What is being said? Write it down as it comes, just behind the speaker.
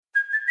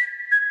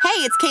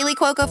Hey, it's Kaylee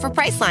Cuoco for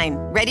Priceline.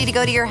 Ready to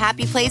go to your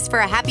happy place for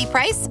a happy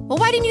price? Well,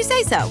 why didn't you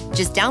say so?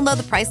 Just download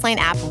the Priceline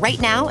app right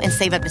now and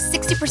save up to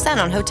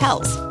 60% on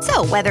hotels.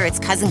 So whether it's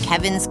Cousin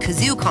Kevin's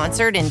Kazoo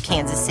Concert in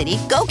Kansas City,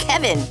 go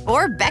Kevin,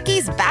 or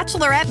Becky's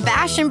Bachelorette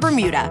Bash in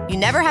Bermuda, you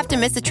never have to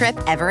miss a trip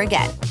ever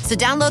again. So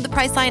download the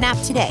Priceline app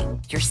today.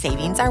 Your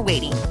savings are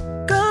waiting.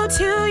 Go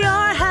to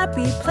your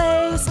happy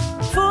place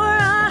for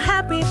a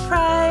happy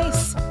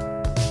price.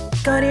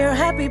 Go to your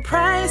happy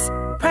price,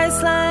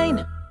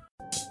 Priceline.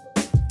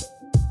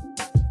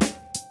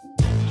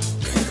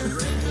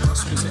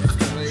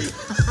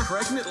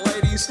 Pregnant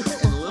ladies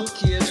and little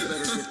kids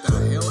better get the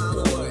hell out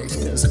of the way,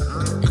 because I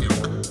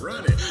am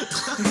running.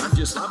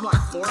 I'm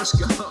like Forrest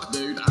Gump,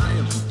 dude. I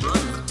am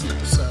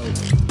running. So,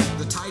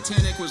 the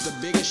Titanic was the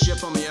biggest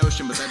ship on the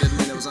ocean, but that didn't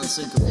mean it was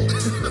unsinkable.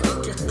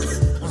 Okay.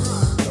 All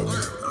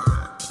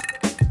right.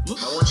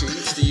 I want you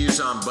each to use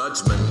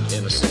ombudsman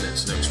in a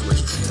sentence next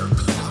week.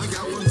 I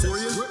got one for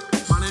you.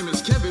 My name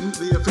is Kevin,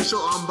 the official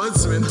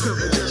ombudsman of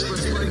the Just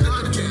Press Play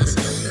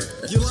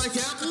podcast. You like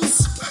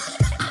apples?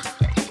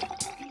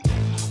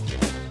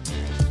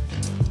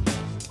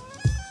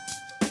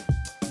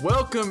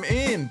 Welcome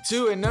in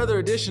to another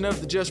edition of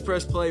the Just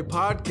Press Play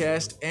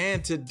podcast.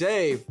 And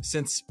today,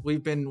 since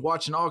we've been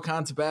watching all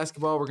kinds of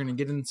basketball, we're going to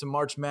get into some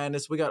March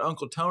Madness. We got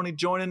Uncle Tony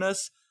joining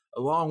us,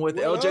 along with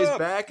What LJ's up?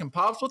 back. And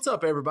Pops, what's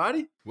up,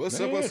 everybody? What's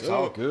Man, up? What's it's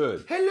all up?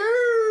 good.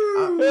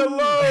 Hello!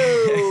 Hello.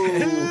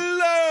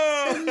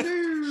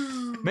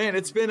 Man,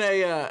 it's been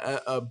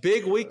a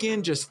big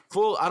weekend, just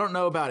full. I don't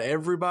know about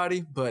everybody,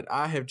 but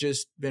I have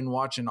just been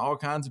watching all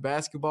kinds of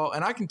basketball.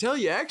 And I can tell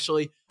you,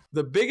 actually,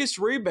 the biggest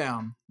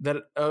rebound that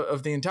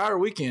of the entire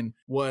weekend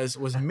was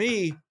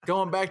me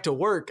going back to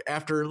work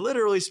after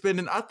literally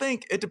spending, I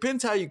think it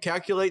depends how you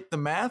calculate the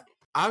math.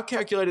 I've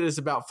calculated it's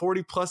about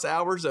 40 plus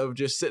hours of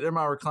just sitting in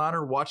my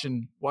recliner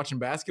watching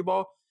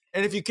basketball.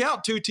 And if you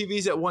count two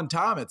TVs at one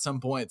time at some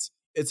points,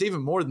 it's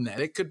even more than that.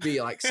 It could be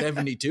like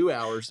 72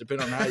 hours,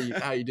 depending on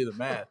how you do the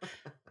math.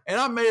 And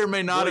I may or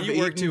may not have You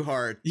worked eaten too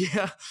hard.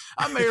 Yeah,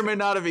 I may or may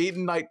not have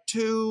eaten like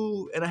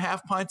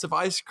 2.5 pints of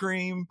ice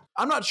cream.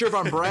 I'm not sure if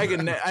I'm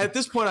bragging. At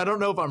this point, I don't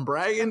know if I'm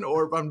bragging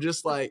or if I'm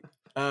just like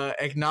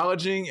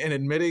acknowledging and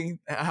admitting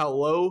how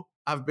low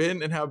I've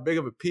been and how big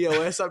of a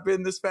POS I've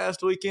been this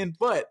past weekend.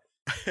 But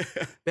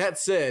that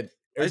said,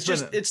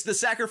 It's the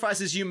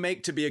sacrifices you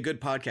make to be a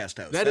good podcast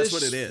host. That That's is-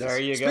 what it is. There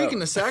you go.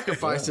 Speaking of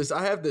sacrifices,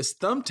 I have this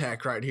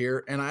thumbtack right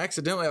here, and I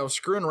was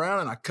screwing around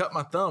and I cut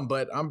my thumb,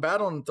 but I'm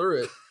battling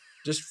through it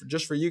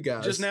just for you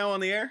guys. Just now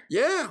on the air?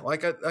 Yeah,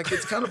 like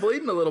it's kind of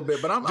bleeding a little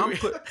bit, but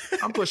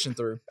I'm pushing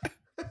through.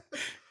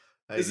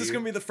 Hey, Is this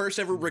going to be the first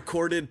ever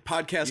recorded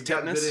podcast you got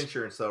tetanus? good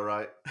insurance though,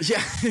 right?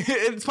 Yeah,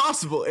 it's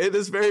possible. It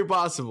is very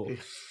possible.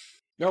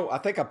 No, I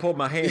think I pulled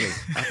my hammy.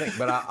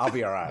 But I'll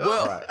be all right.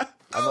 Well, all right.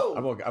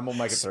 I'm gonna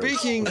make it through.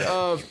 Speaking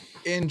of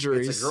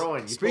injuries, It's a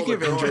groin. You speaking of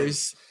pulled a groin.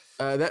 injuries,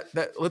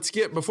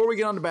 before we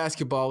get on to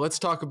basketball, let's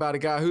talk about a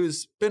guy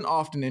who's been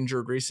often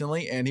injured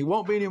recently, and he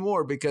won't be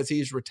anymore because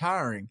he's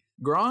retiring.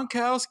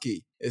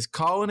 Gronkowski is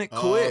calling it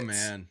quits.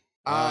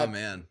 Oh,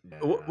 man. Yeah,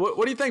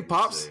 What do you think,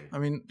 Pops? see. I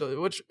mean,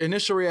 what's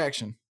initial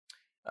reaction?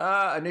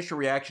 Initial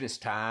reaction is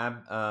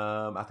time.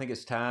 I think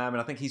it's time,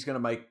 and I think he's going to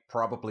make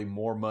probably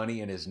more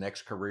money in his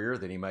next career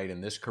than he made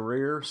in this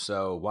career.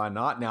 So why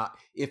not? Now,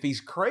 if he's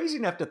crazy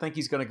enough to think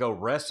he's going to go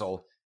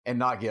wrestle and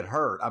not get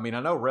hurt, I mean,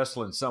 I know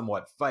wrestling's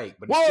somewhat fake,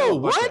 but it's Whoa, still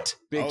a bunch of what?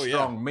 big, Oh, yeah.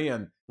 strong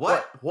men.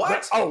 What?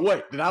 Oh,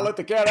 wait, did I let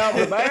the cat out of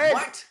the bag?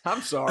 What?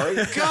 I'm sorry.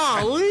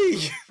 Golly.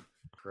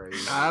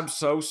 Crazy. I'm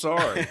so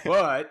sorry,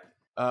 but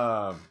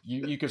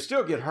you can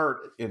still get hurt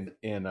in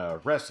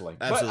wrestling.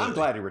 But Absolutely. I'm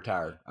glad he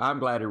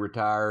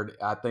retired.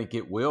 I think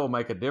it will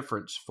make a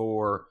difference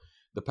for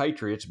the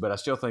Patriots, but I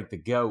still think the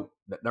GOAT,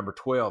 that number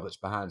 12 that's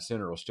behind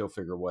center, will still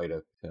figure a way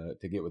to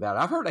get without.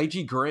 I've heard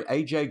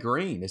AJ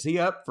Green. Is he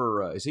up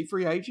for? Is he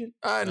free agent?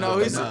 No, No,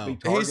 he's no. Be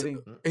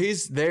targeting?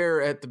 he's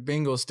there at the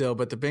Bengals still,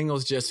 but the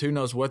Bengals just who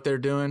knows what they're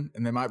doing,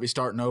 and they might be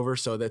starting over.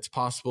 So that's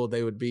possible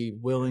they would be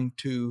willing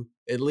to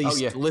at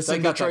least listen They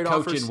to got trade that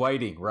coach offers. in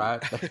waiting,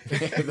 right?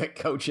 That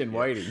coach in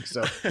waiting.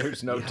 So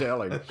there's no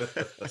telling.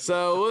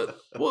 So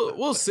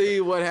we'll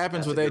see what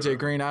happens with AJ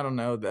Green. I don't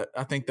know.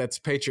 I think that's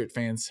Patriot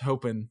fans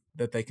hoping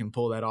that they can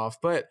pull that off.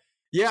 But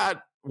yeah,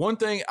 one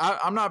thing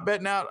I'm not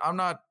betting out. I'm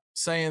not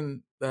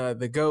saying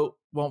the GOAT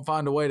won't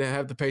find a way to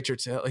have the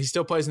Patriots. He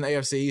still plays in the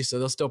AFC East, so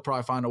they'll still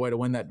probably find a way to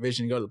win that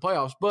division and go to the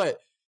playoffs. But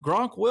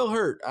Gronk will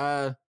hurt.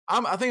 I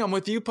think I'm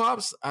with you,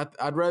 Pops. I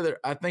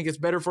think it's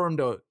better for him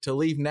to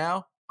leave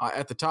now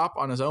at the top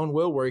on his own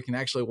will, where he can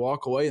actually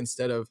walk away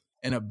instead of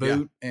in a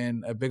boot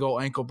and a big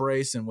old ankle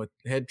brace and with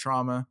head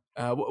trauma.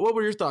 What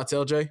were your thoughts,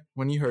 LJ,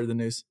 when you heard the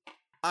news?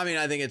 I mean,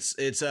 I think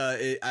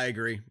I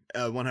agree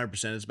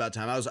 100%. It's about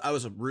time. I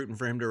was rooting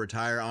for him to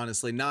retire,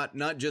 honestly, not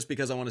just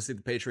because I want to see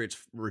the Patriots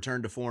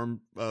return to form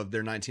of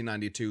their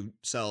 1992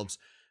 selves,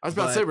 I was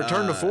about to say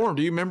return to form.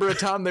 Do you remember a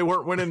time they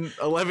weren't winning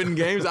 11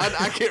 games? I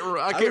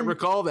can't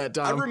recall that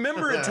time. I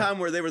remember a time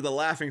where they were the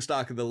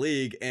laughingstock of the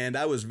league, and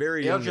I was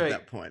very young at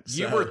that point.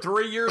 So. You were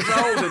 3 years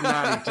old in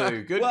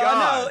 '92. Good God!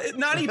 Well, no,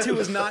 '92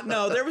 was not.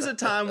 No, there was a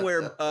time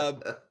where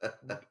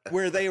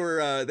they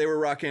were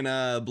rocking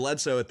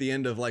Bledsoe at the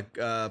end of like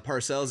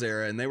Parcells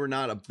era, and they were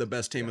not the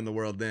best team in the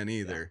world then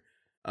either.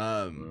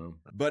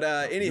 But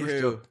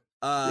anywho.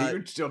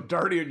 You're still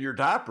dirty in your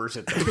diapers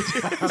at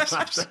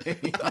that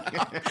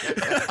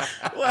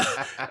time.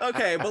 Well,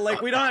 okay, but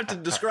like we don't have to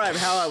describe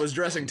how I was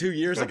dressing 2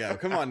 years ago.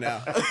 Come on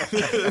now.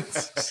 I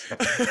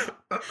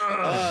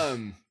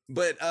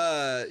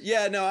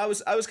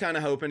was kind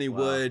of hoping he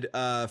would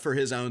for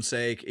his own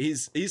sake. He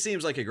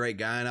seems like a great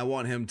guy, and I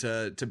want him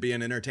to be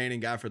an entertaining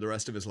guy for the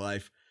rest of his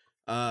life.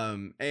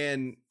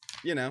 And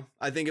you know,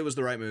 I think it was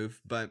the right move,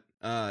 but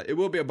it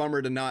will be a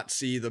bummer to not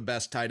see the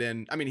best tight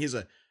end. I mean, he's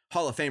a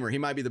Hall of Famer. He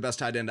might be the best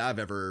tight end I've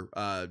ever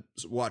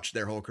watched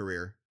their whole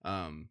career.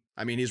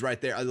 I mean, he's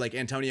right there. Like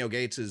Antonio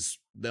Gates is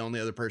the only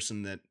other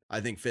person that I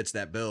think fits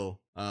that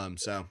bill.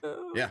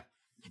 Yeah.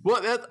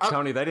 Well,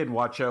 Tony, they didn't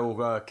watch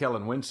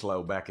Kellen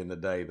Winslow back in the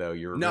day, though.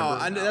 You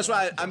remember? No, that's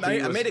why I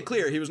made it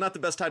clear he was not the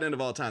best tight end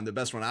of all time. The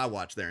best one I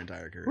watched their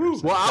entire career.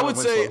 So. Well, I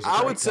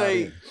would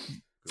say,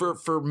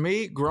 for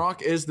me,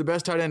 Gronk is the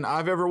best tight end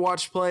I've ever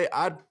watched play.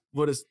 I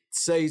would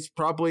say he's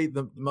probably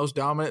the most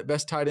dominant,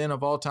 best tight end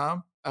of all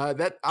time.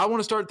 That I want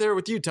to start there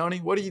with you, Tony.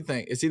 What do you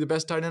think? Is he the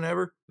best tight end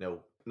ever?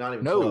 No, not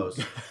even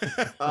close.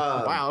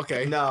 Wow.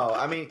 Okay. No,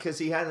 I mean, because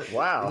he hasn't.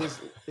 Wow.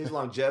 His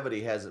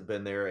longevity hasn't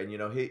been there, and you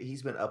know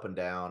he's been up and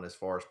down as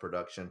far as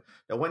production.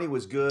 Now, when he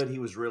was good, he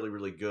was really,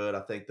 really good. I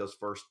think those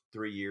first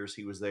 3 years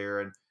he was there,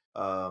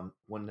 and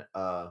when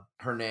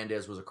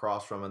Hernandez was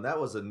across from him,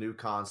 that was a new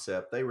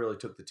concept. They really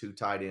took the two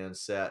tight end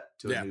set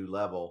to a new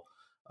level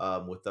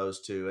with those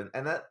two,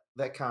 and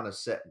that kind of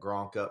set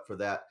Gronk up for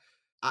that.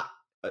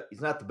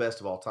 He's not the best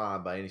of all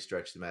time by any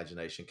stretch of the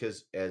imagination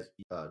because, as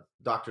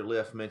Dr.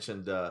 Liff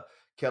mentioned,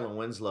 Kellen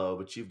Winslow,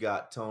 but you've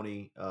got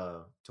Tony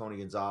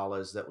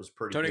Gonzalez. That was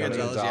pretty good. Tony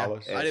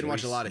Gonzalez, yeah. I didn't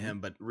watch a lot of him,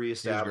 but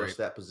reestablished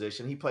that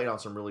position. He played on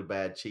some really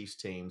bad Chiefs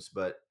teams,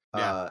 but he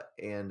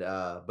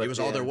was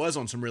all there was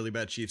on some really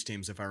bad Chiefs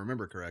teams, if I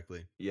remember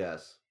correctly.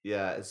 Yes,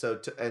 yeah,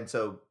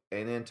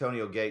 and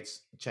Antonio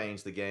Gates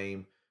changed the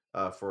game.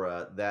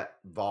 For that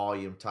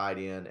volume tight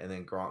end, and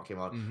then Gronk came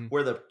on. Mm-hmm.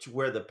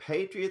 Where the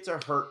Patriots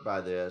are hurt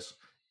by this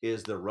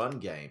is the run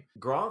game.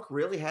 Gronk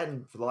really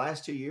hadn't, for the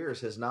last 2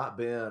 years, has not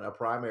been a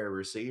primary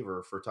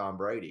receiver for Tom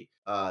Brady.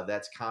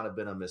 That's kind of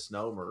been a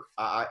misnomer.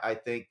 I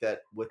think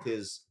that with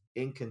his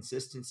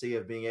inconsistency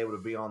of being able to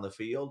be on the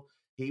field,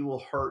 he will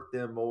hurt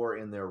them more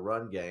in their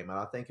run game. And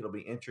I think it'll be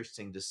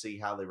interesting to see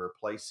how they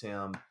replace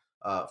him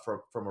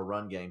from a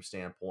run game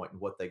standpoint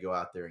and what they go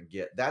out there and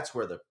get. That's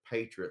where the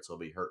Patriots will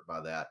be hurt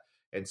by that.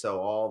 And so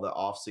all the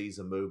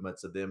offseason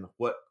movements of them,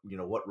 what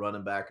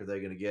running back are they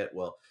going to get?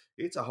 Well,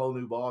 it's a whole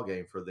new ball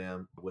game for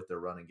them with their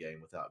running game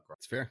without Gronk.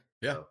 It's fair.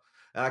 Yeah. So,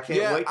 and I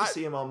can't wait to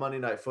see him on Monday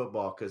Night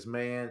Football because,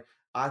 man,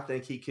 I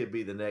think he could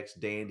be the next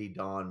Dandy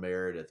Don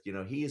Meredith. You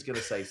know, he is going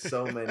to say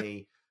so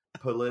many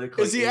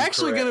politically Is he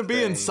actually going to be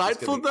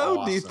insightful,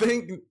 though? Awesome.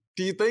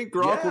 Do you think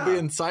Gronk will be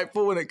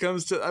insightful when it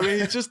comes to? I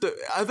mean,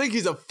 I think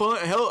he's a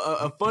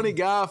funny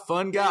guy,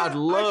 fun guy. I'd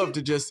love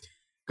to just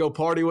go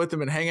party with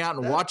him and hang out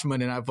and watch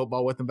Monday Night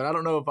Football with him, but I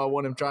don't know if I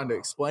want him trying to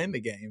explain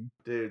the game.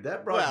 Dude,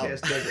 that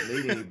broadcast doesn't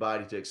need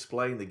anybody to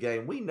explain the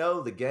game. We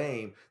know the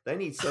game. They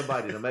need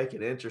somebody to make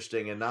it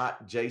interesting and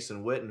not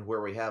Jason Witten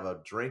where we have a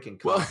drinking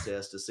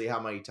contest to see how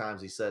many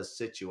times he says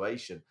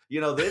situation.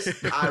 You know,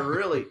 if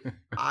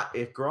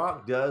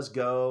Gronk does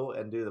go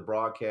and do the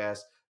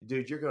broadcast,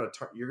 dude, you're gonna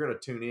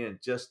tune in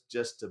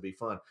just to be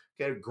fun.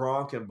 Okay,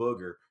 Gronk and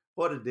Booger.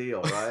 What a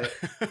deal, right?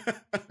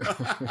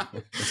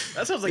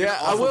 That sounds like an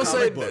awful I will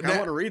say book. I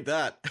want to read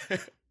that.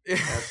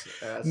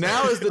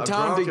 Now is the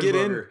time to get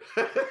in.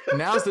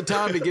 Now's the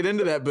time to get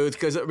into that booth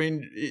because I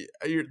mean,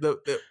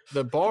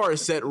 the bar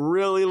is set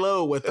really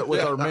low with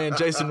our man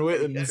Jason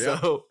Witten.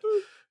 So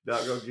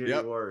not gonna get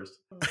any worse.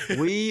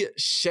 We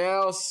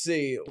shall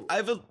see. I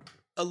have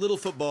a little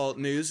football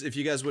news, if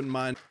you guys wouldn't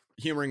mind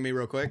humoring me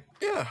real quick.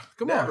 Yeah,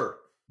 come on.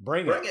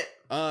 Bring it.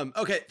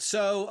 Okay,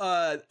 so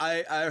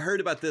I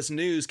heard about this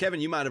news. Kevin,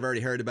 you might have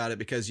already heard about it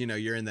because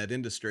you're in that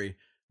industry.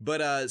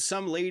 But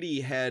some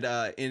lady had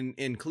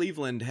in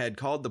Cleveland had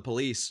called the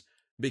police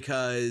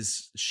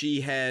because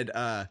she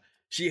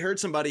heard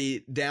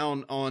somebody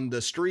down on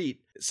the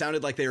street. It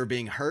sounded like they were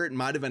being hurt and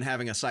might have been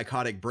having a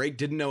psychotic break.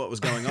 Didn't know what was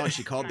going on.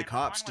 She called the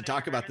cops to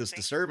talk about this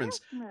disturbance.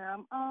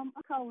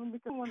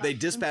 They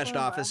dispatched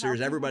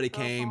officers. Everybody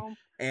came.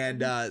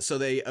 And so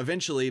they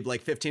eventually,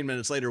 like 15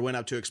 minutes later, went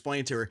up to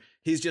explain to her,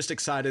 he's just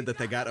excited that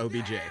they got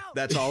OBJ.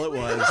 That's all it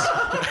was.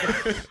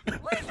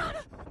 We got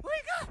a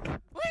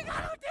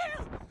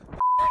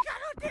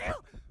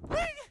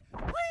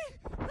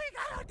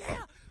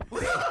deal.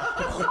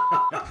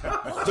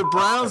 The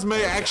Browns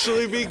may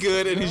actually be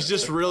good, and he's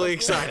just really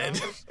excited.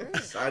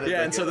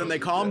 Yeah, and so then they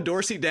calmed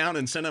Dorsey down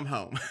and sent him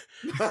home.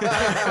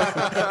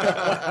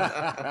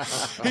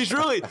 He's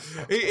really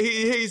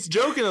he's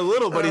joking a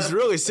little, but he's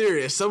really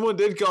serious. Someone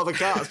did call the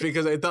cops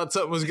because they thought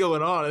something was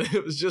going on, and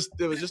it was just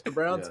a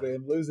Browns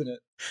fan losing it.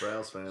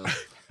 Browns fan.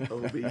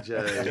 OBJ.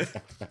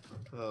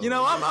 You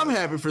know, I'm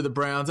happy for the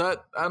Browns. I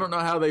don't know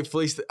how they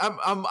fleeced. I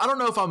don't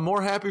know if I'm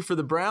more happy for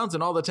the Browns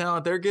and all the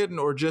talent they're getting,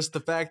 or just the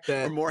fact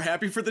that We're more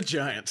happy for the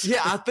Giants.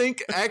 Yeah, I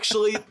think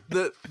actually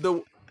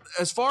the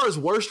as far as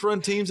worst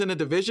run teams in a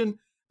division,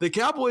 the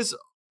Cowboys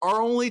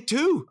are only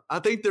 2. I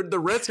think the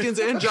Redskins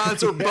and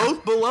Giants are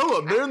both below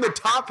them. They're in the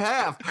top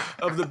half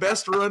of the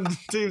best run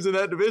teams in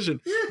that division,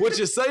 which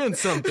is saying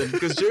something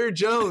because Jerry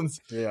Jones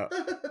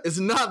is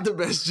not the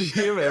best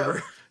GM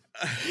ever.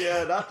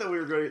 Yeah, not that we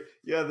were going to.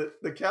 Yeah,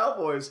 the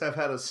Cowboys have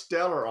had a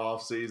stellar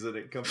offseason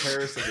in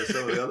comparison to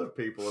some of the other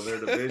people in their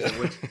division,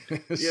 which,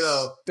 you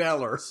know.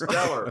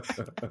 Stellar.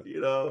 You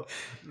know,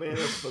 man,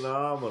 it's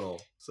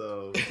phenomenal.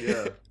 So,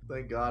 yeah,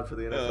 thank God for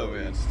the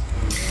NFL.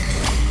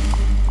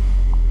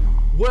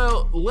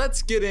 Well,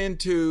 let's get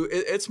into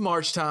it. It's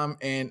March time,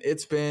 and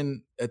it's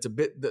a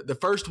bit. The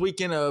first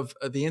weekend of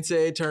the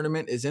NCAA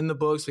tournament is in the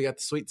books. We got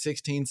the Sweet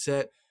 16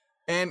 set,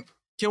 and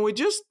can we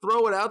just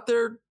throw it out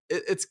there?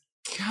 It's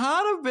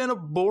kind of been a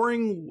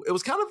boring. It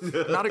was kind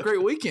of not a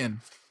great weekend.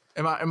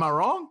 Am I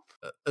wrong?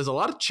 There's a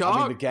lot of chalk. I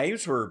mean, the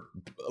games were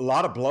a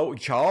lot of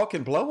chalk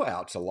and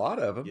blowouts. A lot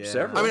of them. Yeah.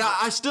 Several. I mean,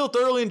 I still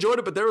thoroughly enjoyed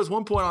it, but there was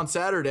one point on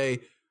Saturday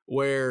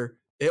where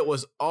it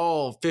was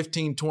all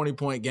 15,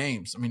 20-point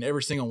games. I mean,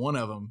 every single one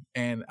of them.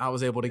 And I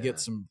was able to get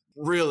some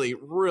really,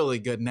 really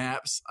good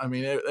naps. I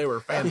mean, they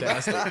were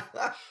fantastic.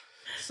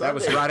 That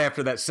was right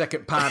after that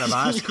second pint of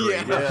ice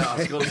cream. Yeah, I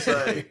was going to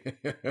say.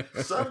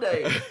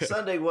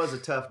 Sunday was a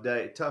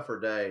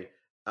tougher day.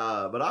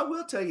 But I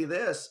will tell you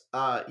this,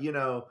 you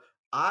know,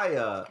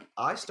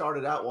 I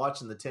started out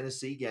watching the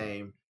Tennessee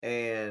game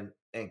and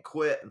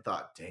quit and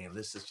thought, damn,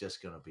 this is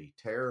just going to be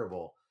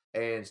terrible.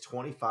 And it's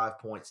 25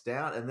 points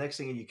down. And next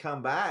thing you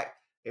come back,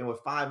 and with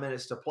 5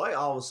 minutes to play,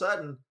 all of a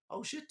sudden,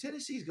 oh shit,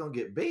 Tennessee's going to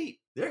get beat.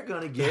 They're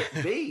going to get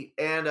beat.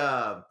 And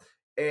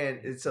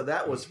so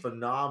that was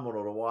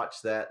phenomenal to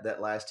watch that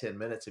last 10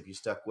 minutes if you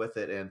stuck with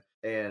it.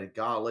 And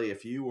golly,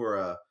 if you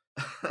were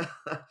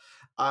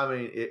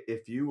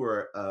if you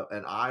were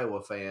an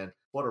Iowa fan,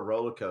 what a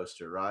roller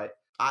coaster, right?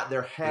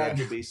 There had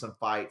to be some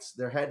fights.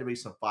 There had to be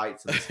some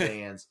fights in the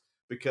stands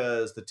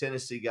because the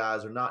Tennessee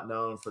guys are not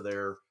known for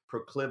their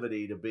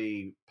proclivity to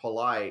be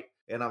polite.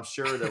 And I'm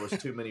sure there was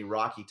too many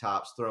Rocky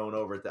Tops thrown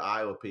over at the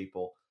Iowa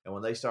people. And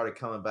when they started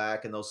coming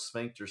back and those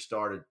sphincters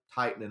started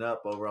tightening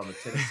up over on the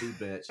Tennessee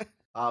bench,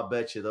 I'll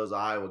bet you those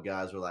Iowa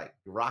guys were like,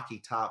 Rocky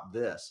Top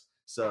this.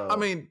 So I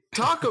mean,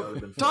 talk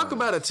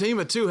about a team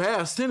of two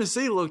halves.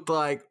 Tennessee looked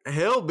like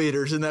hell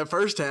beaters in that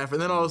first half.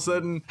 And then all of a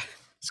sudden,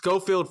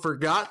 Schofield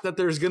forgot that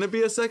there's going to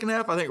be a second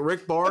half. I think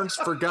Rick Barnes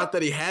forgot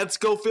that he had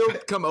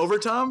Schofield come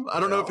overtime. I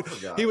don't know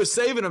if he was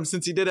saving him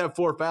since he did have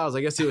 4 fouls.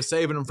 I guess he was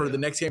saving him for the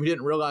next game. He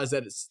didn't realize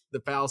that the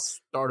fouls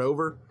start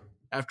over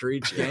after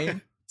each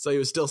game. So he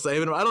was still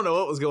saving him. I don't know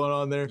what was going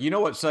on there. You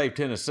know what saved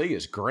Tennessee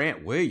is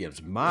Grant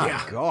Williams. My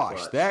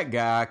gosh, that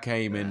guy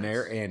came in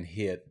there and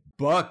hit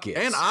buckets.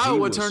 And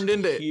Iowa turned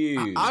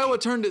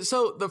it.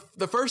 So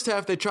the first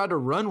half they tried to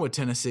run with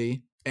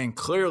Tennessee. And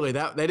clearly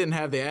that they didn't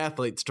have the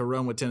athletes to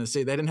run with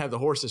Tennessee. They didn't have the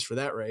horses for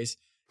that race.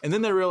 And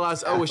then they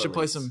realized, we should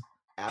play some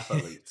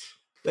athletes.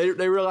 They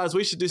realized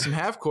we should do some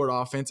half-court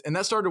offense, and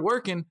that started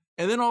working.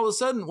 And then all of a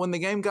sudden, when the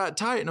game got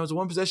tight and it was a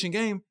one-possession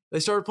game, they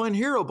started playing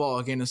hero ball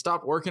again and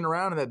stopped working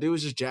around, and that dude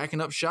was just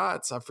jacking up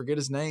shots. I forget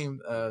his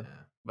name,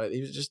 but he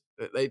was just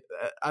I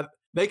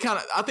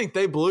think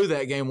they blew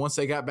that game once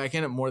they got back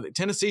in it more.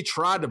 Tennessee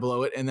tried to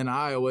blow it, and then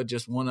Iowa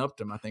just one-upped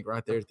them, I think,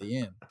 right there at the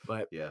end.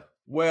 But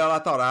well, I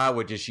thought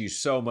Iowa just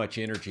used so much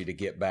energy to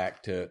get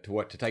back to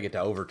take it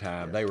to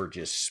overtime. Yeah. They were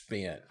just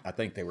spent. I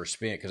think they were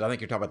spent because I think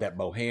you're talking about that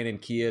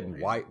Bohannon kid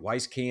and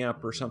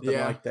Weiskamp or something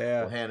like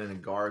that. Bohannon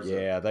and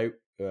Garza.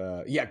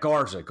 Yeah,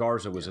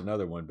 Garza was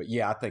another one. But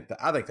yeah, I think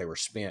they were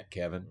spent,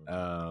 Kevin,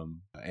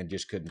 and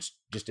just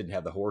didn't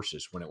have the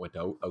horses when it went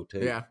to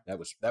 0-2. Yeah,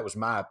 that was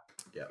my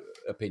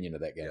opinion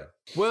of that game. Yeah.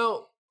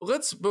 Well,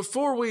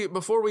 before we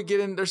get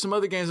in, there's some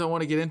other games I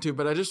want to get into,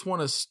 but I just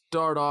want to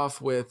start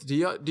off with, do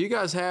you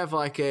guys have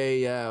like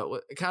a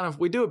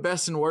we do a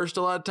best and worst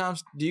a lot of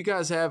times. Do you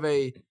guys have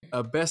a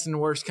best and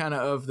worst kind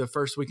of the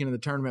first weekend of the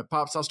tournament?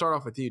 Pops, I'll start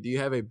off with you. Do you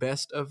have a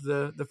best of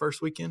the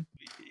first weekend?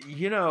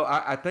 You know,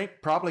 I think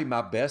probably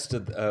my best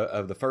of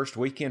the first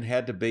weekend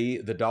had to be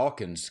the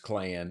Dawkins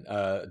clan,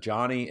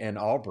 Johnny and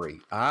Aubrey.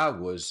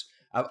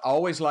 I've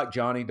always liked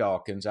Johnny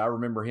Dawkins. I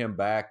remember him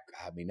back,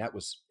 that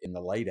was in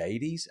the late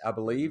 80s, I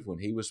believe, when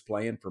he was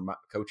playing for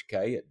Coach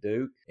K at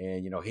Duke.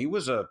 And, he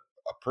was a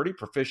pretty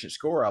proficient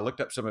scorer. I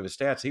looked up some of his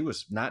stats. He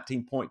was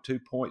 19.2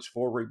 points,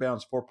 4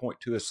 rebounds,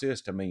 4.2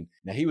 assists.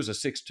 Now he was a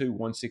 6'2",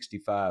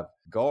 165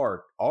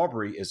 guard.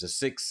 Aubrey is a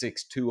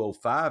 6'6",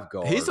 205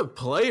 guard. He's a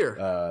player.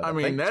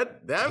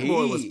 That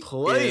boy was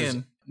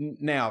playing.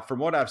 Now, from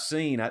what I've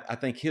seen, I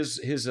think his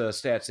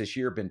stats this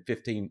year have been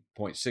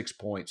 15.6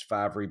 points,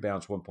 5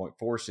 rebounds,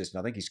 1.4 assists,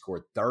 and I think he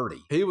scored 30.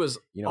 He was,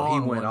 he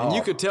went off. And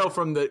you could tell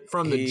from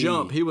the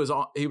jump he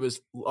was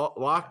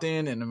locked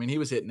in, and I mean he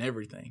was hitting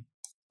everything.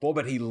 Boy,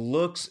 but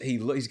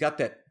he's got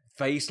that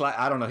face like,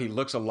 I don't know, he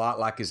looks a lot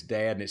like his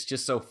dad, and it's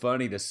just so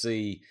funny to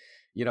see.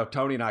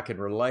 Tony and I can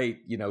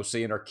relate,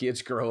 seeing our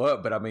kids grow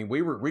up. But I mean,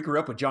 we grew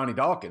up with Johnny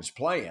Dawkins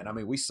playing. I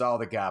mean, we saw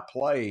the guy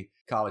play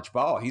college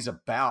ball. He's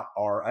about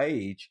our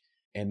age.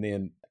 And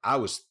then I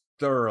was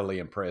thoroughly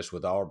impressed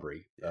with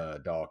Aubrey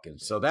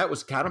Dawkins. So that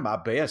was kind of my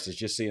best, is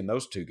just seeing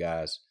those two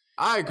guys.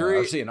 I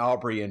agree. Seeing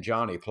Aubrey and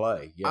Johnny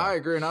play. Yeah. I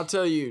agree. And I'll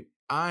tell you,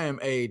 I am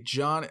a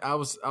Johnny.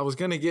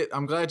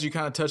 I'm glad you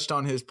kind of touched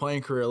on his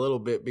playing career a little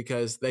bit,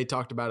 because they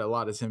talked about it a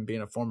lot as him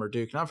being a former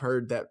Duke. And I've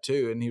heard that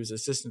too. And he was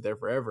assistant there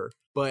forever.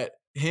 But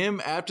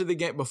him after the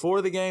game,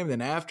 before the game,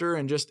 then after,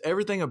 and just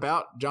everything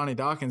about Johnny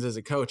Dawkins as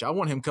a coach. I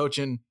want him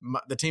coaching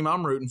the team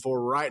I'm rooting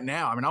for right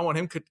now. I mean, I want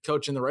him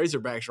coaching the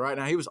Razorbacks right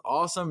now. He was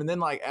awesome. And then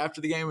like after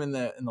the game in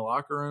the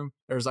locker room,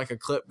 there was like a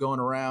clip going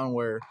around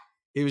where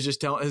he was just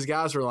telling, his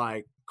guys were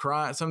like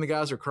crying. Some of the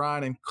guys were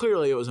crying, and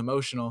clearly it was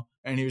emotional.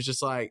 And he was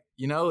just like,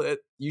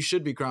 you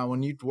should be crying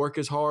when you work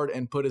as hard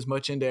and put as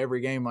much into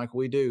every game like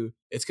we do.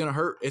 It's going to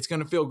hurt. It's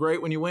going to feel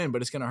great when you win,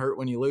 but it's going to hurt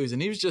when you lose.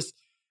 And he was just,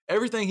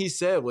 everything he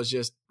said was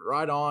just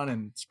right on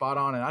and spot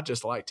on. And I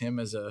just liked him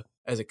as a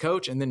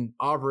coach. And then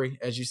Aubrey,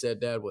 as you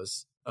said, Dad,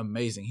 was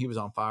amazing. He was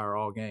on fire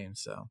all game.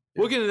 So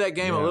we'll get into that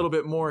game a little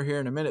bit more here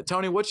in a minute.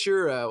 Tony, what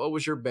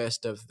was your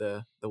best of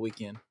the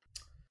weekend?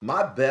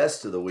 My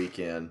best of the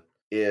weekend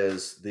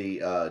is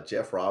the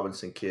Jeff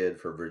Robinson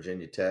kid for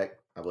Virginia Tech.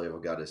 I believe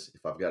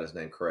if I've got his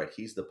name correct,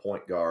 he's the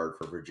point guard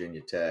for Virginia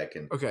Tech.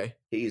 And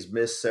he's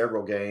missed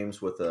several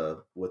games with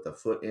a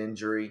foot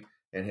injury,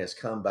 and has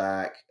come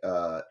back,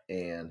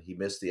 and he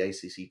missed the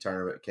ACC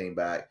tournament, came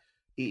back.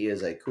 He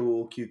is a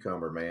cool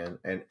cucumber, man.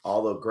 And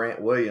although Grant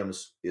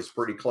Williams is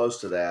pretty close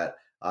to that,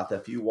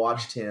 if you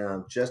watched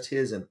him, just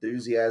his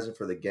enthusiasm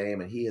for the game,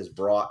 and he has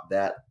brought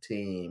that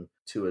team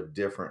to a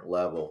different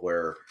level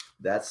where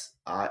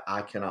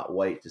I cannot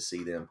wait to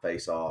see them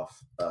face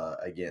off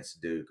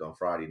against Duke on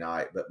Friday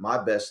night. But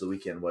my best of the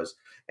weekend was,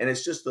 and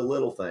it's just the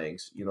little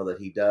things, that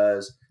he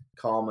does,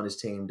 calming his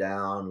team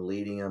down,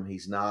 leading them.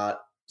 He's not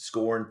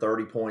scoring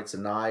 30 points a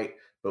night,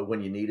 but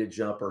when you need a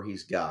jumper,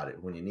 he's got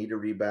it. When you need a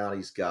rebound,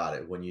 he's got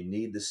it. When you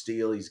need the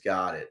steal, he's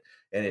got it.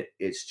 And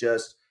it's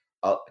just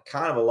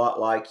kind of a lot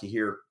like you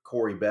hear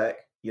Corey Beck,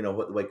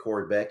 what the way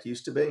Corey Beck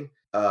used to be.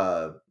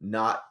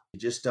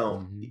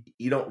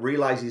 You don't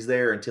realize he's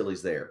there until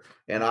he's there.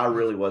 And I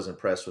really was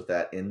impressed with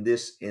that in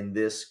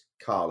this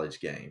college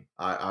game.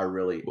 I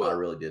really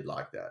did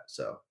like that.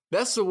 So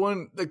that's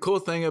the cool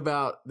thing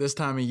about this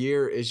time of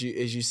year is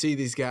you see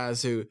these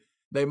guys who,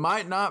 they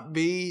might not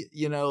be,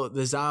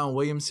 the Zion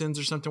Williamsons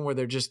or something where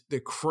they're just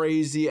the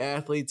crazy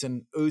athletes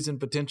and oozing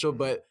potential,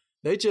 but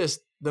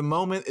the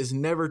moment is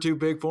never too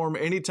big for them.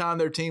 Anytime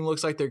their team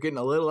looks like they're getting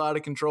a little out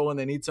of control and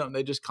they need something,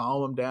 they just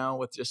calm them down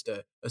with just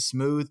a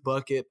smooth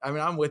bucket. I mean,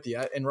 I'm with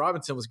you. And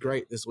Robinson was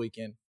great this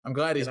weekend. I'm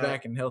glad he's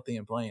back and healthy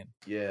and playing.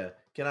 Yeah.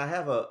 Can I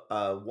have a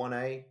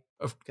 1A?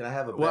 Can I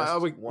have a best? Well,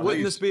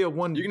 wouldn't this be a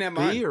 1B? You can have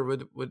mine. Or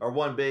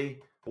 1B?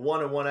 A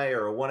 1 and 1A,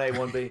 or a 1A,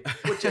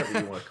 1B, whichever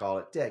you want to call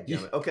it.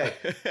 Dadgummit. Okay.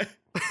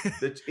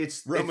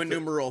 It's Roman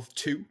numeral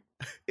 2.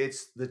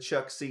 It's the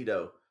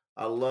Chuck-Cedo.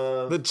 I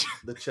love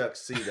the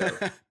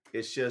Chuck-Cedo.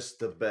 It's just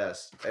the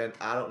best. And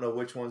I don't know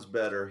which one's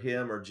better,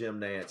 him or Jim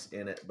Nance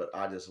in it, but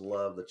I just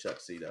love the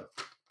Chuck-Cedo.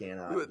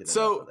 Cannot get enough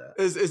of that.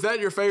 Is that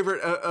your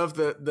favorite of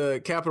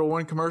the Capital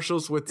One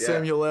commercials with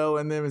Samuel L.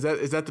 and them? Is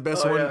that the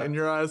best one in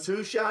your eyes?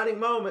 2 shining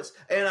moments.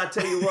 And I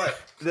tell you what,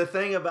 the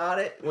thing about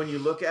it, when you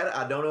look at it,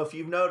 I don't know if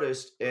you've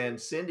noticed, and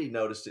Cindy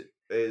noticed it,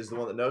 is the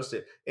one that noticed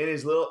it. In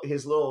his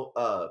little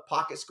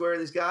pocket square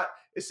that he's got,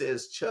 it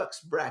says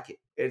Chuck's Bracket.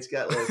 It's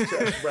got a little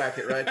Chuck's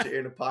Bracket right there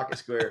in the pocket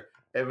square.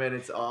 And man,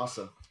 it's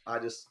awesome.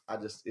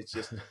 It's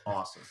just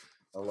awesome.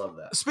 I love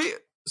that.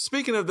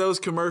 Speaking of those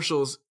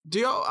commercials,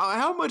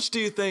 how much do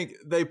you think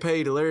they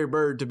paid Larry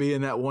Bird to be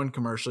in that one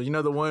commercial?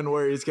 The one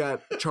where he's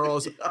got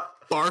Charles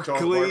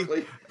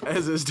Barkley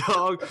as his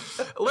dog.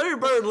 Larry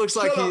Bird looks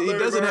like he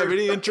doesn't have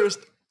any interest.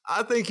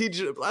 I think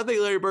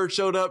Larry Bird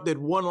showed up, did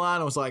one line,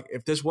 and was like,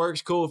 "If this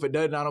works, cool. If it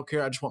doesn't, I don't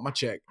care. I just want my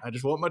check.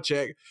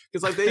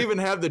 Because like they even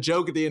have the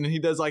joke at the end, and he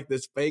does like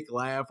this fake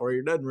laugh where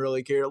he doesn't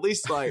really care. At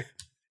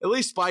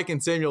least Spike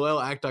and Samuel L.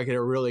 act like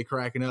they're really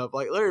cracking up.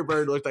 Like Larry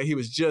Bird looked like he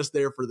was just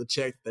there for the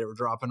check that they were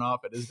dropping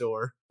off at his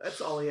door.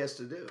 That's all he has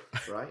to do,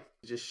 right?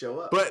 Just show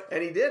up.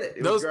 And he did it.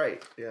 It was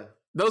great. Yeah.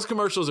 Those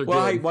commercials are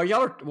good. Hey, while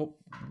y'all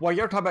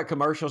talking about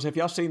commercials, have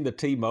y'all seen the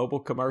T-Mobile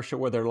commercial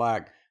where they're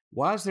like,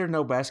 why is there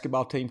no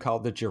basketball team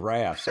called the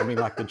Giraffes? I mean,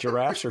 like the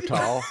giraffes are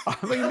tall. I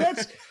mean,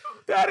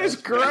 that is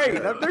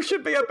great. There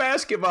should be a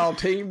basketball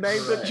team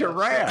named the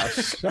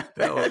Giraffes.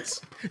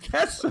 That's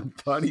some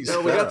funny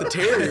stuff. We got the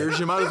Terriers.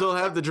 You might as well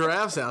have the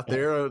Giraffes out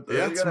there.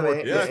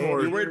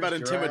 You're worried about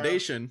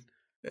intimidation.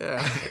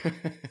 Yeah.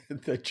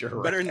 The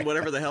Giraffes. Better than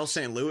whatever the hell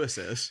St. Louis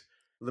is.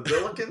 The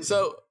Billikens?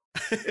 So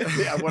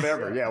Yeah,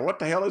 whatever. Yeah, what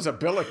the hell is a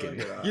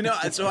billiken? You know,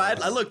 so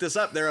I looked this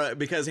up there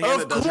because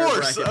Hannah Of does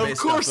course, her bracket of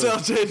course,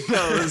 LJ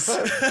knows.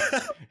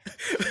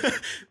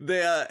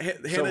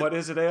 So what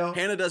is it, Al?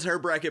 Hannah does her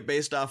bracket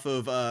based off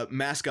of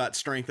mascot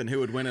strength and who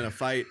would win in a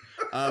fight,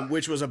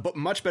 which was a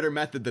much better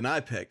method than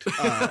I picked.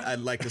 I'd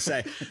like to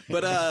say,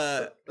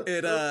 but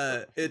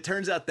it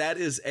turns out that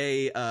is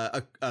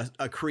a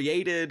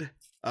created,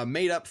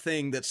 made up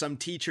thing that some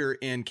teacher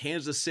in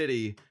Kansas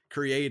City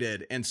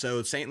created, and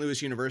so St.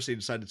 Louis University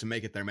decided to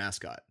make it their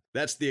mascot.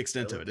 That's the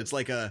extent of it. It's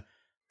like a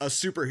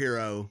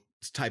superhero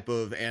type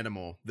of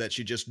animal that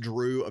she just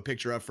drew a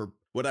picture of for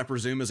what I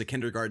presume is a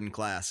kindergarten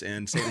class,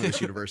 and St. Louis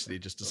University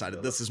just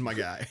decided this is my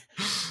guy.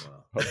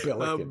 A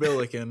billiken.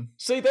 Billiken.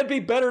 See, that'd be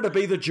better to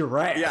be the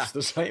giraffes, Yeah.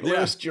 the St.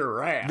 Louis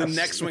giraffes. The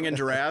neck swinging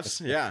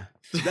giraffes. Yeah,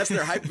 that's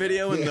their hype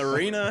video in the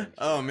arena.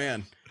 Oh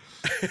man.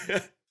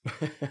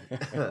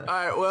 All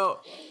right,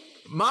 well,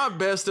 my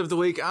best of the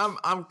week,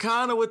 I'm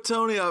kind of with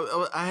Tony.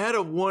 I had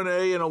a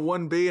 1A and a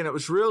 1B, and it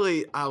was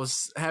really, I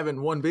was having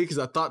 1B because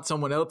I thought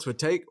someone else would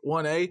take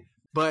 1A,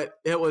 but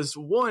it was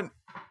one,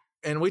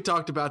 and we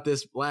talked about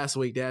this last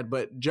week, Dad,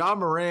 but Ja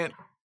Morant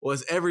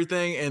was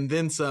everything and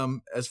then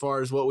some as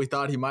far as what we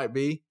thought he might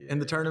be in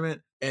the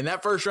tournament. And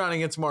that first round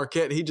against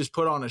Marquette, he just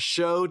put on a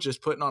show,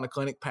 just putting on a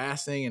clinic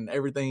passing and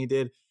everything he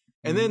did.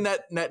 And then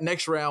that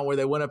next round where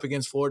they went up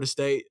against Florida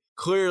State,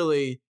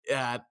 clearly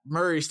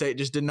Murray State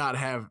just did not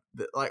have,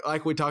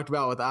 like we talked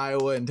about with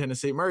Iowa and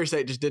Tennessee, Murray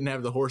State just didn't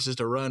have the horses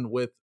to run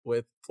with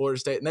Florida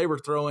State. And they were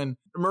throwing,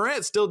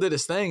 Morant still did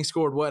his thing,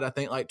 scored I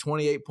think like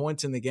 28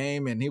 points in the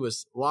game, and he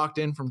was locked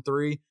in from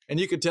three. And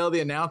you could tell the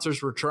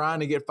announcers were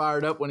trying to get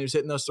fired up when he was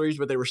hitting those threes,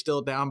 but they were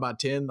still down by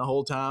 10 the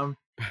whole time.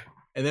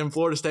 And then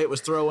Florida State was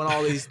throwing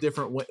all these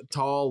different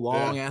tall,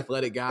 long,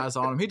 athletic guys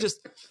on him. They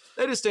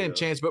just didn't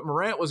chance. But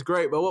Morant was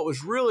great. But what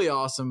was really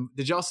awesome,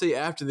 did y'all see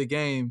after the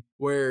game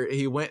where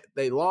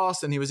they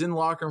lost and he was in the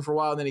locker room for a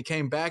while, and then he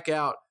came back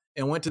out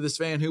and went to this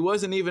fan who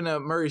wasn't even a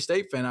Murray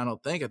State fan, I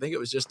don't think. I think it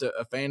was just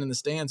a fan in the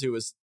stands who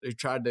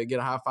tried to get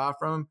a high five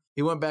from him.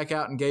 He went back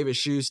out and gave his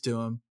shoes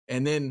to him.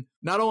 And then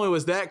not only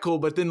was that cool,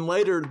 but then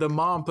later the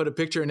mom put a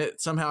picture and it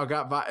somehow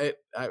got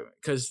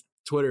because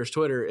Twitter's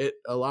Twitter,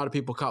 a lot of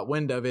people caught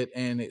wind of it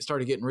and it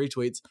started getting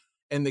retweets.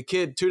 And the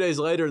kid, 2 days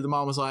later, the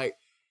mom was like,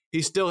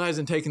 he still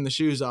hasn't taken the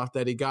shoes off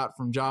that he got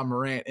from Ja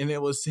Morant. And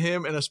it was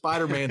him in a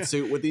Spider-Man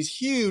suit with these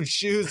huge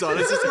shoes on.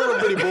 It's this little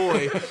bitty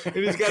boy,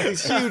 and he's got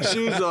these huge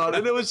shoes on.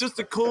 And it was just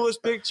the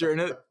coolest picture.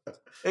 And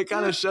it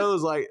kind of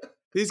shows, like,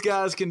 these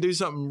guys can do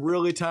something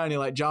really tiny,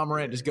 like Ja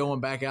Morant just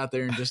going back out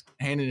there and just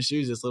handing his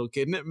shoes to this little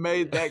kid. And it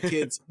made that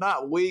kid's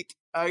not week.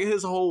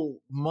 His whole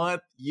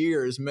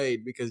year is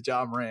made because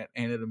Ja Morant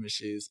handed him his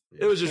shoes.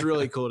 It was just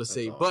really cool to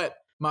see. Awesome. But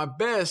my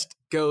best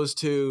goes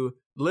to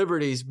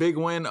Liberty's big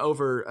win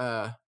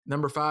over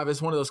number 5.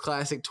 It's one of those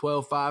classic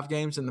 12-5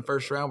 games in the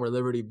first round where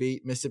Liberty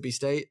beat Mississippi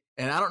State.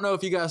 And I don't know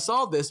if you guys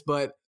saw this,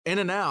 but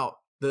In-N-Out,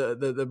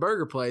 the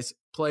burger place,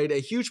 played a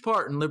huge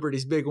part in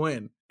Liberty's big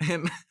win.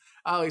 And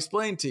I'll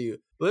explain to you.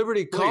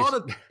 Liberty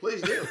called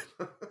Please do.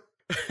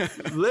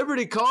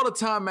 Liberty called a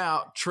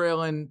timeout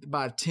trailing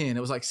by 10. It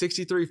was like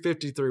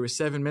 63-53 with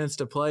 7 minutes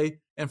to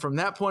play. And from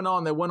that point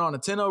on, they went on a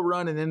 10-0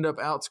 run and ended up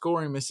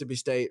outscoring Mississippi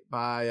State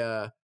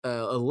by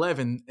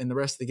 11 in the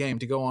rest of the game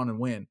to go on and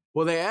win.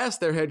 Well, they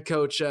asked their head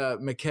coach,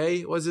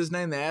 McKay was his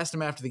name. They asked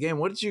him after the game,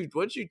 what did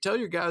you tell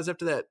your guys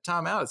after that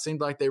timeout? It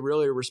seemed like they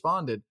really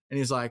responded. And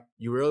he's like,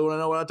 you really want to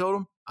know what I told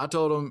them? I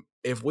told them,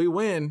 if we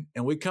win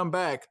and we come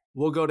back,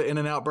 we'll go to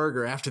In-N-Out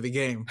Burger after the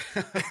game.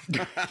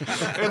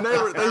 And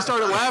they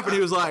started laughing. He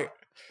was like,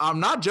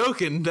 I'm not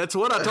joking. That's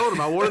what I told him.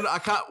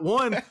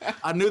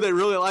 I knew they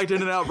really liked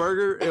In-N-Out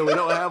Burger, and we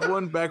don't have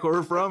one back where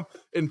we're from.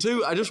 And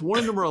 2, I just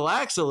wanted them to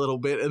relax a little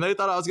bit, and they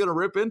thought I was going to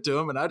rip into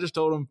them. And I just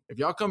told them, if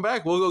y'all come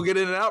back, we'll go get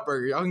In-N-Out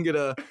Burger. Y'all can get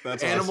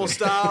animal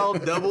style,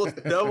 double.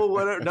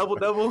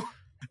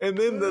 And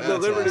then the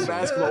Liberty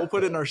basketball, we'll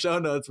put it in our show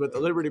notes, but the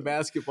Liberty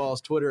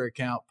basketball's Twitter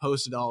account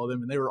posted all of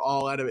them, and they were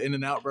all out of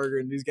In-N-Out Burger,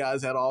 and these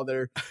guys had all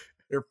their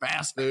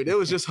fast food. It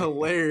was just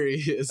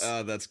hilarious.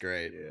 Oh, that's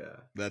great.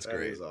 Yeah. That's that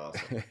great. is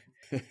awesome.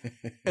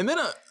 And then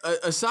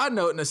a side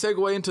note and a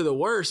segue into the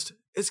worst,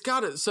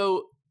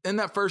 so in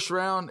that first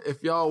round,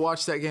 if y'all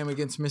watched that game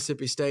against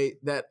Mississippi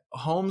State, that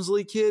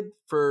Holmesley kid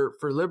for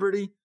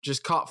Liberty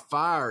just caught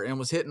fire and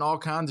was hitting all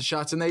kinds of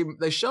shots. And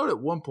they showed at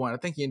one point, I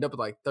think he ended up with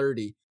like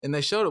 30. And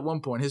they showed at one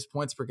point his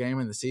points per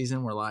game in the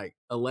season were like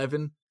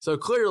 11. So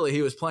clearly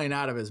he was playing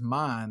out of his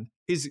mind.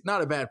 He's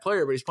not a bad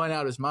player, but he's playing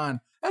out of his mind.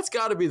 That's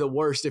got to be the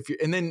worst.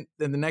 And then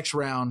in the next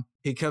round,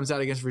 he comes out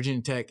against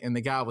Virginia Tech, and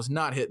the guy was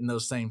not hitting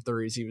those same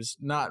threes. He was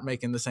not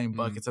making the same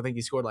buckets. I think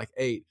he scored like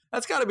 8.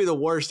 That's got to be the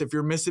worst if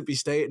you're Mississippi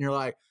State and you're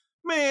like,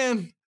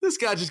 man, this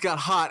guy just got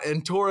hot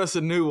and tore us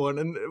a new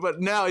one. But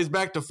now he's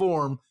back to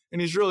form,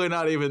 and he's really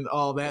not even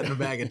all that in a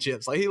bag of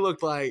chips. Like, he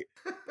looked like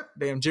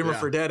damn Jimmer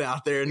Fredette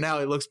out there, and now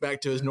he looks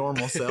back to his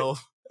normal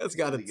self. That's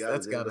got to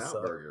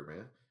suck. Burger,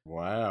 man.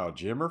 Wow,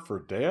 Jimmer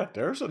Fredette.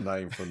 There's a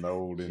name from the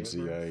old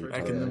NCAA.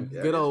 Back in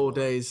the good old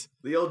days.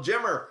 The old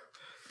Jimmer.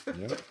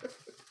 Yep.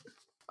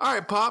 All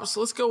right, Pops,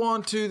 let's go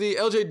on to the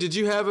LJ. Did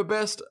you have a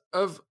best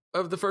of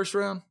the first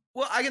round?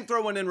 Well, I can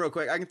throw one in real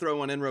quick.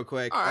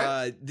 All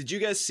right. Did you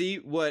guys see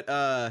what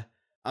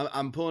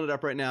I'm pulling it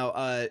up right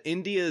now.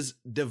 India's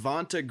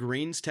Devonta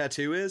Green's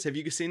tattoo is? Have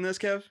you seen this,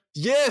 Kev?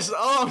 Yes.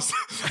 Oh,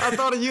 I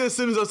thought of you as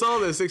soon as I saw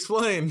this.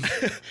 Explain.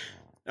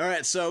 All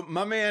right, so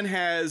my man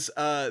has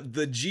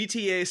the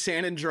GTA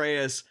San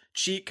Andreas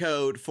cheat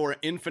code for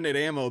infinite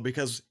ammo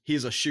because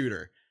he's a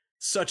shooter.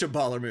 Such a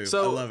baller move.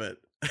 So, I love it.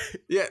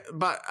 Yeah,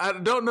 but I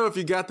don't know if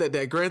you got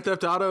that. Grand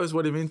Theft Auto is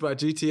what he means by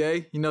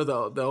GTA. You know,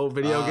 the old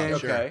video game?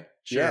 Okay.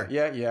 Sure.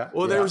 Yeah.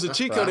 Well, there was a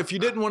cheat code. If you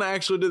didn't want to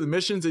actually do the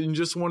missions and you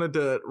just wanted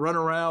to run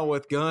around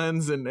with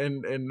guns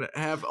and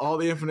have all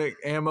the infinite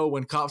ammo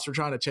when cops were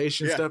trying to chase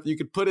you and stuff, you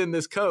could put in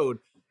this code.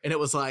 And it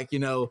was like,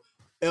 L1,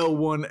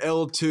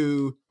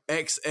 L2,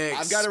 XX,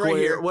 I've got it square, right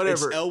here.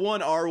 whatever. It's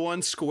L1,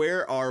 R1,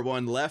 square,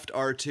 R1, left,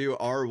 R2,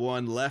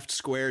 R1, left,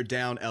 square,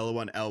 down,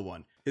 L1,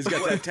 L1. He's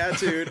got that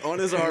tattooed on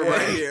his arm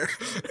right here.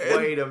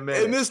 Wait a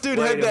minute. And this dude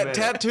had that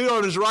tattooed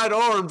on his right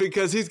arm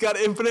because he's got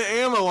infinite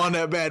ammo on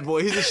that bad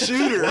boy. He's a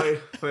shooter. Wait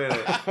a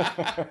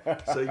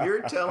minute. So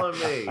you're telling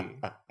me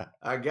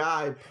a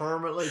guy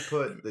permanently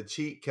put the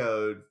cheat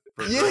code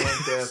for Grand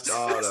Theft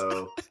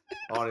Auto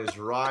on his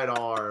right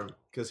arm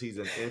because he's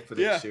an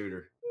infinite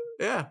shooter?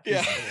 Yeah.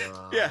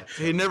 Yeah.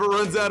 He never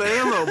runs out of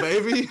ammo,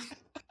 baby.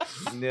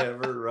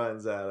 Never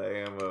runs out of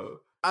ammo.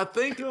 I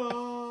think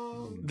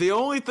the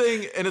only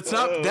thing, and it's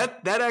not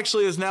that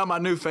actually is now my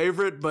new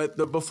favorite, but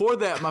before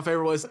that, my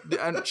favorite was,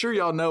 I'm sure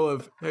y'all know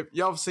of,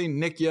 y'all have seen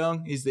Nick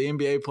Young. He's the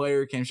NBA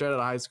player, came straight out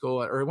of high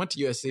school, or he went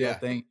to USC, I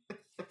think.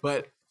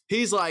 But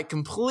he's like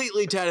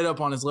completely tatted up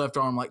on his left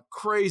arm, like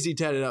crazy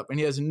tatted up, and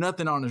he has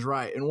nothing on his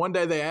right. And one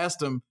day they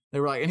asked him, they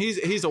were like, and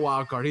he's a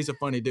wild card. He's a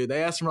funny dude.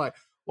 They asked him like,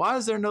 why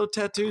is there no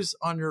tattoos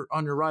on your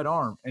right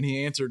arm? And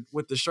he answered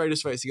with the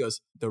straightest face. He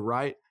goes, the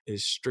right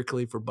is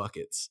strictly for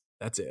buckets.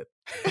 That's it.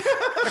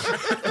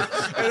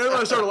 And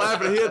everyone started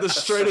laughing. He had the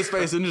straightest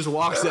face and just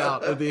walks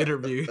out of the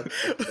interview.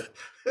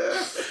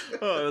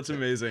 Oh, that's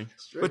amazing.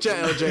 But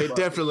yeah, LJ,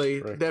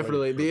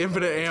 definitely the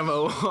infinite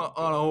ammo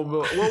on a whole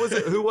book. What was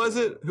it? Who was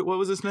it? What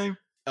was his name?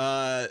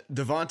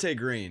 Devonta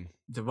Green.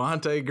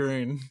 Devonta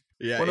Green.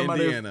 Yeah,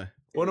 Indiana.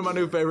 One of my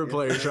new favorite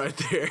players right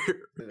there.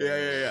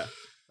 Yeah.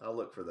 I'll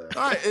look for that.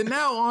 All right, and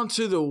now on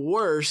to the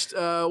worst.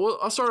 Well,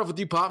 I'll start off with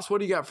you, Pops. What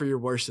do you got for your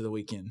worst of the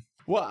weekend?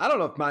 Well, I don't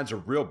know if mine's a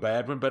real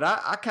bad one, but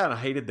I kind of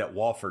hated that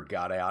Walford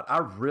got out. I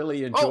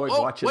really enjoyed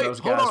watching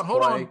those guys play.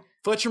 Hold on.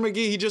 Fletcher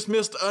McGee, he just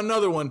missed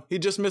another one.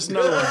 Just now.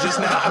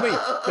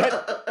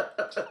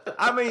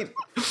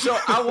 So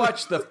I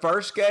watched the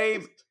first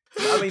game.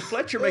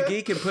 Fletcher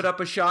McGee can put up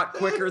a shot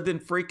quicker than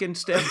freaking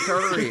Steph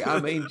Curry. He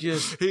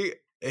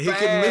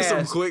can miss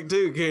them quick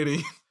too, can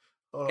he?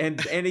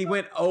 And he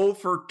went 0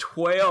 for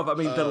 12.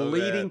 The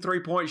leading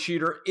three-point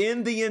shooter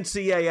in the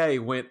NCAA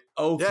went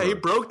 0 for. Yeah, he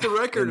broke the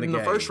record in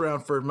the first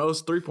round for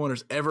most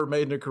three-pointers ever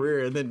made in a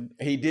career, and then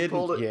he did.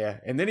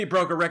 And then he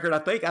broke a record. I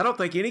don't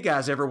think any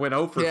guys ever went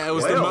 0 for 12. It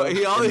was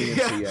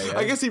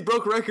I guess he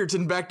broke records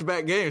in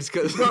back-to-back games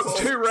because he broke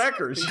 2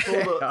 records.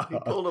 He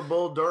pulled a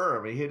Bull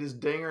Durham. He hit his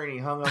dinger and he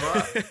hung him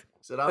up.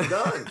 Said, "I'm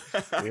done."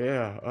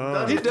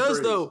 Yeah, he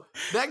does though.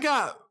 That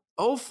guy.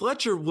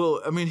 Fletcher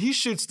he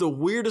shoots the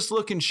weirdest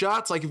looking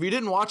shots. Like if you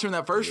didn't watch him in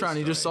that first round,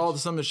 you just saw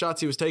some of the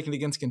shots he was taking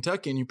against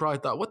Kentucky and you probably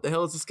thought, what the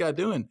hell is this guy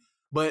doing?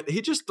 But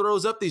he just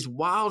throws up these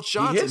wild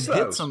shots and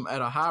hits them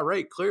at a high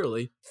rate,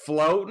 clearly.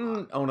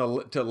 Floating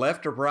to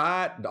left or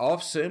right,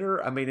 off center.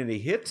 And he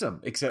hits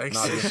them, except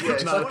not against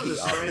Kentucky,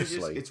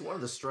 obviously. It's one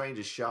of the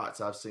strangest shots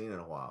I've seen in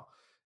a while.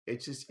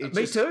 It's just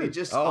me too.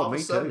 All of a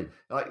sudden,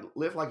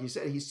 like you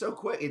said, he's so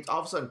quick. It's all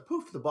of a sudden,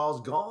 poof, the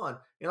ball's gone.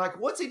 You're like,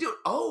 what's he doing?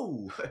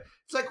 Oh,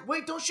 it's like,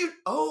 wait, don't shoot.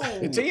 Oh,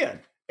 it's in.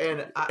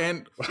 And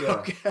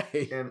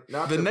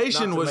the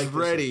nation was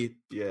ready.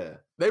 Yeah,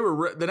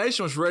 the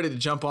nation was ready to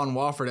jump on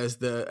Wofford as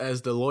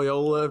the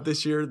Loyola of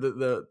this year,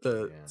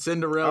 the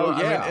Cinderella.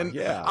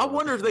 I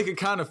wonder if they could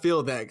kind of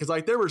feel that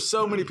because there were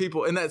so many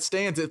people in that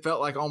stands. It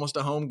felt like almost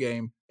a home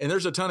game, and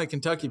there's a ton of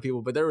Kentucky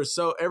people, but there was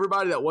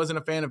everybody that wasn't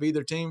a fan of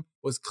either team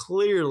was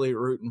clearly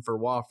rooting for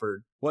Wofford.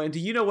 Well, and do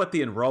you know what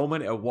the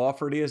enrollment at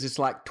Wofford is? It's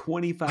like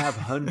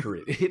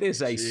 2,500. It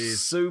is a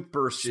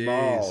super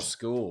small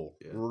school,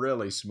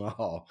 really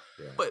small.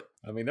 Yeah. But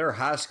there are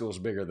high schools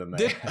bigger than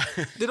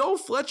that. Did old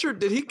Fletcher?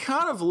 Did he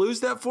kind of lose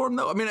that for him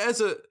though?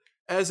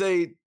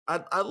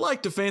 I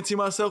like to fancy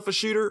myself a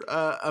shooter,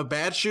 a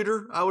bad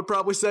shooter, I would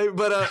probably say.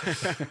 But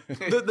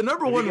the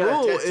number one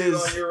rule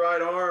is on your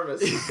right arm.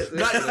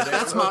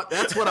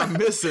 That's what I'm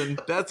missing.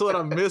 That's what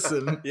I'm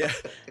missing. Yeah,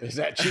 is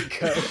that cheat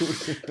code?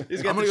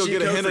 He's got to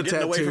get a henna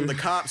tattoo away from the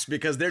cops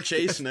because they're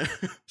chasing him.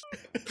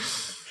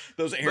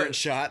 Those errant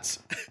shots.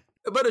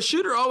 But a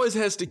shooter always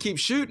has to keep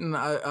shooting,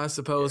 I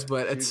suppose.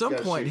 But at some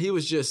point,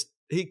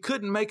 he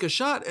couldn't make a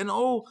shot. And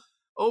oh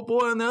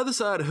boy, on the other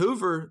side,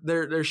 Hoover,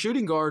 their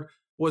shooting guard,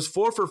 was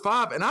 4 for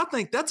 5. And I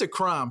think that's a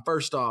crime,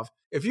 first off.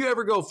 If you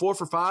ever go 4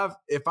 for 5,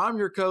 if I'm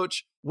your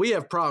coach, we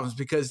have problems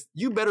because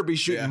you better be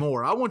shooting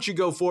more. I want you to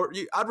go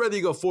I'd rather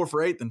you go 4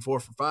 for 8 than 4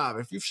 for 5.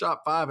 If you've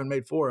shot 5 and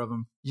made 4 of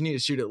them, you need to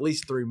shoot at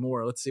least 3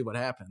 more. Let's see what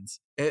happens.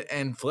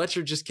 And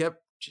Fletcher just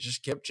kept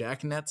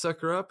jacking that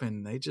sucker up,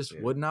 and they just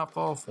would not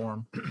fall for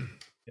him.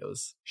 It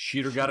was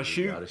shooter got to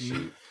shoot.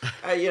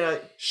 Hey,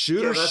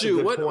 shooter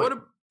shoot.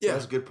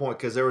 That's a good point,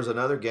 because there was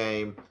another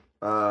game.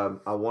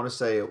 I want to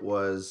say it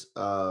was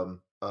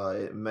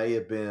it may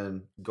have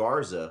been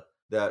Garza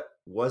that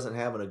wasn't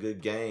having a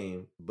good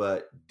game,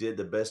 but did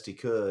the best he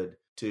could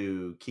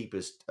to keep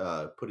his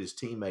put his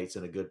teammates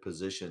in a good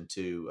position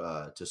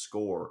to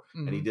score.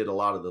 Mm-hmm. And he did a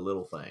lot of the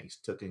little things,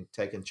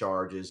 taking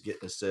charges,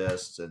 getting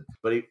assists,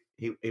 but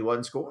he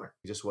wasn't scoring.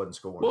 He just wasn't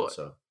scoring. Well,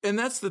 so, and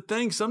that's the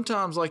thing.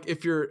 Sometimes, like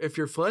if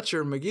you're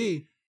Fletcher and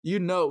McGee,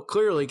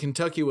 clearly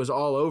Kentucky was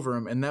all over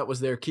him, and that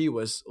was their key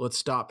was let's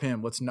stop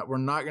him. We're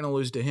not going to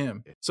lose to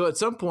him. So at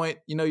some point,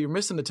 you're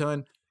missing a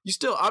ton. You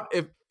still,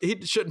 if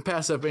he shouldn't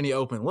pass up any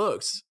open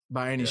looks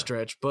by any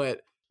stretch,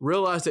 but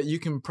realize that you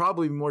can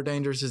probably be more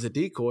dangerous as a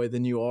decoy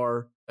than you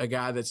are a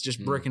guy that's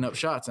just bricking up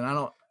shots.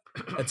 And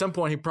at some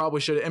point he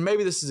probably should have, and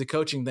maybe this is a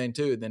coaching thing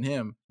too than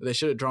him, but they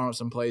should have drawn up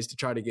some plays to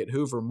try to get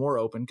Hoover more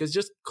open. Cause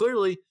just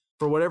clearly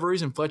for whatever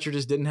reason, Fletcher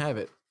just didn't have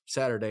it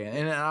Saturday.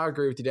 And I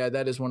agree with you, Dad.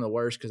 That is one of the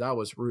worst, cause I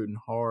was rooting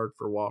hard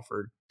for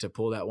Wofford to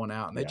pull that one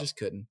out and they just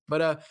couldn't.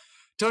 But,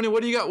 Tony,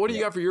 what do you got? What do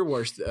you got for your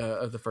worst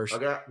of the first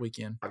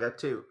weekend? I got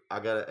 2. I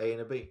got an A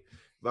and a B.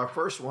 My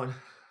first one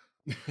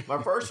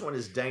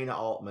is Dana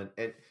Altman,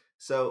 and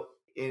so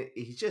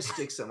he just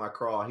sticks in my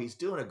craw. He's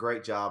doing a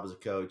great job as a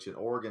coach, and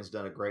Oregon's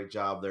done a great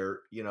job. They're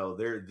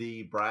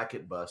the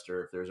bracket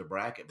buster. If there's a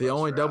bracket, the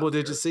only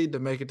double-digit seed to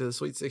make it to the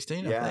Sweet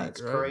 16. Yeah, I think,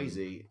 it's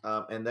crazy.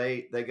 And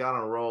they got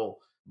on a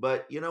roll.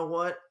 But you know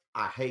what?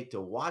 I hate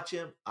to watch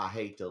him. I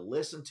hate to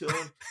listen to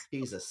him.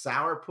 He's a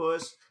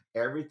sourpuss.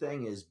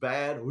 Everything is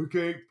bad. We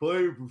can't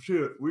play for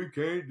shit. We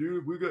can't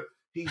do it.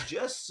 He's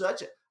just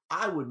such a.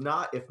 I would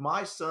not, if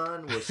my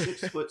son was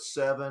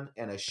 6'7"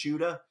 and a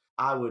shooter,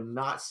 I would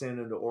not send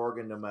him to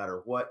Oregon no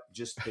matter what.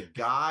 Just the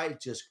guy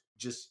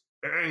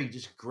he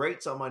just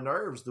grates on my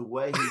nerves the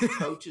way he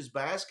coaches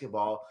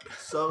basketball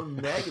so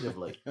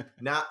negatively.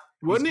 Now,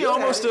 wasn't he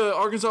almost an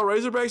Arkansas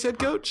Razorbacks head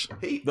coach?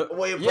 It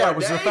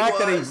was the fact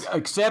that he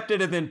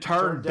accepted and then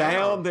turned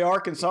down the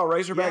Arkansas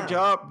Razorback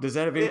job. Does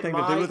that have anything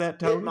to do with that,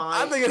 Tony?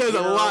 I think it has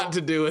a lot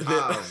to do with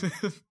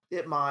it.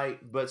 It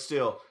might, but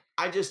still.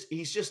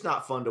 He's just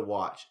not fun to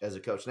watch as a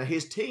coach. Now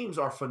his teams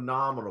are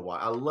phenomenal.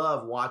 I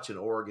love watching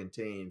Oregon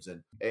teams,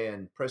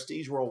 and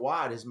Prestige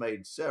Worldwide has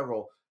made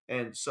several,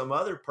 and some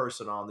other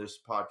person on this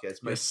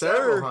podcast made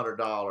several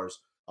 $100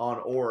 on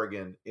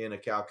Oregon in a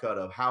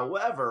Calcutta.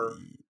 However,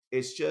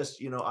 it's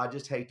just, I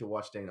just hate to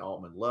watch Dana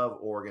Altman. Love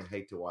Oregon,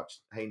 hate to watch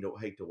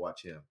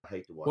him.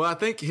 Well, I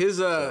think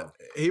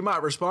he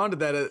might respond to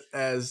that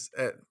as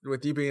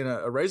with you being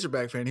a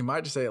Razorback fan, he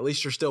might just say, at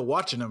least you're still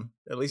watching him.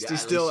 At least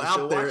he's still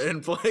out there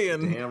and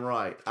playing. Damn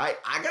right. I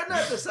got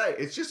nothing to say.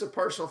 It's just a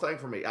personal thing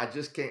for me. I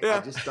just can't. I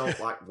just don't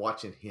like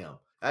watching him.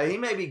 He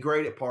may be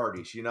great at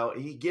parties, you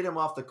get him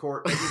off the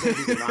court. Maybe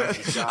he'd be the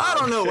nicest guy. I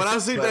don't know. When I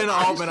see Dana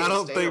Altman, I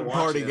don't think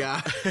party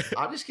guy.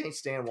 I just can't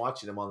stand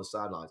watching him on the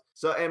sidelines.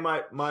 So, and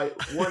my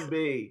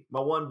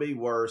 1B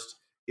worst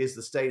is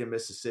the state of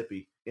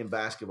Mississippi in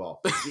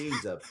basketball.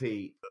 Jesus,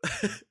 Pete,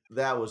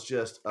 that was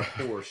just a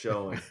poor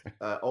showing.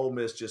 Ole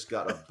Miss just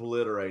got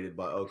obliterated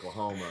by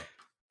Oklahoma.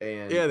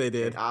 And yeah, they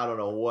did. And I don't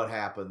know what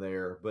happened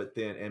there, but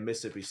then and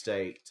Mississippi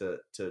State to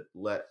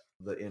let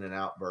the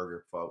In-N-Out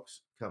Burger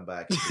folks come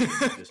back is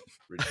just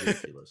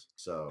ridiculous.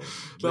 So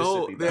the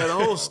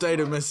whole state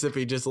of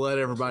Mississippi just let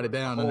everybody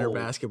down in their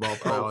basketball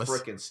prowess. The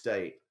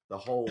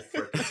whole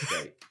freaking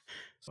state.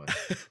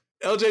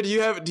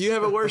 LJ, do you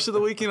have a worst of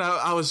the weekend?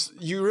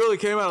 You really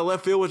came out of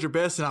left field with your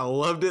best, and I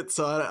loved it.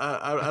 So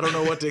I don't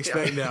know what to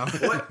expect now.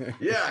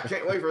 Yeah, I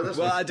can't wait for this.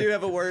 Well, I do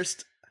have a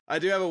worst.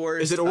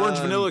 Is it orange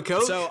vanilla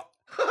Coke?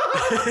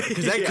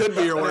 Because that could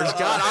be your worst.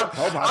 God,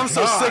 I'm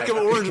so sick of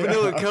orange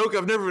vanilla Coke.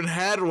 I've never even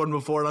had one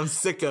before, and I'm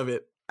sick of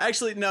it.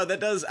 Actually, no,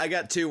 I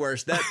got 2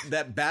 worse.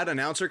 That bad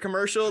announcer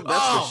commercial,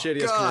 that's the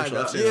shittiest commercial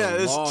I've seen in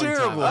a long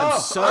terrible. time. I'm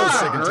so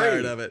sick and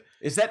tired of it.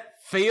 Is that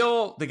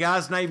Phil? The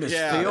guy's name is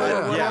Phil?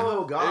 Yeah.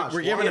 Oh, gosh.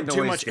 We're giving him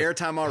too much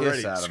airtime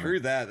already. Screw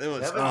that. It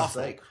was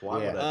awful. Why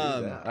would I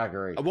do that? I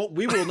agree.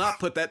 We will not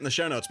put that in the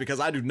show notes because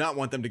I do not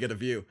want them to get a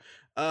view.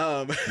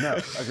 No,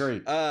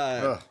 agreed.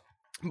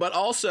 But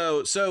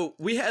also, so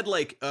we had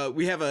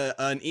we have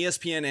an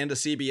ESPN and a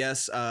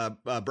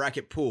CBS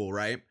bracket pool,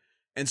 right?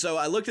 And so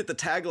I looked at the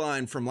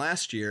tagline from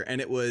last year,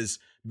 and it was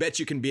 "Bet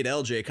you can beat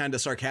LJ," kind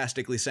of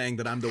sarcastically saying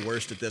that I'm the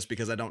worst at this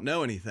because I don't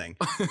know anything.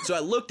 So I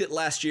looked at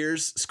last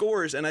year's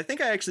scores, and I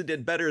think I actually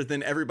did better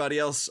than everybody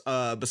else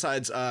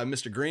besides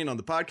Mr. Green on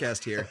the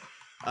podcast here.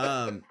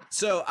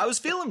 So I was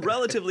feeling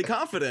relatively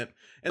confident.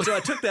 And so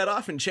I took that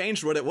off and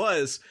changed what it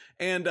was.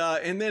 And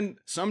then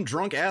some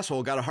drunk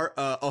asshole got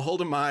a hold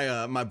of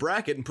my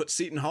bracket and put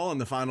Seton Hall in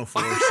the Final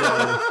Four.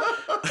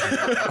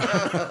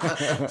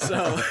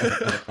 So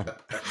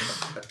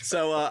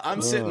So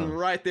I'm sitting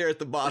right there at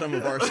the bottom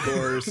of our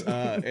scores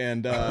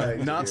and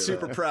not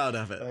super proud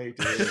of it. I hate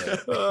to hear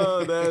that.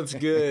 Oh, that's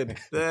good.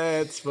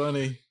 That's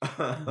funny.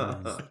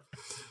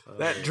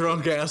 That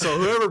drunk asshole,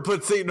 whoever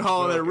put Seton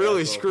Hall in there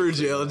really screwed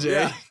you, LJ.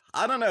 Yeah.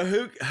 I don't know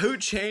who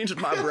changed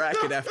my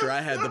bracket after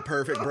I had the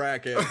perfect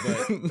bracket,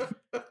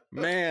 but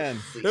man,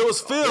 It was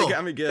Phil. It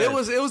got me good. It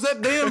was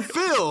that damn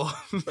Phil.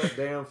 That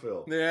damn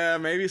Phil. yeah,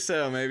 maybe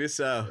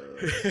so.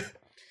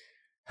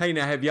 Hey,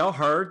 now have y'all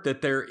heard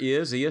that there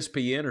is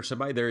ESPN or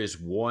somebody? There is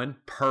one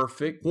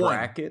perfect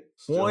bracket.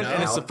 One,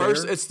 and it's the out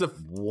first. there. It's the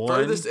One.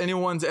 furthest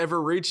anyone's ever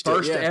reached.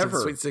 First it. Yeah, to ever.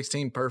 the Sweet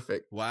 16,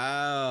 perfect.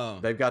 Wow,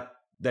 They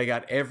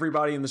got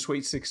everybody in the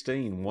Sweet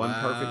 16. One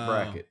perfect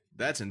bracket.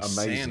 That's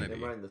Amazing. insanity.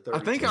 Am I in the I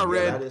think 32? I Yeah, that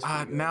read. is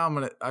pretty good.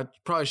 Now I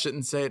probably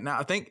shouldn't say it now.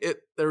 I think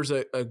there was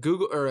a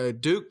Google or a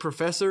Duke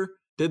professor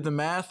did the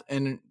math,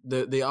 and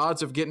the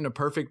odds of getting a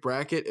perfect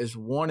bracket is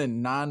 1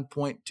 in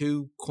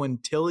 9.2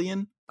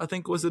 quintillion. I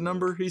think was the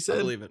number he said. I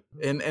believe it.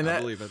 And I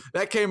that believe it.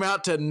 that came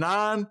out to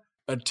 9,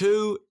 a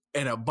 2,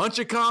 and a bunch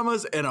of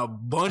commas and a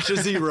bunch of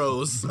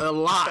zeros. A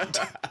lot.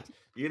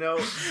 You know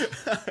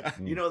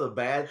the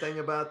bad thing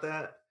about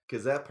that?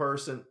 Because that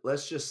person,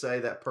 let's just say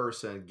that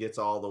person gets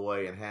all the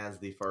way and has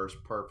the first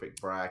perfect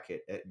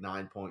bracket at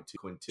 9.2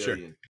 quintillion. Sure.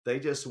 They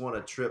just want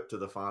a trip to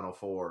the Final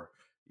Four.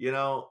 You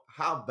know,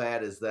 how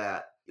bad is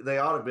that? They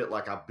ought to bet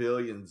like $1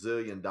 billion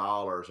zillion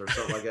or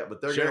something like that,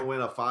 but they're Sure. going to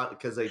win a final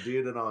because they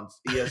did it on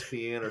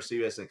ESPN or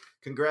CBS. And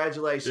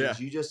congratulations,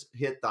 Yeah. you just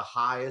hit the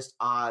highest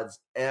odds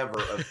ever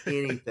of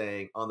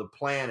anything on the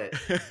planet,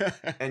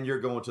 and you're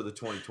going to the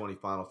 2020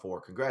 Final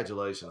Four.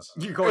 Congratulations.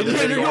 You're going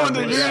Yeah, you're going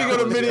to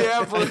Minneapolis.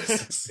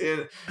 Minneapolis.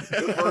 In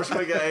the first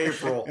week of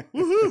April.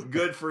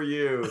 Good for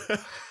you.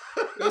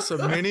 That's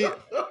a mini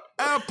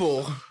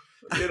apple.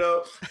 You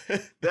know,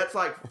 that's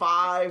like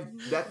five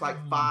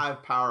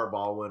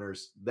Powerball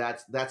winners.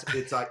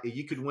 It's like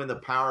you could win the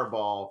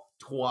Powerball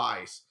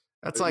twice.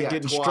 That's like Yeah,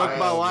 getting twice, struck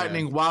by man.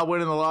 lightning while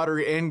winning the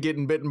lottery and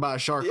getting bitten by a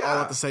shark all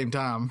Yeah. at the same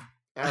time.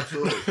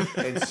 Absolutely.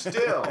 And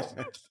still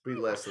be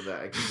less than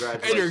that. And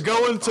congratulations. And you're on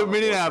going the to Final Four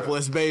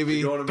Minneapolis, trip. baby.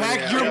 You're going to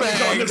Pack your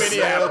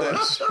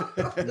Minneapolis.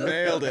 bags.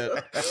 Nailed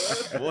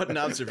it. What an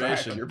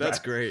observation. That's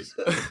great.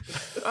 All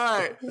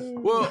right.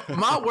 Well,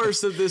 my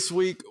worst of this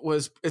week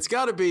was it's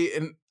got to be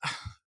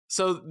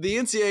so the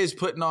NCAA is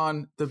putting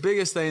on the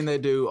biggest thing they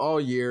do all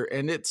year,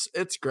 and it's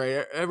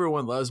great.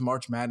 Everyone loves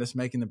March Madness,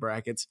 making the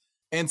brackets,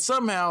 and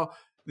somehow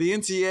the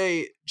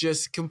NCAA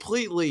just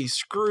completely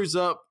screws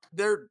up.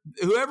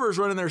 Whoever's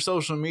running their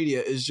social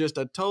media is just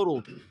a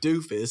total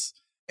doofus.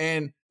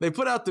 And they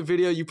put out the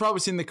video. You've probably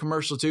seen the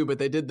commercial too, but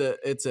they did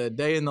it's a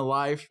day in the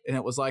life, and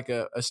it was like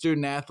a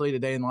student athlete, a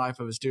day in the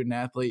life of a student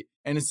athlete.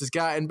 And it's this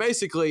guy, and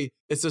basically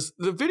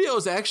the video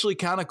is actually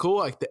kind of cool.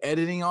 Like the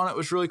editing on it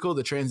was really cool.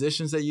 The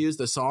transitions they used,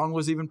 the song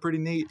was even pretty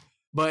neat,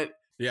 but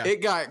Yeah.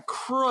 it got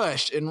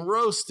crushed and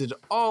roasted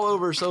all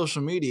over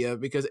social media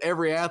because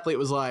every athlete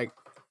was like,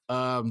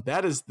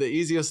 that is the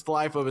easiest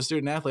life of a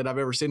student athlete I've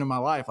ever seen in my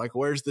life. Like,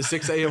 where's the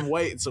 6 a.m.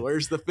 weights?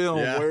 Where's the film?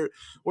 Yeah.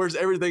 Where's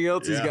everything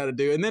else he's Yeah. got to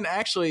do? And then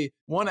actually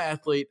one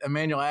athlete,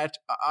 Emmanuel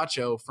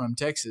Acho from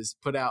Texas,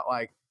 put out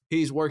like,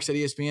 he works at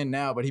ESPN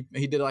now, but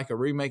he did like a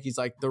remake. He's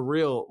like the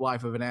real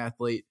life of an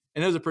athlete.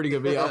 And it was a pretty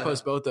good video. I'll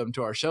post both of them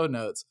to our show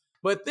notes.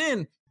 But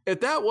then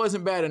if that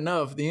wasn't bad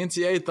enough, the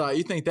NCAA thought,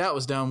 you think that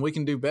was dumb, we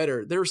can do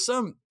better. There's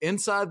some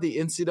inside the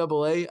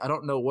NCAA, I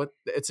don't know what,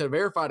 it's a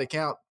verified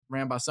account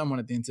ran by someone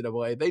at the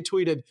NCAA. They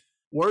tweeted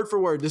word for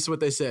word, this is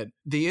what they said.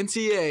 The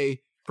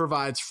NCAA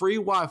provides free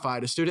Wi-Fi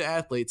to student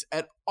athletes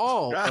at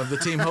all of the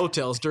team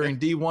hotels during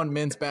D1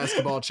 men's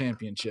basketball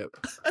championship.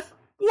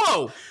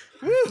 Whoa!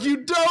 You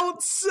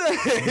don't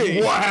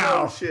say!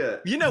 Wow. Oh,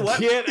 shit. You know what?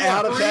 Get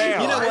out of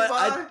town. You know what?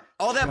 Wi-Fi?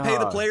 All that pay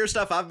the God. player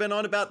stuff I've been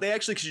on about, they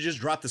actually should just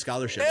drop the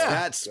scholarships. Yeah,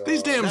 That's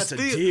that's a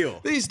deal.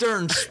 These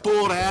darn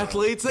spoiled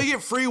athletes, they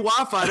get free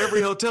Wi-Fi at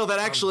every hotel. That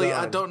actually,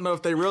 I don't know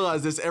if they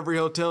realize this. Every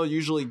hotel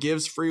usually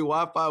gives free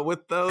Wi-Fi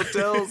with the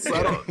hotels.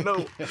 I don't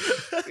know.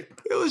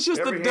 It was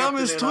just Every the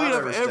dumbest Hampton Inn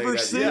tweet I've I've ever ever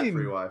stayed at, you got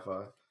free seen.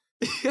 Wi-Fi.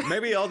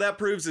 Maybe all that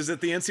proves is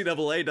that the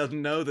NCAA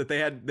doesn't know that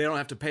they don't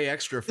have to pay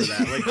extra for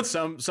that.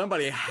 Like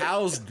somebody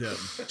housed them,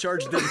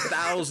 charged them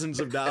thousands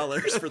of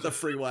dollars for the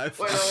free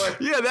Wi-Fi. Wait.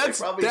 Yeah, They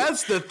probably-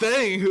 that's the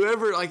thing.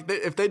 Whoever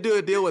if they do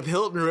a deal with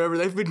Hilton or whoever,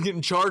 they've been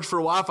getting charged for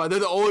Wi-Fi. They're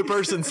the only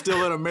person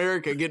still in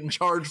America getting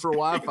charged for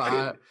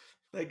Wi-Fi.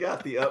 They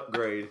got the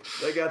upgrade.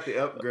 They got the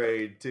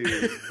upgrade to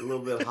a little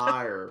bit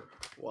higher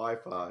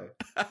Wi-Fi.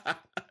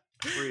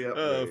 Free upgrade.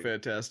 Oh,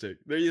 fantastic!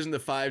 They're using the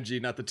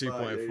 5G, not the There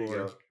you 2.4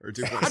 go. or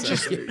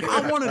 2.7.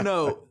 I want to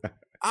know.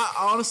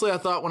 I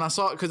thought when I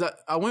saw it, because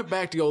I went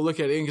back to go look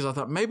at it because I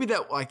thought maybe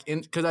that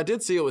because I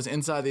did see it was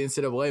inside the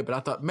NCAA, but I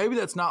thought maybe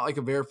that's not like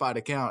a verified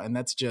account and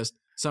that's just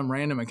some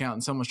random account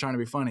and someone's trying to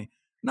be funny.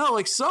 No,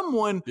 like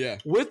someone Yeah.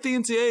 with the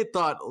NCAA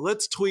thought,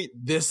 let's tweet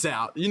this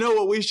out. You know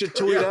what we should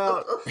tweet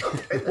out?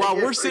 While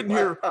we're sitting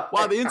here,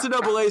 while the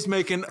NCAA is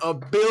making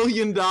 $1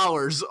 billion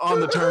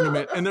on the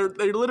tournament, and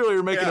they literally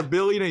are making $1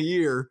 billion a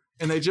year,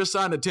 and they just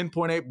signed a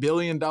 $10.8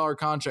 billion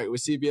contract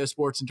with CBS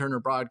Sports and Turner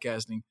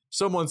Broadcasting.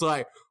 Someone's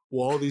like,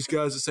 well, all these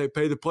guys that say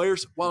pay the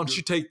players, why don't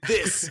you take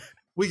this?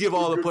 We give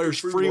all the players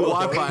free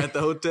Wi-Fi at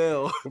the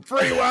hotel.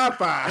 Free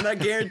Wi-Fi. And I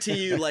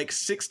guarantee you, like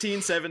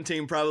 16,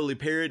 17 probably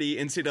parody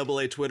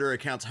NCAA Twitter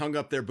accounts hung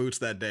up their boots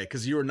that day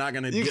because you were not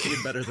going to get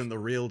any better than the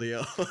real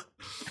deal.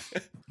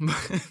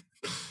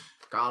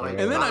 Golly,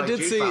 and then I did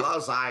see.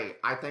 Fellows, I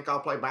think I'll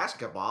play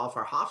basketball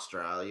for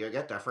Hofstra. You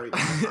get the free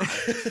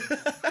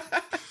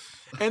Wi-Fi.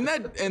 and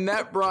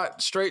that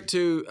brought straight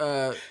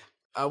to.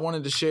 I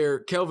wanted to share.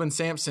 Kelvin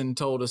Sampson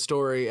told a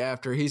story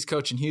after he's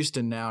coaching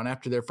Houston now, and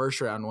after their first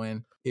round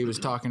win, he was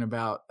talking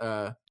about.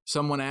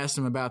 Someone asked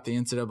him about the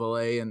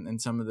NCAA and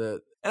some of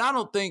the. And I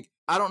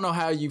don't know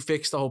how you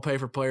fix the whole pay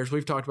for players.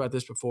 We've talked about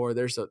this before.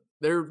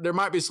 There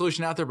might be a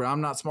solution out there, but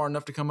I'm not smart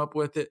enough to come up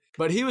with it.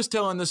 But he was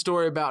telling this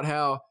story about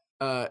how.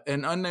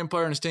 An unnamed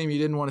player on his team, you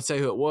didn't want to say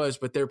who it was,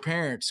 but their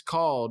parents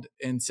called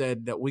and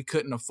said that we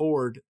couldn't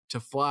afford to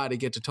fly to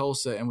get to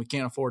Tulsa, and we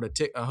can't afford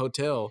a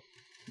hotel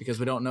because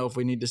we don't know if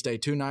we need to stay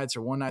 2 nights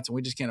or 1 night, and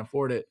we just can't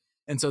afford it.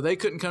 And so they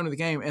couldn't come to the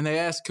game, and they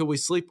asked, could we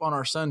sleep on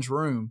our son's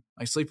room,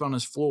 like sleep on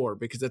his floor,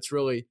 because that's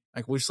really,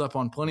 like we've slept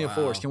on plenty of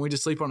floors. Can we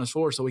just sleep on his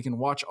floor so we can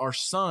watch our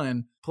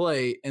son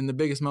play in the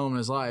biggest moment of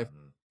his life?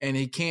 And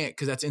he can't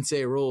because that's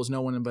NCAA rules.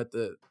 No one but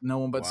the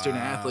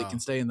student athlete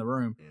can stay in the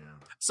room. Yeah.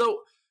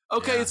 So,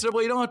 okay, it's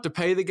you don't have to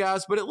pay the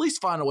guys, but at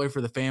least find a way for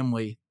the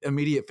family,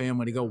 immediate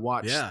family, to go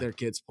watch their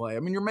kids play. I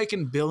mean, you're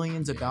making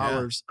billions of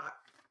dollars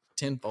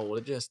tenfold.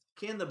 It just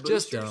can the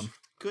boosters, just dumb.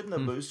 Couldn't the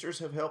boosters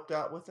have helped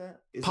out with that?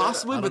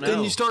 Possibly, but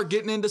then you start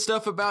getting into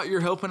stuff about you're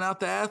helping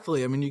out the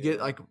athlete. I mean, you get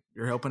like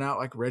you're helping out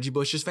like Reggie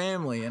Bush's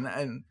family, and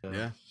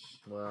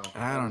well,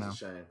 I don't know.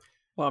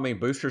 Well, I mean,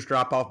 boosters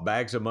drop off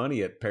bags of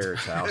money at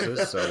parents'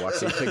 houses, so I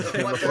think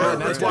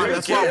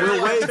that's why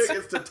we're waiting.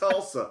 Tickets to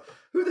Tulsa.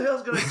 Who the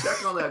hell's going to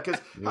check on that? Because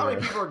how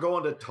many people are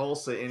going to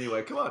Tulsa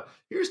anyway? Come on,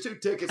 here's 2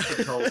 tickets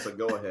to Tulsa.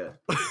 Go ahead.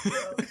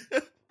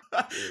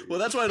 Well,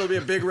 that's why it'll be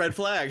a big red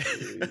flag.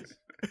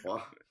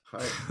 Well,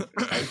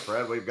 hey,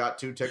 Fred, we've got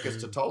 2 tickets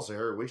to Tulsa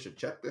here. We should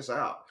check this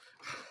out.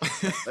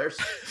 There's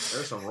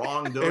some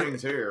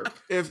wrongdoings here.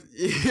 If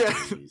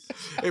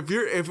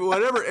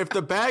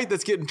the bag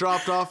that's getting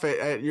dropped off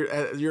at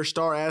your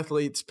star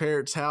athlete's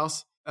parents'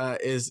 house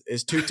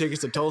is 2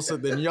 tickets to Tulsa,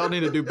 then y'all need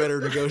to do better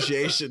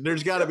negotiation.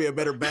 There's got to be a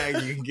better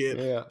bag you can get.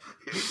 Yeah.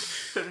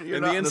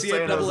 And the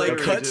NCAA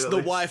cuts the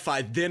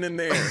Wi-Fi then and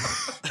there.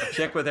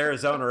 Check with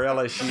Arizona or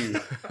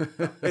LSU.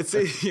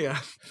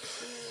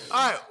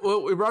 All right.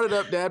 Well, we brought it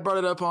up. Dad brought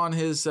it up on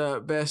his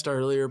best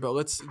earlier, but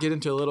let's get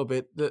into a little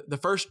bit.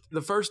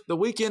 The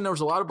weekend there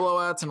was a lot of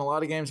blowouts and a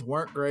lot of games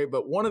weren't great,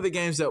 but one of the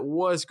games that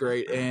was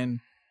great and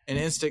an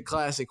instant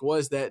classic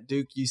was that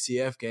Duke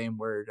UCF game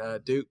where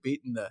Duke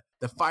beating the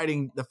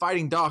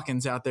fighting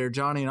Dawkins out there,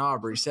 Johnny and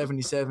Aubrey,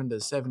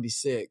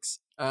 77-76.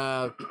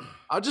 I'll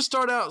just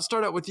start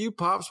out with you,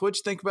 Pops. What'd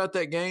you think about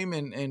that game,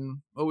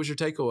 and what was your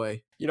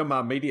takeaway?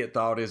 My immediate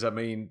thought is,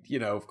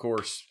 of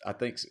course, I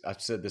think I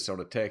said this on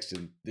a text,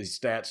 and these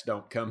stats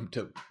don't come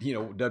to,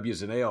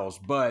 W's and L's,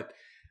 but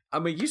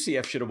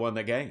UCF should have won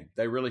that game.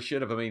 They really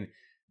should have.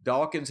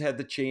 Dawkins had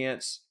the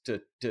chance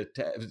to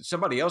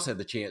somebody else had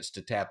the chance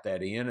to tap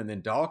that in, and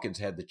then Dawkins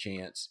had the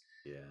chance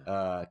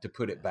to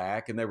put it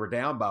back, and they were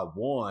down by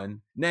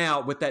 1.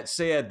 Now, with that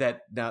said,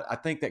 I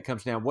think that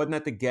comes down. Wasn't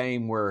that the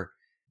game where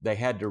they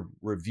had to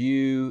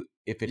review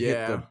if it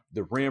hit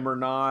the rim or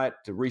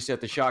not to reset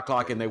the shot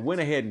clock, and they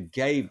went ahead and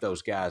gave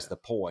those guys the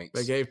points.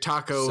 They gave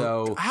Taco.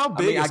 So how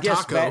big is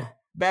Taco?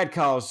 Bad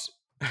cause.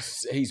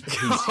 He's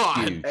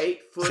huge.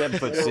 8 foot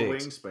 7'6"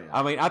 wingspan.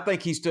 I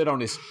think he stood on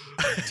his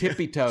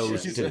tippy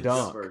toes to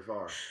dunk. Very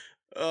far.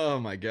 Oh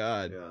my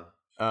God. Yeah.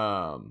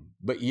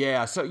 But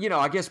yeah, so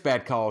I guess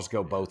bad calls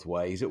go both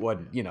ways. It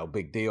wasn't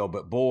big deal,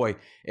 but boy,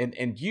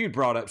 and you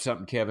brought up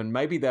something, Kevin.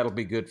 Maybe that'll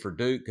be good for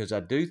Duke, because I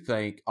do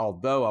think,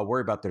 although I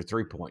worry about their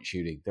 3-point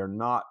shooting, they're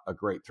not a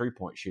great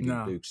 3-point shooting.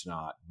 No. Duke's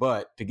not,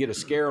 but to get a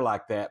scare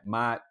like that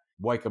might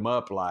wake them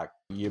up. Like,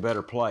 you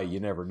better play.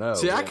 You never know.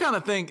 See, I kind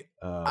of think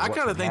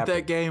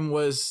that game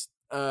was.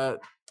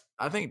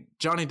 I think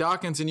Johnny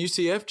Dawkins and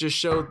UCF just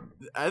showed.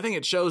 I think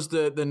it shows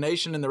the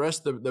nation and the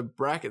rest of the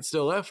bracket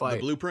still left. Like the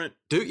blueprint.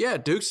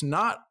 Duke's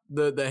not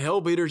the hell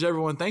beaters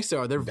everyone thinks they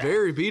are. They're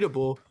very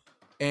beatable,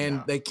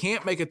 and they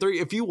can't make a 3.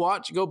 If you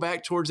go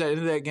back towards that end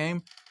of that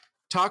game,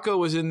 Taco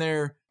was in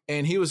there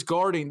and he was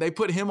guarding. They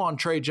put him on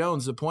Trey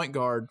Jones, the point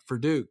guard for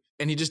Duke,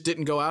 and he just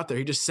didn't go out there.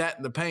 He just sat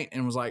in the paint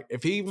and was like,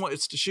 if he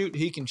wants to shoot,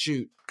 he can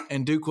shoot.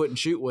 And Duke wouldn't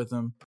shoot with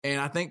him.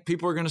 And I think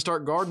people are going to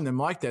start guarding them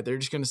like that. They're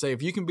just going to say,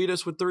 if you can beat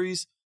us with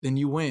 3s, then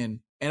you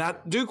win. And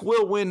Duke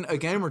will win a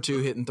game or 2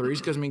 hitting 3s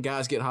because,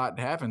 guys get hot,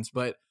 it happens.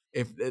 But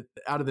if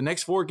out of the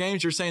next 4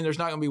 games, you're saying there's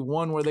not going to be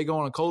one where they go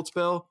on a cold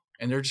spell,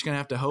 and they're just going to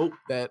have to hope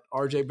that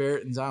R.J.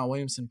 Barrett and Zion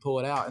Williamson pull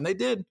it out. And they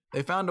did.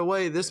 They found a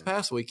way this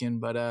past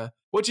weekend. But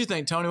what do you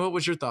think, Tony? What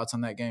was your thoughts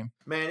on that game?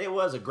 Man, it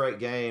was a great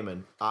game,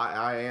 and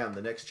I am.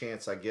 The next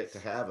chance I get to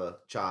have a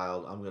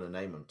child, I'm going to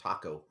name him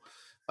Taco.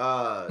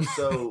 But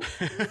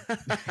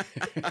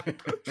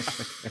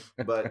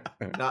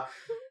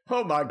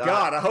Oh my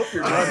God! I hope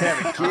you're done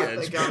having I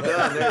kids. think I'm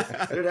done.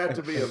 There'd have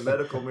to be a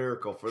medical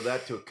miracle for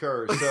that to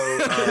occur.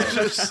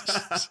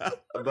 So,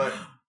 but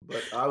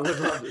I would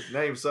love to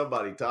name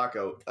somebody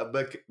Taco.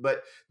 But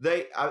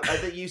I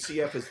think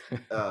UCF is.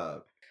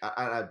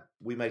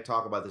 We may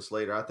talk about this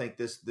later. I think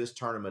this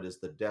tournament is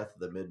the death of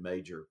the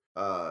mid-major,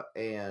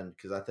 and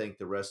because I think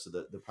the rest of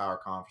the power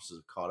conferences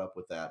have caught up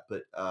with that.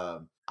 But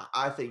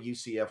I think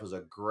UCF was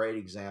a great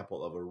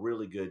example of a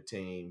really good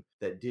team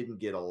that didn't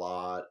get a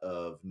lot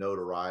of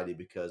notoriety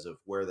because of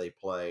where they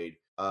played.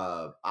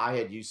 I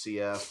had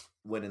UCF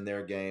winning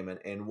their game,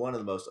 and one of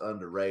the most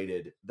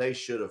underrated. They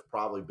should have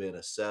probably been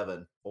a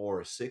 7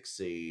 or a 6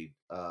 seed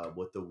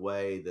with the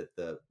way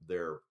that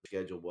their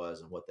schedule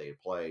was and what they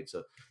had played.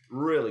 So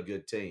really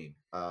good team,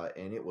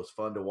 and it was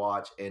fun to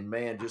watch. And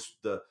man,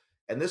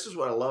 and this is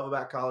what I love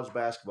about college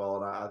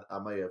basketball. And I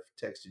may have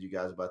texted you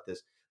guys about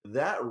this.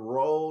 That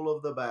roll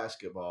of the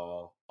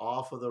basketball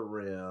off of the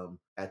rim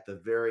at the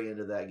very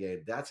end of that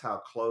game, that's how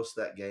close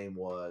that game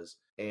was.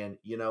 And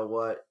you know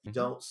what? You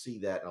don't see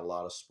that in a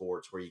lot of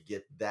sports where you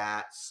get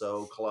that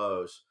so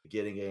close,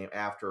 getting a game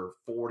after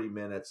 40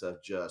 minutes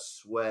of just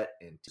sweat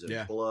and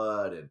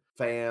blood and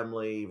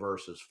family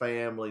versus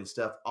family and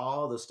stuff,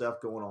 all the stuff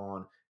going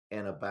on.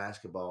 And a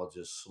basketball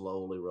just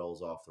slowly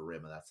rolls off the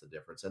rim, and that's the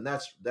difference. And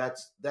that's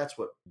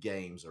what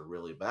games are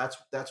really about.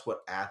 That's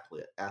what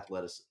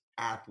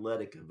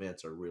athletic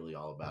events are really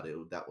all about.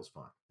 That was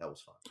fun.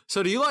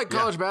 So do you like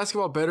college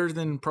basketball better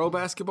than pro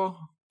basketball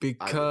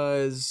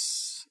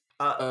because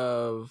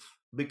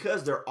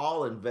they're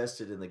all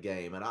invested in the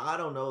game? And I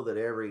don't know that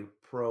every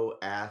pro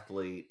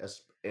athlete,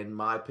 in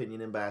my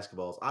opinion, in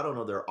basketballs, I don't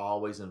know they're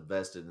always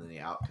invested in the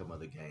outcome of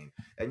the game.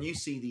 And you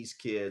see these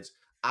kids,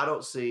 I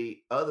don't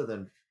see, other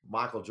than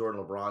Michael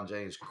Jordan, LeBron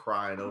James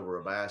crying over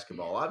a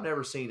basketball, I've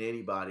never seen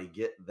anybody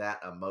get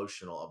that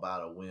emotional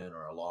about a win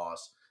or a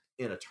loss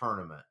in a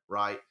tournament,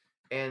 right?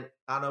 And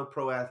I know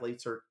pro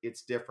athletes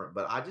it's different,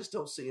 but I just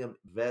don't see them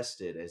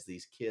vested as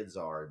these kids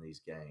are in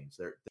these games.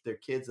 They're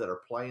kids that are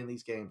playing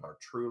these games are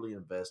truly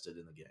invested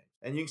in the game.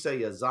 And you can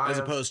say Zion, as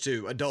opposed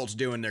to adults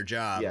doing their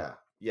job. Yeah.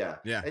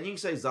 And you can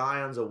say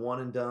Zion's a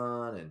one and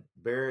done, and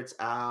Barrett's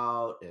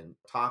out, and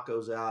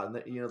Taco's out, and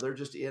they're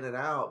just in and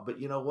out. But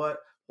you know what?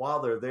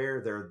 While they're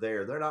there, they're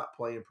there. They're not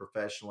playing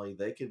professionally.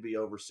 They could be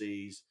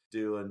overseas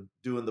doing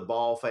the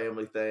Ball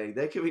family thing.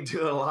 They could be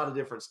doing a lot of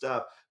different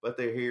stuff, but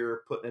they're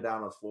here putting it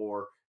down on the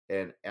floor.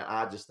 And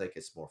I just think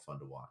it's more fun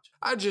to watch.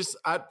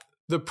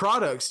 The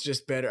product's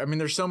just better. I mean,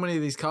 there's so many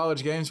of these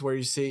college games where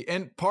you see,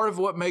 and part of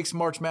what makes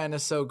March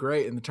Madness so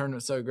great and the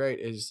tournament so great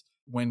is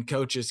when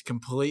coaches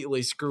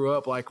completely screw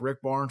up, like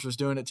Rick Barnes was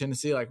doing at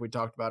Tennessee, like we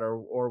talked about,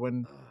 or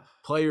when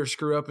players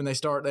screw up and they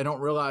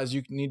don't realize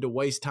you need to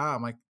waste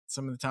time. Like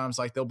some of the times,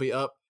 like they'll be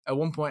up at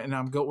one point,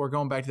 and we're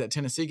going back to that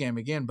Tennessee game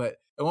again, but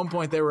at one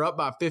point they were up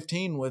by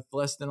 15 with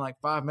less than like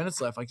 5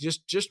 minutes left. Like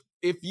just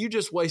if you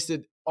just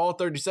wasted all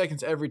 30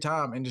 seconds every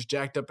time and just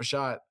jacked up a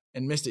shot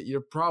and missed it,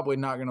 you're probably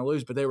not going to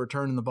lose, but they were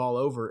turning the ball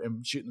over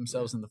and shooting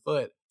themselves in the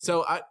foot.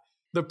 So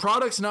the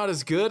product's not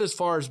as good as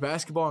far as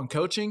basketball and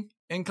coaching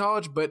in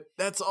college, but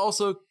that's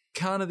also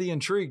kind of the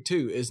intrigue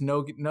too, is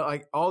no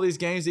like all these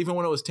games, even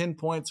when it was 10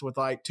 points with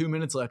like 2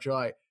 minutes left, you're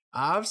like,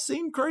 I've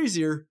seen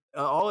crazier.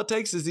 All it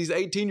takes is these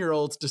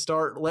 18-year-olds to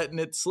start letting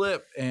it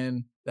slip,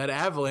 and that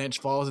avalanche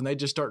falls, and they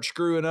just start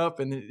screwing up,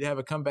 and they have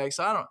a comeback.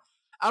 So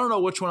I don't know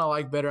which one I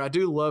like better. I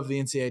do love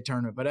the NCAA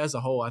tournament, but as a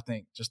whole, I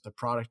think just the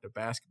product of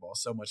basketball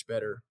is so much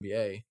better.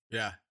 NBA.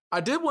 Yeah. I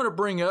did want to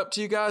bring up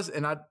to you guys,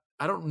 and I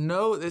don't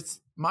know, it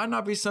might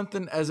not be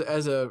something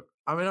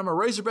I'm a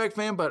Razorback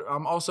fan, but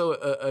I'm also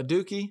a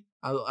Dookie.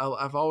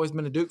 I've always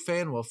been a Duke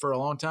fan, for a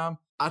long time.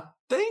 I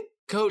think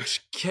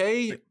Coach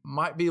K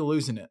might be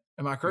losing it.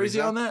 Am I crazy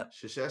on that?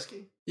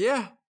 Krzyzewski?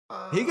 Yeah.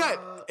 He got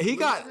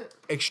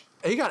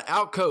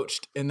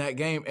out-coached in that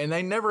game, and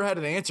they never had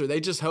an answer.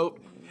 They just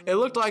hoped. It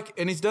looked like,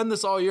 and he's done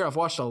this all year. I've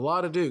watched a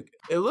lot of Duke.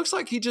 It looks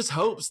like he just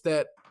hopes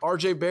that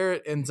RJ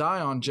Barrett and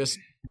Zion just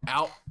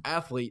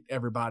out-athlete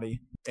everybody.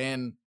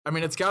 And, I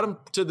mean, it's got him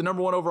to the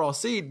number 1 overall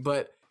seed,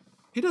 but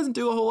he doesn't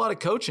do a whole lot of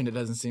coaching, it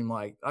doesn't seem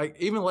like. Like,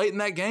 even late in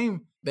that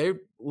game, they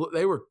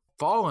were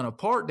falling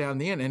apart down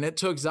the end, and it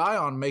took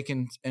Zion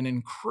making an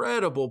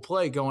incredible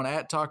play going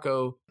at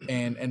Taco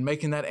and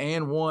making that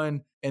and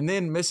one, and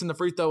then missing the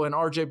free throw, and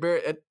RJ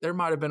Barrett, there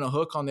might have been a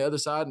hook on the other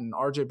side, and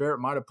RJ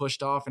Barrett might have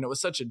pushed off, and it was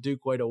such a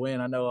Duke way to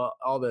win. I know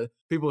all the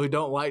people who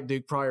don't like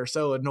Duke probably are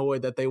so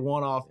annoyed that they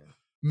won off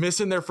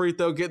missing their free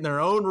throw, getting their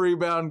own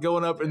rebound,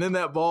 going up, and then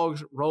that ball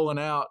rolling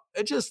out.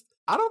 I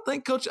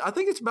think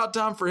it's about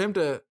time for him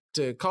to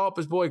call up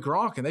his boy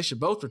Gronk, and they should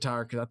both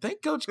retire, because I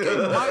think Coach K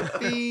might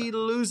be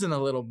losing a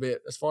little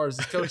bit as far as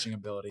his coaching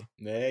ability.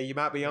 Yeah, you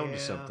might be onto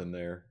something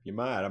there. You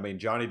might. I mean,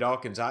 Johnny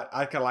Dawkins, I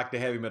kind of like to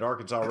have him at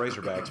Arkansas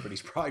Razorbacks, but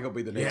he's probably going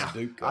to be the next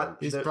Duke coach.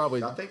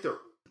 I think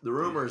the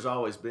rumor has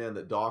always been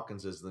that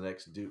Dawkins is the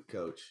next Duke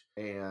coach,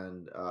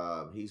 and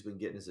he's been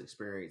getting his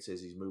experience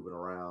as he's moving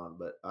around.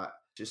 But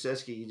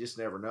Krzyzewski, you just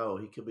never know.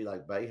 He could be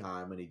like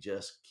Boeheim, and he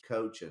just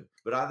coaching.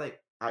 But I think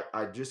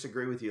I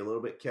disagree with you a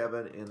little bit,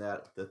 Kevin, in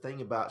that the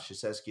thing about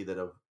Krzyzewski that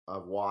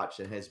I've watched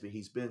and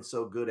he's been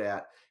so good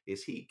at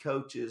is he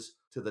coaches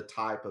to the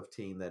type of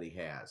team that he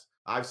has.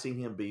 I've seen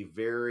him be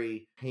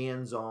very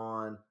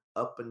hands-on,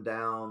 up and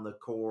down the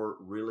court,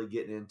 really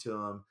getting into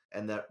them,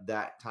 and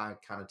that kind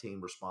of team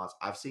response.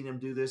 I've seen him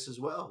do this as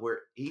well,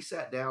 where he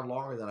sat down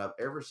longer than I've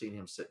ever seen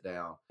him sit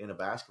down in a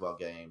basketball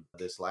game,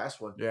 this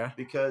last one,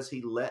 because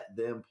he let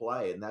them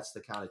play, and that's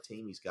the kind of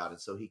team he's got, and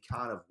so he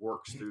kind of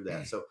works through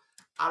that. So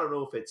I don't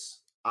know if it's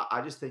 –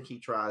 I just think he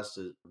tries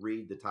to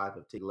read the type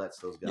of team, lets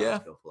those guys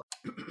go play.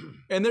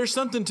 And there's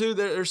something to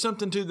that. There's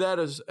something to that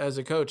as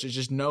a coach, is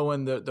just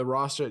knowing the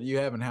roster that you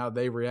have and how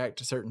they react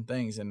to certain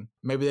things. And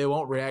maybe they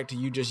won't react to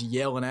you just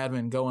yelling at them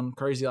and going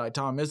crazy like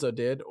Tom Izzo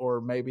did,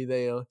 or maybe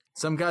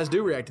some guys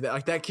do react to that.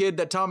 Like that kid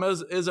that Tom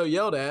Izzo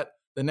yelled at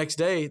the next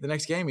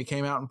game, he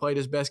came out and played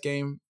his best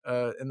game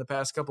in the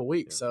past couple of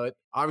weeks. So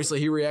obviously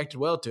he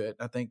reacted well to it.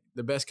 I think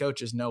the best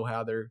coaches know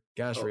how their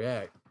guys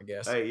react, I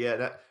guess.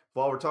 Hey,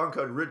 while we're talking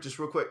coach, Rick, just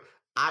real quick,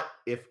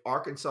 if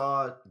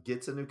Arkansas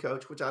gets a new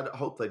coach, which I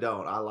hope they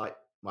don't, I like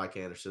Mike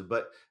Anderson,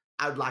 but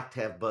I'd like to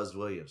have Buzz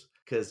Williams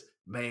because,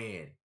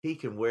 man, he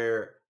can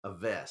wear a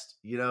vest.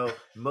 You know,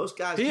 most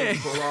guys can't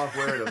pull off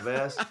wearing a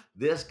vest.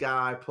 This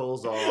guy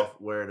pulls off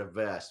wearing a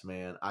vest,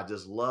 man. I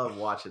just love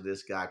watching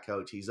this guy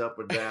coach. He's up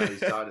and down. He's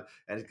talking,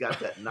 and he's got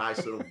that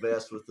nice little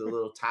vest with the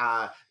little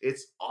tie.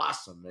 It's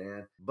awesome,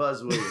 man.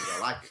 Buzz Williams,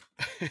 I like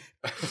it.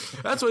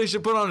 That's what he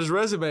should put on his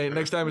resume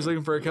next time he's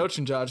looking for a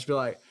coaching job. Just be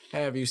like,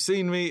 have you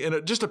seen me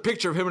in just a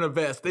picture of him in a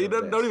vest? They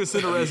don't even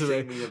send a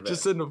resume.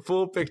 Just send a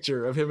full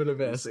picture of him in a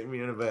vest. See me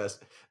in a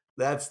vest.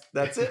 That's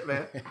it,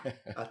 man.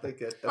 I think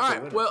that's all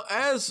right. Well,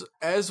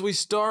 as we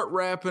start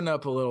wrapping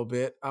up a little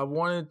bit, I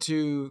wanted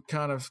to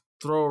kind of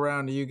throw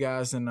around to you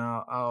guys, and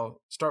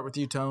I'll start with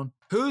you, Tone.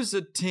 Who's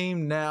a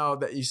team now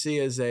that you see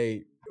as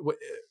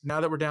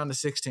now that we're down to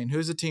 16?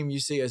 Who's a team you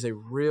see as a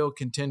real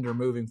contender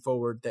moving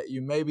forward that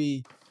you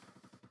maybe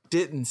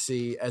didn't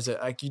see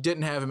you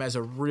didn't have him as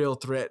a real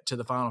threat to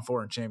the Final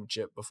Four and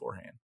championship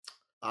beforehand?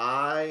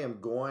 I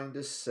am going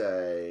to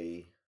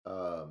say.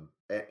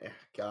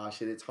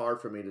 Gosh, it's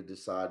hard for me to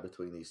decide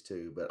between these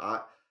two,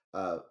 but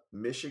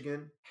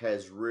Michigan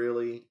has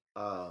really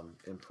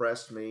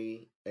impressed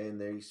me in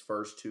these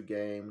first two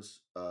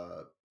games,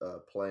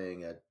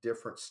 playing a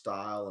different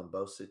style in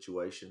both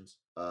situations.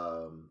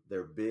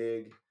 They're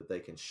big, but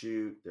they can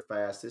shoot. They're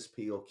fast. This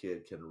Peel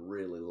kid can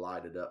really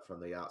light it up from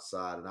the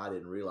outside, and I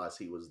didn't realize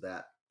he was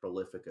that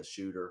prolific a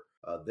shooter.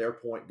 Their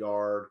point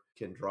guard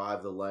can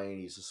drive the lane.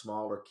 He's a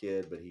smaller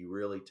kid, but he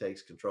really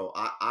takes control.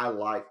 I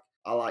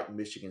like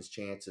Michigan's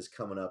chances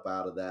coming up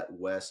out of that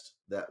West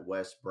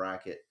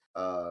bracket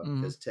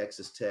because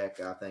Texas Tech,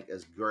 I think,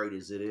 as great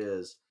as it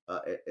is,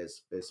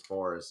 as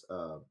far as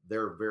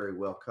they're very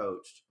well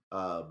coached,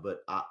 but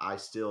I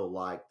still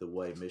like the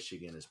way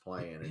Michigan is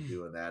playing and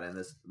doing that. And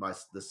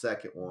the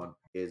second one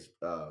is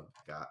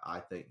I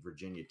think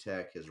Virginia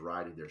Tech has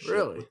righted their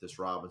ship with this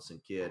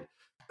Robinson kid,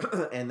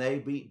 and they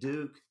beat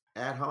Duke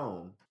at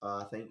home.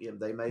 I think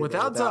they made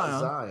without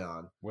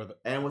Zion.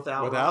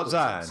 Without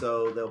Zion.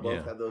 So they'll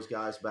both have those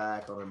guys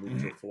back on a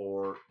neutral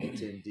floor.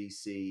 It's in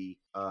DC.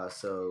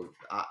 So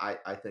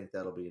I think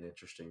that'll be an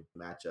interesting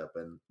matchup.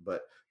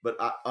 But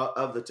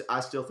I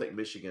still think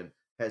Michigan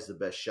has the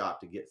best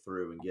shot to get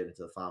through and get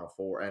into the Final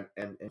Four and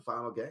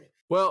final game.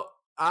 Well,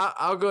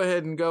 I'll go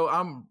ahead and go.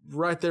 I'm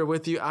right there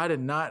with you.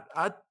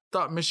 I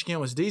thought Michigan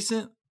was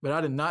decent, but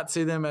I did not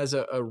see them as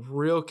a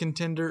real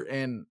contender,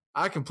 and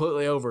I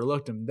completely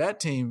overlooked them. That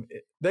team,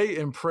 they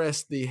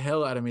impressed the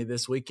hell out of me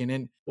this weekend.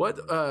 And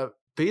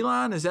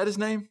Beeline, is that his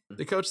name?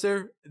 The coach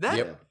there?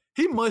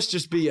 He must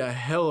just be a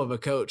hell of a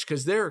coach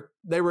because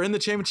they were in the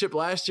championship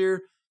last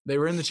year. They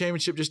were in the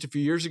championship just a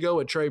few years ago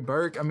with Trey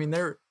Burke. I mean,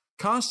 they're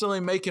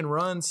constantly making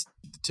runs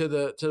to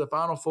the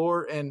Final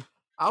Four. And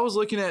I was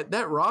looking at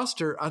that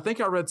roster. I think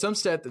I read some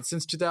stat that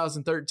since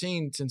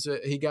 2013, since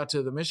he got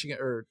to the Michigan,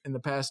 or in the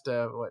past,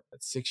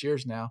 6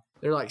 years now,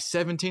 they're like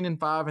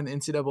 17-5 in the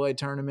NCAA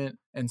tournament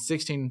and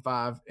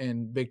 16-5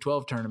 in Big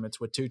 12 tournaments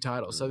with 2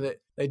 titles. So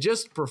they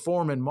just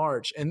perform in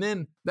March. And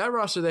then that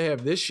roster they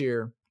have this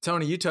year,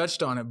 Tony, you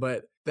touched on it,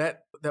 but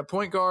that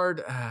point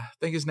guard, I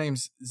think his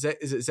name's is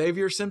it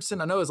Xavier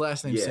Simpson? I know his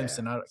last name's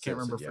Simpson. I can't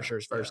remember for sure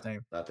his first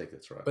name. I think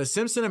that's right. But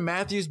Simpson and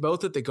Matthews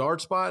both at the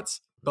guard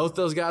spots. Both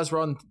those guys were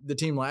on the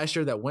team last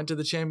year that went to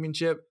the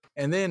championship.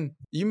 And then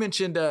you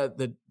mentioned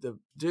the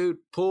dude,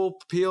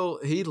 Peel,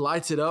 he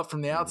lights it up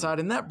from the outside.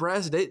 And that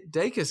Brass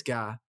Dacus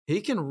guy,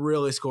 he can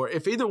really score.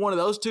 If either one of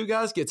those two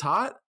guys gets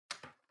hot,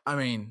 I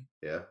mean,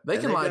 they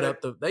can light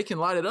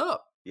it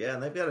up. Yeah,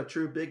 and they've got a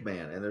true big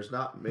man, and there's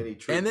not many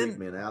big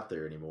men out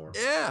there anymore.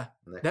 Yeah,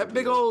 that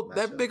big old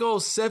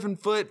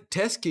 7-foot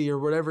Teskey or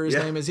whatever his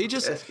name is.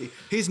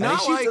 He's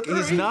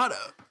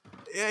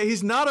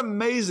not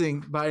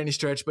amazing by any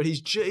stretch, but he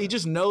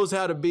just knows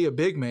how to be a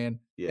big man,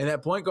 and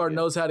that point guard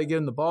knows how to get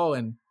him the ball.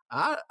 And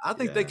I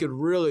think they could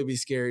really be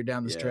scary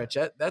down the stretch.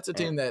 That's a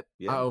team that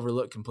I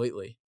overlooked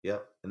completely.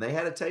 Yep, and they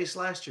had a taste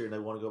last year, and they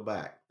want to go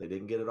back. They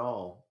didn't get it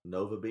all.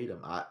 Nova beat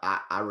them.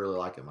 I really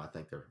like them. I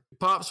think they're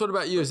Pops. What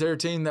about you? Is there a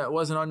team that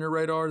wasn't on your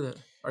radar?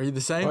 Are you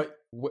the same?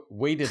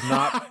 We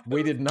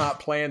did not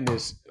plan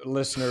this,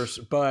 listeners.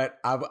 But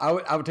I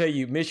would tell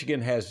you,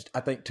 Michigan has,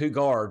 I think, 2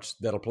 guards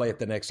that'll play at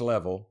the next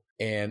level,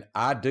 and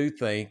I do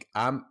think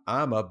I'm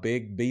a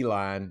big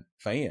Beeline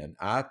fan.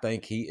 I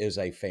think he is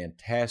a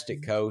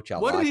fantastic coach.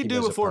 What did he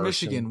do before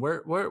Michigan?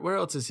 Where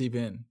else has he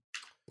been?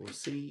 We'll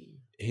see.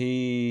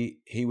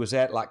 He was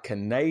at like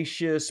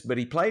Canisius, but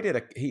he played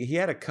at he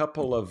had a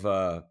couple of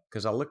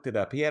because I looked it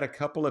up. He had a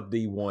couple of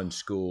D1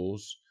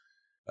 schools,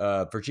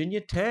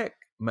 Virginia Tech,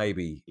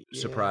 maybe,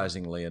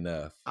 surprisingly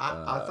enough.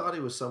 I thought he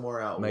was somewhere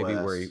out maybe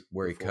west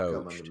where he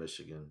coached. Coming to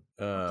Michigan.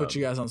 Put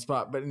you guys on the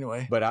spot, but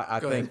anyway. But I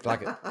think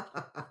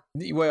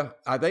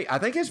I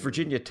think it's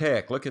Virginia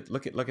Tech. Look at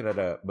it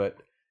up. But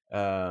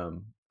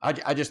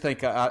I just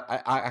think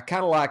I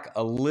kind of like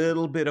a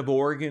little bit of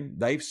Oregon.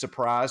 They've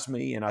surprised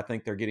me, and I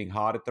think they're getting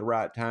hot at the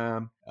right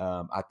time.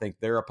 I think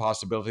they're a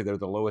possibility. They're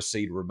the lowest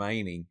seed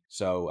remaining.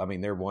 So, I mean,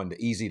 they're one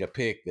easy to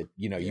pick that,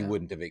 you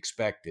wouldn't have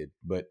expected.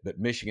 But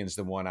Michigan's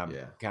the one I'm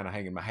kind of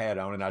hanging my hat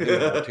on, and I do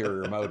have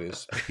ulterior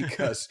motives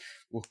because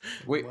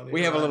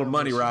we have a little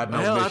money riding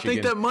on Michigan. I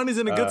think that money's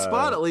in a good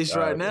spot, at least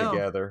right now.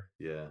 Together.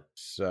 Yeah.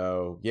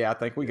 So, I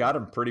think we got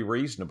them pretty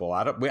reasonable.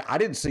 I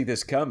didn't see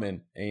this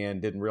coming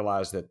and didn't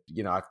realize that,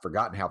 I've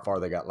forgotten how far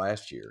they got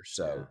last year.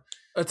 So,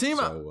 A team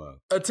I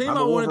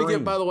wanted to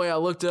get, by the way, I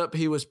looked up,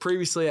 he was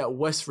previously at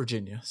West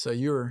Virginia. So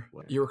you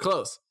were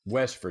close.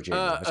 West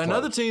Virginia.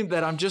 Another team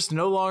that I'm just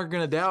no longer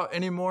going to doubt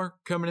anymore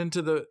coming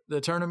into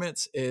the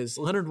tournaments is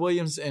Leonard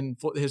Williams and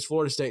his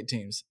Florida State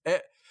teams.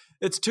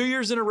 It's 2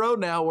 years in a row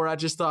now where I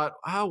just thought,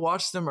 I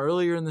watched them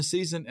earlier in the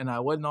season and I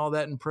wasn't all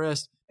that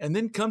impressed. And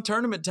then come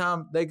tournament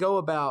time, they go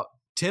about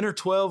 10 or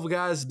 12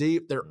 guys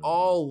deep. They're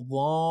all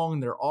long.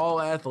 They're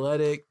all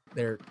athletic.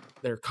 They're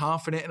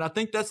confident. And I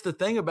think that's the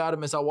thing about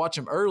him is I watch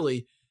him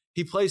early.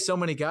 He plays so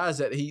many guys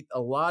that a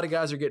lot of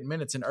guys are getting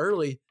minutes. And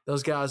early,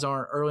 those guys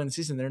aren't early in the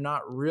season. They're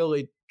not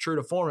really true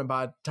to form. And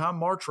by the time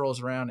March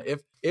rolls around,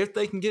 if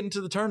they can get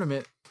into the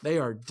tournament, they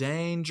are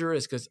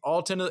dangerous because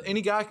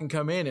any guy can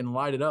come in and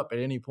light it up at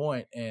any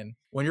point. And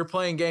when you're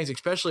playing games,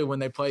 especially when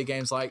they play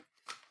games like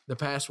the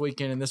past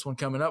weekend and this one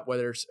coming up,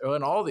 whether it's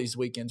in all these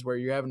weekends where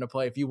you're having to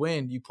play, if you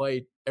win, you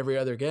play every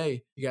other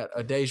day, you got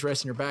a day's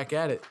rest and you're back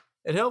at it.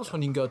 It helps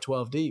when you can go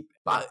 12 deep.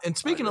 And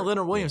speaking of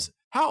Leonard Williams,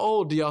 how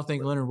old do y'all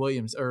think Leonard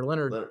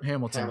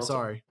Hamilton,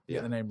 sorry,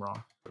 get the name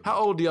wrong. How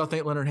old do y'all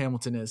think Leonard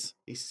Hamilton is?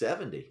 He's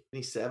 70.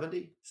 He's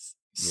 70?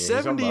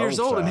 70 years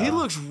old, and he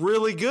looks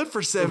really good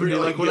for 70. Really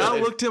like when good. I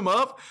looked him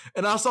up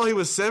and I saw he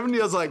was 70,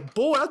 I was like,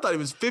 boy, I thought he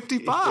was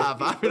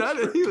 55. I mean,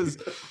 he was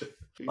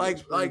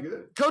like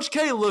good. Coach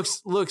K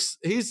looks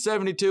he's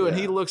 72 and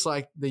he looks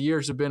like the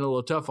years have been a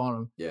little tough on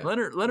him. Yeah.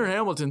 Leonard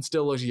Hamilton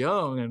still looks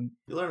young, and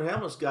Leonard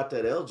Hamilton's got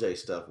that LJ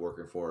stuff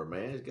working for him,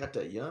 man. He's got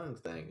that young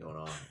thing going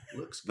on.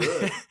 Looks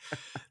good.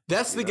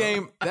 That's the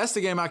game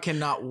I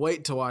cannot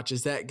wait to watch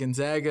is that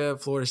Gonzaga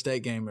Florida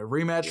State game, a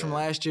rematch from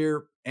last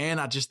year.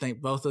 And I just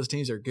think both those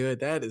teams are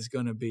good. That is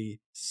going to be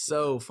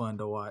so fun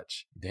to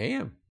watch.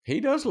 Damn. He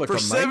does look for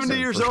amazing 70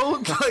 years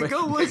old. Like,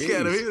 go look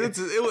at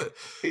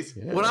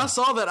him. When I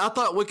saw that, I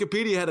thought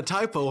Wikipedia had a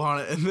typo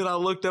on it, and then I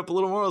looked up a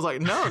little more. I was like,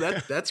 no,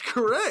 that's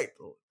correct.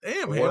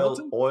 Damn,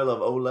 Hamilton. Oil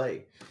of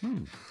Olay.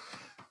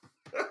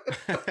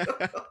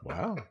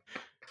 Wow.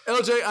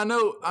 LJ, I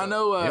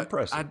know.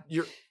 Impressive.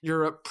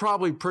 You're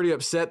probably pretty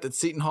upset that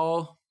Seton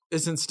Hall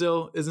isn't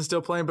still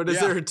playing, but is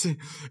there a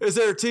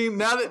team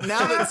now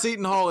that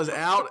Seton Hall is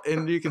out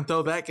and you can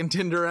throw that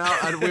contender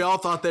out? We all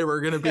thought they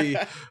were going to be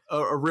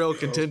a real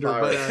contender,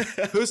 but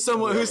who's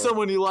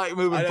someone you like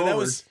moving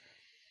forward?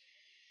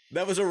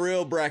 That was a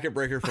real bracket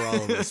breaker for all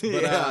of us.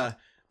 But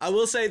I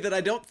will say that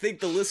I don't think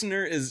the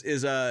listener is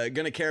going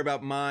to care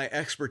about my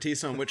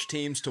expertise on which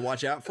teams to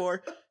watch out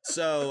for.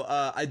 So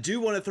I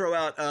do want to throw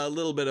out a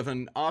little bit of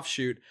an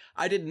offshoot.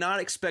 I did not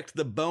expect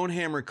the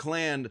Bonehammer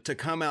clan to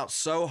come out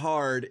so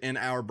hard in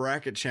our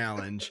bracket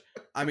challenge.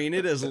 I mean,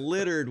 it is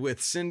littered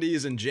with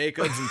Cindy's and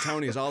Jacobs and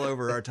Tony's all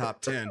over our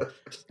top 10.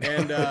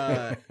 And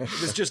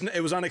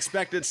it was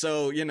unexpected.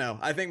 So,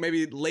 I think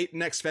maybe late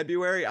next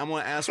February, I'm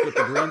going to ask what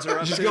the Greens are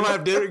up to. Go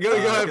have dinner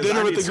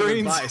with the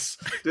Greens. Advice.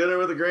 Dinner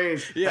with the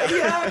Greens.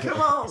 Yeah.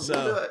 Come on.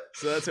 So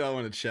that's who I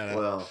wanted to shout out.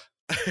 Well,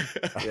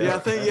 I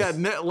think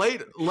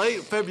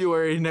late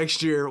February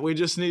next year, we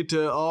just need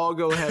to all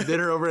go have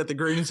dinner over at the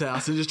Greens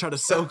house and just try to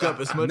soak up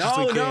as much as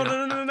we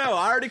can. No.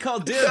 I already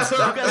called dibs. So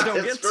you guys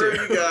don't get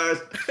to. You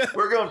guys.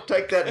 We're gonna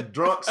take that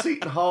drunk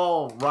Seton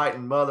Hall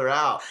writing mother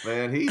out,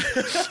 man.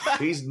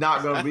 He's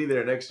not gonna be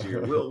there next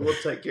year. We'll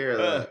take care of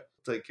that.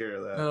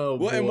 Oh, well,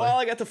 boy. and while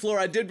I got the floor,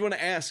 I did want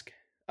to ask.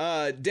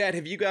 Dad,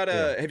 have you got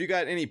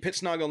any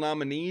Pitsnoggle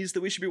nominees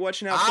that we should be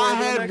watching out for? I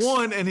had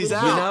one, and he's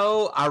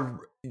out.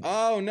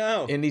 Oh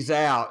no! And he's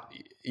out.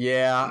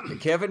 Yeah,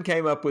 Kevin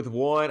came up with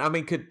one. I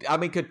mean, could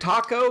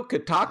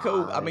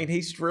Taco? I mean,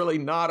 he's really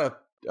not a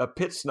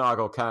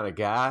Pitsnoggle kind of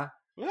guy.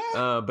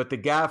 But the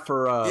guy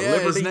for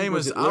Liberty, his name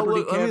was. Let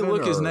me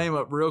look his name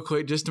up real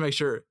quick just to make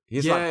sure.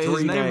 He's like three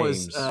his name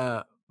names.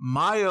 was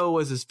Mayo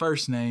was his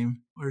first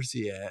name. Where's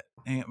he at?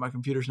 Dang it, my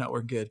computer's not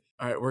working good.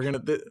 All right, we're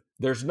gonna.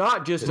 There's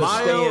not just a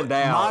Mayo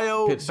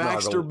standout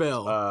Baxter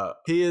Bell.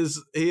 He is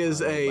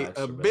a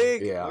Baxter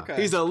big. Bell. Yeah.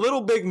 Okay. He's a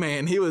little big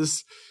man.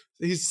 He's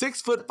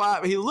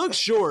 6'5". He looks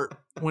short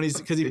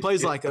because he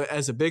plays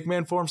as a big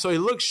man for him. So he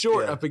looks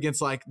short up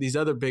against like these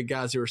other big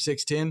guys who are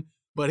 6'10".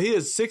 But he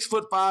is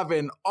 6'5"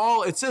 and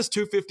it says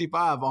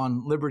 255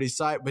 on Liberty's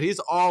site, but he's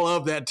all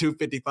of that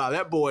 255.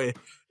 That boy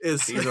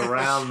is He's a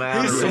round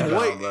man. He's some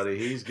weight. buddy.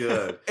 He's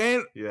good.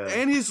 And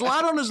he's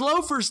light on his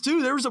loafers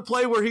too. There was a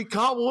play where he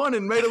caught one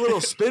and made a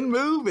little spin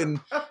move and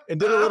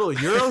did a little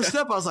Euro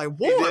step. I was like,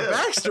 boy,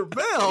 Baxter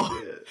Bell. He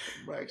did.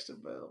 Baxter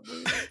Bell.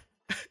 Man.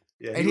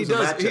 Yeah, And he was a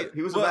does- matchup.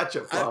 He was a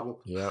matchup problem.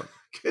 Yep.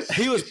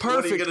 He was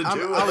What are you perfect. gonna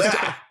do with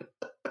that?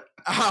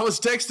 I was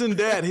texting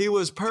Dad. He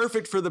was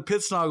perfect for the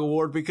Pitsnog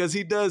Award because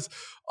he does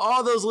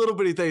all those little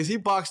bitty things. He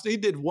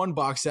did one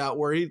box out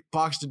where he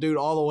boxed a dude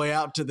all the way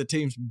out to the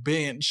team's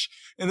bench,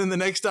 and then the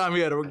next time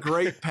he had a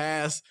great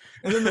pass,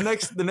 and then the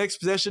next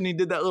possession he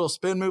did that little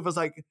spin move. I was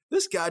like,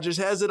 this guy just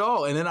has it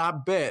all. And then I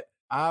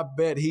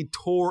bet he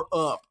tore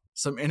up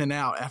some In and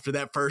Out after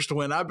that first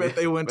win. I bet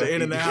they went to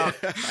In and Out,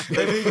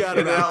 and he got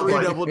about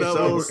 3 double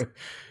doubles.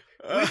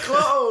 We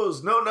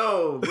close.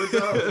 No, we're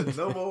done.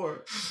 No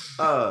more.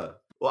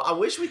 Well, I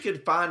wish we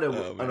could find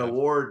an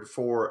award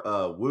for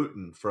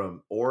Wooten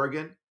from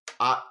Oregon.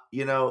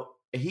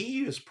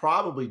 He is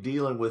probably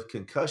dealing with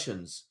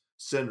concussions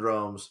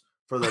syndromes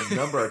for the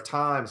number of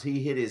times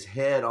he hit his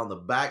head on the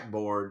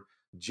backboard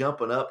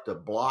jumping up to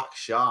block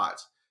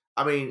shots.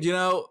 I mean,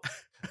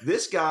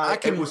 this guy.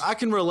 I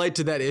can relate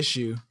to that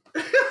issue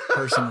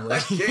personally.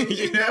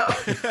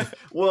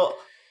 Well.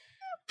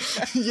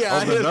 Yeah,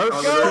 on the Nerf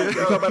go. You're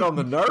talking about on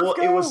the Nerf Well,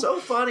 go? it was so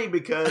funny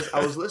because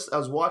I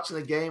was watching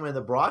the game and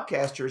the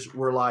broadcasters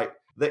were like,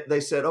 they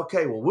said,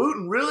 okay, well,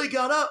 Wooten really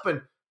got up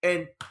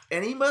and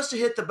he must have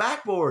hit the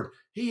backboard.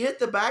 He hit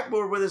the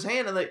backboard with his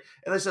hand, and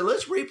they said,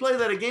 let's replay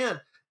that again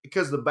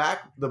because the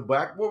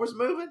backboard was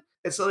moving.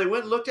 And so they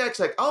went and looked at it. It's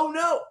like, oh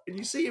no! And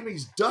you see him;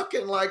 he's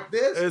ducking like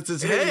this. It's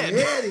his and head.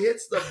 His head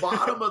hits the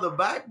bottom of the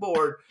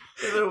backboard,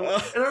 and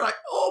they're like,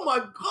 "Oh my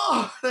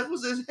god, that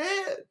was his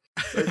head!"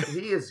 But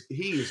he is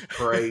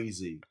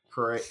crazy,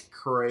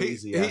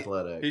 crazy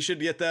athletic. He should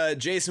get the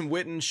Jason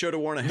Witten should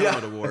have worn a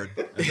helmet award.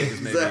 I think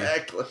is maybe.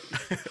 Exactly.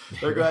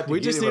 They're going to have to We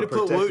get just him need a to put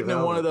protective Wooten in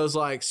one helmet. of those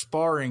like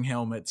sparring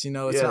helmets. It's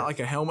not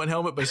like a helmet,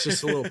 but it's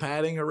just a little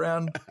padding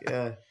around.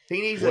 Yeah, he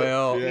needs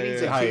Well,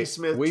 a Keith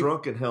Smith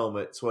drunken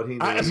helmet. That's what he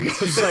needs. I was going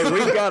to say,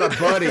 we've got a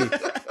buddy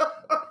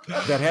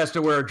that has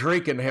to wear a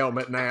drinking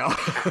helmet now.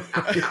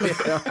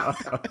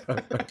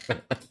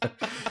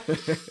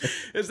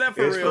 Is that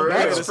for It's real? for real.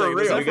 That's Wait a for second,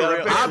 is real. that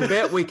for real? I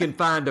bet we can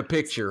find a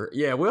picture.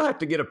 Yeah, we'll have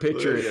to get a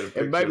picture, We'll get a picture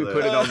and maybe of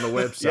put that. it on the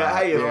website. Yeah,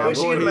 hey, if boy,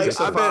 Michigan makes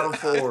I the bet- Final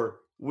Four,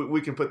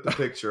 we can put the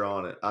picture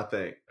on it, I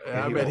think.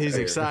 I He bet won't he's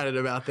care. excited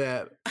about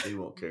that. He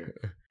won't care.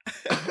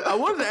 I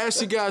wanted to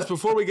ask you guys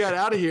before we got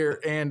out of here,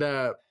 and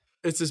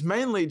it's just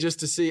mainly just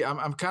to see.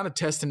 I'm kind of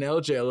testing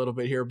LJ a little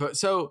bit here, but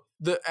so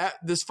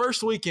this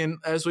first weekend,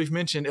 as we've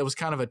mentioned, it was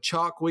kind of a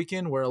chalk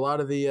weekend where a lot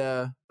of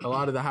the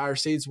higher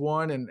seeds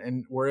won,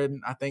 and we're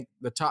in. I think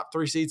the top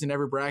 3 seeds in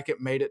every bracket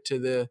made it to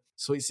the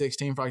Sweet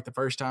 16 for like the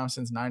first time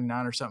since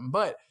 '99 or something.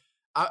 But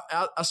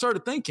I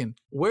started thinking,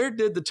 where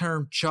did the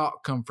term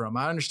chalk come from?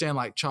 I understand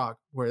like chalk,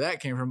 where that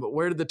came from, but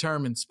where did the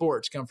term in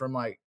sports come from,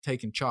 like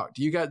taking chalk?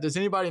 Does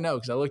anybody know?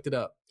 Because I looked it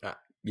up.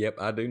 Yep,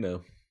 I do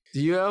know. Do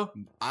you know?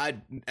 I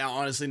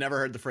honestly never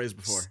heard the phrase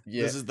before.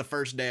 Yeah. This is the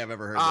first day I've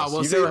ever heard this.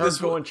 Well, You see, never heard this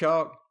going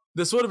chalk?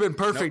 This would have been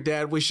perfect,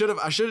 Dad. I should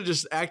have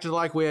just acted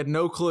like we had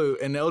no clue,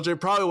 and LJ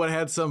probably would have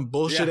had some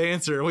bullshit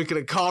answer, and we could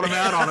have called him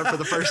out on it for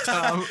the first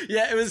time.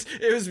 Yeah, it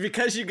was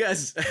because you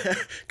guys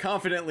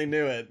confidently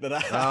knew it that I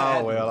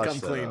had come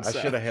clean. I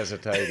should have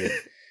hesitated.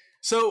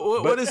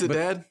 So what is it,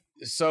 Dad?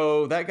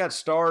 So that got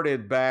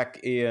started back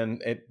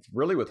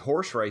really with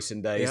horse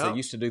racing days. Yeah. They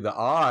used to do the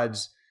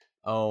odds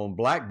on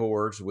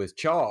blackboards with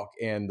chalk,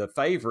 and the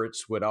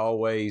favorites would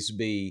always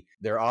be,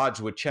 their odds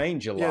would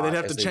change a lot. Yeah, they'd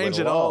have to as they change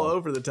went it all along.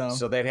 over the time.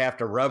 So they'd have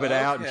to rub it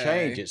out and Okay.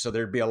 change it. So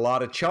there'd be a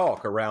lot of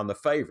chalk around the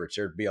favorites.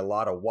 There'd be a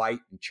lot of white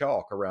and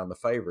chalk around the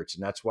favorites,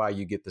 and that's why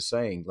you get the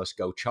saying, "Let's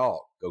go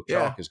chalk." Go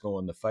chalk is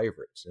going the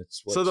favorites.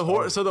 That's what So the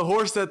started.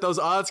 horse that those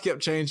odds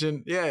kept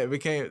changing, it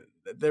became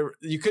there.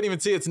 You couldn't even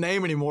see its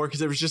name anymore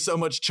because there was just so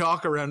much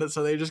chalk around it.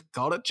 So they just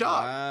called it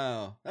chalk.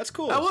 Wow, that's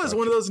cool. That was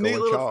one of those neat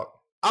Going little. chalk.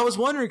 I was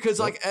wondering because,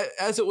 like,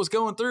 as it was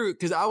going through,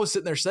 because I was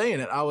sitting there saying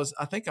it,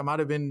 I think I might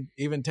have been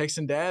even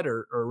texting Dad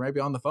or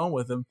maybe on the phone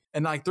with him,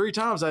 and like 3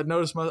 times I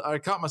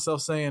caught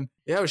myself saying,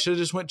 "Yeah, we should have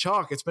just went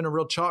chalk. It's been a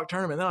real chalk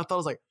tournament." And then I thought, I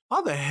was like,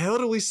 "How the hell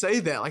do we say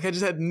that?" Like, I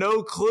just had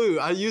no clue.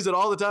 I use it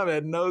all the time. I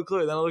had no clue.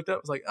 Then I looked up, I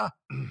was like,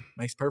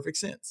 makes perfect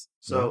sense.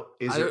 So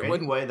is I there any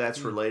wouldn't- way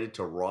that's related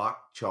to rock,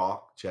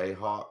 chalk,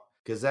 jayhawk?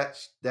 Because that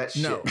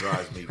shit No.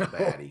 drives me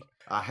batty.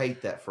 I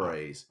hate that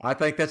phrase. I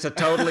think that's a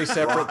totally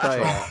separate Rock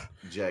thing. chalk,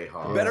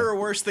 Jayhawk. Better or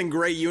worse than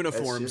gray That's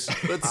uniforms?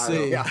 just- Let's I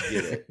see. don't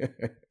get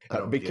it. I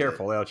don't Be get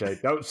careful,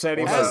 LJ. Don't set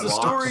him Well, As up. the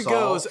rock story salt.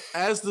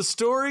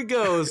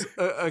 goes,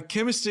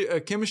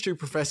 a chemistry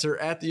professor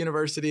at the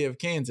University of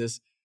Kansas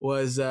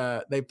was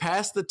they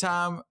passed the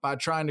time by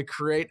trying to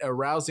create a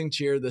rousing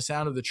cheer. The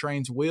sound of the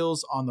train's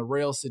wheels on the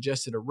rail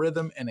suggested a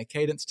rhythm and a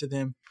cadence to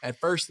them. At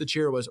first, the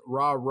cheer was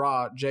 "Rah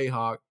Rah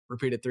Jayhawk,"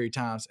 repeated 3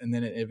 times, and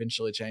then it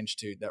eventually changed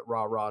to that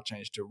 "Rah Rah"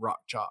 changed to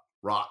 "Rock Chalk."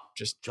 rock.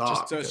 Just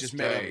Chalk. So it's just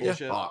made up Jay,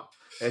 bullshit? Hawk.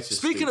 It's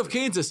just speaking of stupid.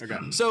 Kansas, Okay.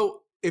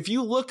 so if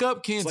you look up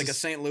It's Kansas, like a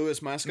St.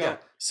 Louis mascot. Yeah.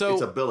 so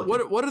it's a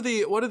billiken. what are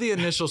the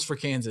initials for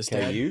Kansas,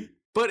 Dad? KU,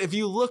 But if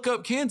you look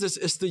up Kansas,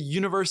 it's the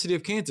University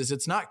of Kansas.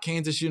 It's not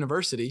Kansas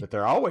University. but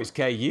they're always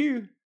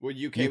KU. Well,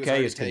 UK, UK was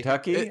already is taken.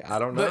 Kentucky. It- I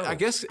don't know. But I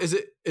guess is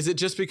it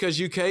just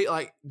because UK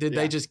did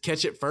Yeah. they just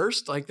catch it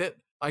first like that?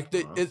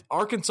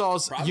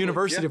 Arkansas's Probably,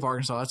 University yeah. of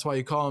Arkansas. That's why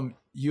you call them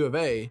U of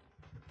A.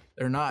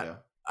 They're not. Yeah.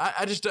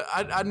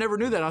 I never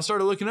knew that. I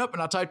started looking up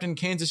and I typed in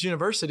Kansas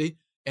University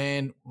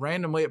and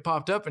randomly it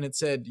popped up and it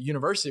said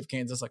University of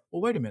Kansas. I was like,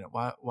 well, wait a minute.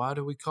 Why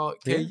do we call it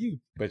Yeah. KU?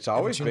 But it's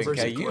always been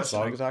University KU as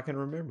long question. as I can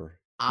remember.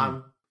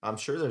 I'm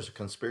sure there's a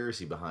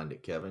conspiracy behind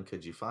it, Kevin.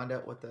 Could you find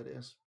out what that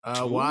is?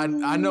 Well,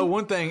 I know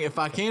one thing. If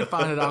I can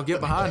find it, I'll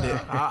get behind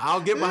it.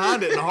 I'll get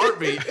behind it in a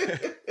heartbeat.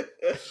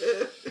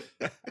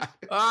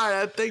 All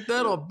right, I think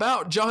that'll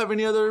about. Did y'all have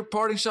any other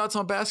parting shots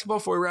on basketball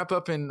before we wrap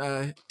up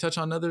and touch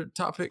on another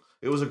topic?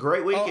 It was a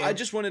great weekend. Oh, I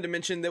just wanted to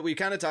mention that we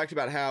kind of talked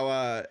about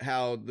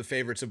how the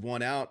favorites have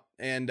won out,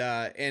 and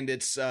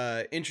it's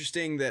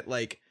interesting that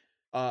like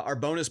our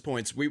bonus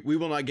points, we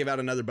will not give out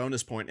another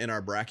bonus point in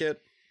our bracket,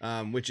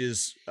 which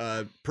is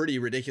a pretty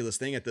ridiculous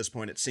thing at this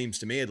point, it seems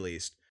to me at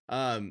least.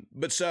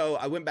 But so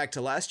I went back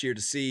to last year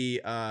to see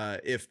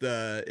if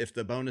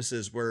the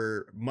bonuses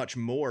were much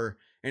more.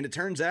 And it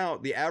turns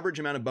out the average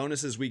amount of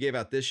bonuses we gave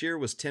out this year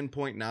was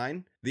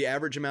 10.9. The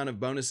average amount of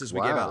bonuses we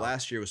gave out Wow.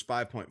 last year was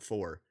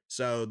 5.4.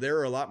 So there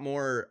are a lot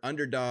more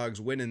underdogs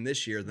winning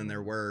this year than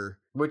there were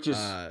Which is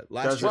last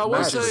doesn't year. Well, I will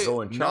matter say-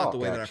 going not chalk, the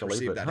way that I actually,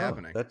 perceive but, that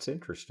happening. That's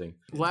interesting.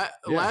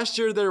 Last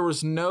year there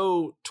was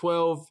no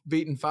 12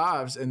 beaten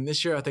fives, and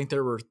this year I think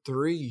there were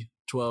 3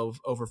 12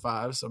 over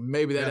 5. So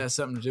maybe that Yeah. has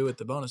something to do with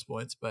the bonus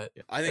points. But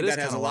I think it is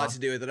that has a kinda lot wild. to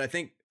do with it. I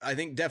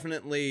think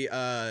definitely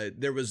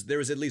there was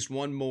at least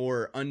one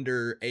more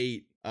under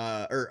 8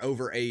 or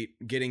over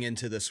 8 getting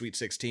into the Sweet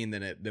 16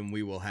 than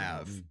we will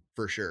have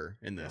for sure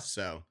in this.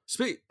 So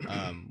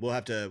we'll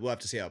have to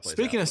see how it plays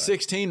Speaking out, of but-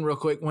 16, real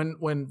quick,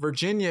 when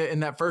Virginia in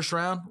that first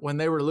round, when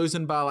they were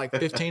losing by like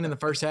 15 in the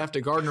first half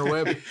to Gardner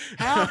Webb,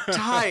 how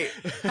tight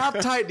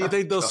do you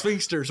think those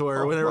Sphinxters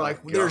were when they were my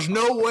like, "There's God.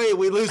 no way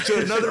we lose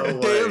to another No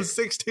way. damn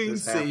 16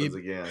 This happens seed."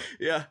 again.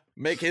 yeah,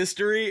 make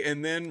history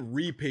and then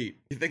repeat.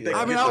 You think they Yeah.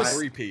 can I mean, get I this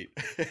was- repeat?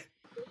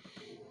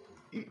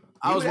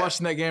 I was You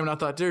watching that game and I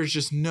thought, "There's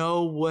just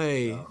no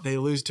way No. they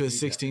lose to a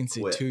 16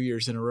 seed quit. 2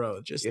 years in a row."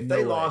 Just If no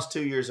they way. lost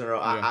 2 years in a row,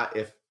 Yeah.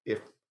 if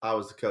I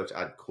was the coach,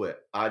 I'd quit.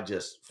 I'd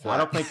just I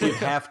don't think you'd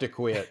have to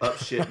quit. up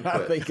shit and I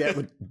quit.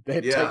 think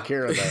they'd Yeah. take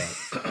care of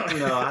that.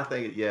 No, I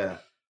think yeah,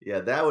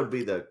 that would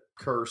be the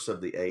curse of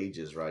the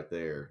ages right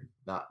there.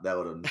 That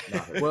would have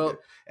not have Well- been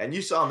good. And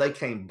you saw them; they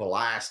came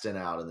blasting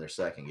out in their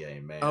second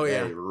game, man. Oh,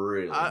 yeah. They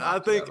really I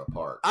knocked it think- out of the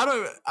park.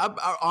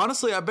 I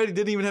honestly, I bet he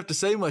didn't even have to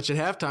say much at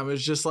halftime. It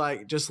was just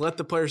like, just let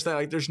the players think.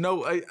 Like, there's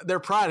no, their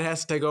pride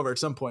has to take over at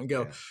some point and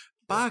go, Yeah.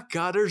 by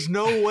God, there's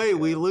no way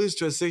we lose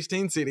to a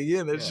 16 seed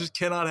again. It Yeah. just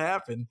cannot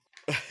happen.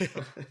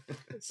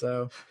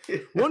 So,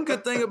 one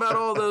good thing about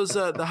all those,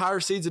 the higher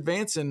seeds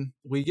advancing,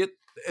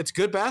 it's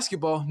good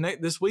basketball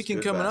this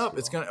weekend good coming up.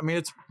 basketball.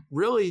 It's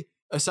really,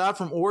 aside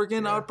from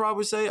Oregon, I Yeah. would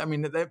probably say, I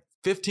mean, that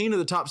 15 of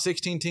the top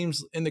 16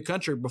 teams in the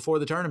country before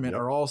the tournament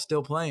Yep. are all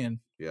still playing,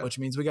 Yeah. which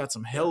means we got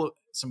some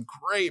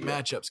great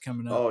matchups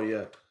coming up. Oh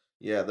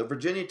yeah. The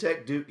Virginia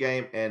Tech Duke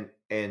game and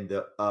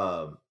the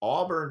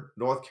Auburn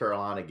North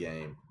Carolina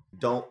game.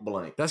 Don't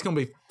blink. That's going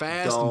to be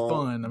fast Don't and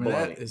fun. I mean,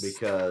 that blink, is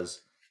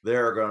because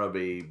there are going to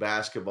be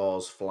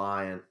basketballs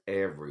flying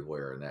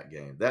everywhere in that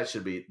game. That's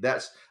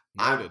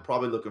I'm Noted.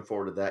 probably looking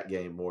forward to that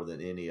game more than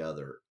any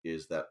other.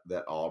 Is that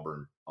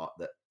Auburn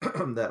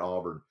that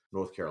Auburn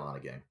North Carolina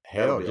game?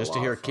 That'll Hell, be a just to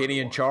lot hear of fun Kenny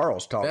and watch.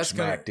 Charles talk That's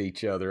gonna- smack to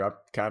each other. I'm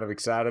kind of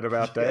excited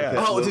about Yeah, that.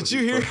 that Oh, will did you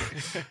be hear?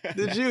 fun.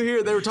 Did you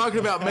hear? They were talking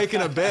about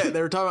making a bet.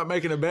 They were talking about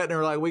making a bet, and they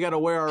were like, "We got to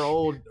wear our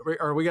old,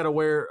 or we got to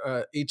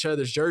wear each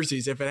other's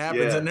jerseys if it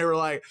happens." Yeah. And they were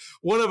like,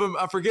 one of them,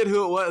 I forget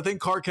who it was. I think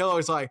Clark Kellogg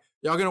was like,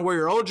 "Y'all gonna wear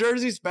your old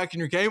jerseys back in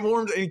your game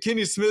warms?" And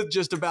Kenny Smith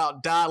just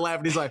about died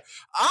laughing. He's like,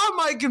 "I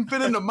might can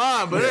fit into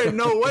mine, but there ain't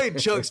no way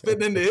Chuck's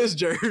fitting into his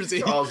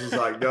jersey." Charles was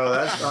like, "No,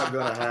 that's not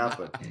going to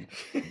happen."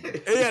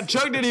 Yeah,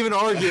 Chuck didn't even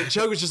argue it.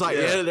 Chuck was just like,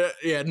 Yeah.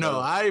 yeah, no,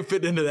 I ain't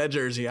fitting into that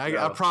jersey. I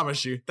No.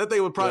 promise you. That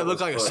thing would probably That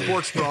look like was a funny.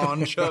 sports bra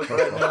on Chuck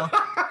right now.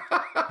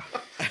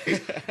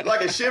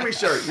 Like a shimmy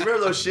shirt. You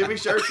remember those shimmy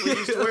shirts we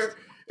used to wear?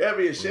 That'd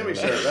be a shimmy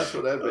shirt. That's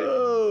what that'd be.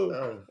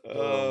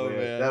 Oh,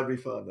 man. That'd be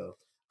fun though.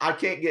 I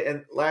can't get.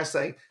 And last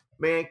thing,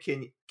 man,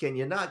 can can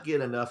you not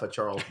get enough of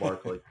Charles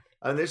Barkley?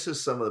 I mean, this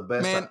is some of the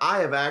best. Man. I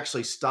have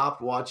actually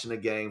stopped watching a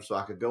game so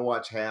I could go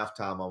watch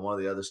halftime on one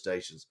of the other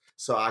stations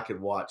so I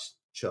could watch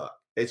Chuck.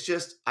 It's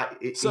just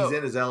he's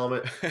in his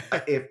element.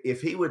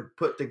 If he would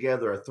put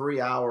together a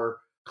 3-hour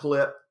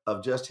clip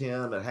of just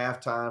him at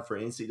halftime for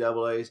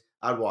NCAAs,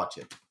 I'd watch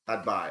it.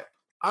 I'd buy it.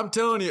 I'm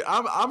telling you,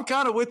 I'm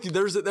kind of with you.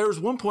 There was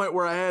one point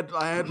where I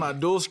had my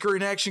dual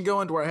screen action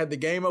going, to where I had the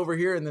game over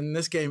here, and then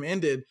this game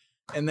ended,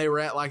 and they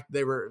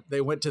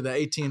went to the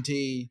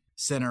AT&T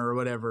Center or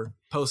whatever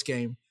post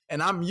game,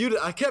 and I muted.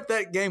 I kept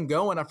that game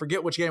going. I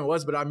forget which game it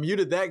was, but I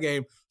muted that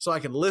game so I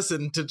could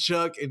listen to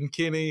Chuck and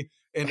Kenny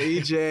and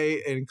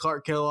EJ and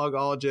Clark Kellogg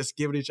all just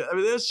giving each other. I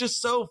mean, it's just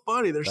so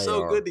funny. They're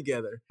so good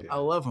together. Yeah. I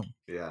love them.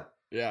 Yeah,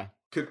 yeah.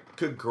 Could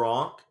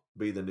Gronk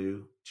be the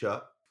new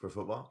Chuck for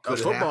football? Could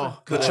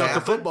football. The Chuck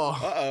of football.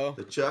 Uh-oh.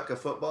 The Chuck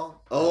of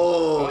football?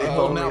 Oh,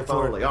 if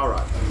only. All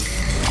right.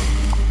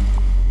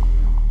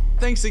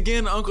 Thanks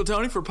again, Uncle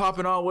Tony, for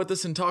popping on with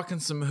us and talking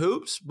some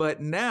hoops.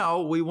 But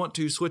now we want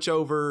to switch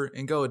over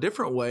and go a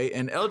different way.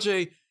 And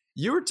LJ,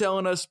 you were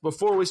telling us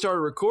before we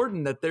started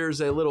recording that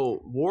there's a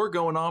little war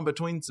going on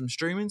between some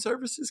streaming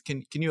services.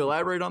 Can you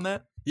elaborate on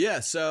that? Yeah,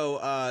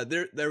 so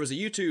there was a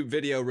YouTube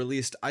video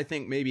released, I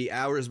think maybe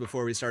hours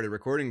before we started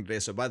recording today.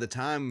 So by the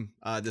time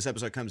this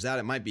episode comes out,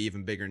 it might be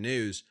even bigger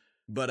news.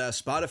 But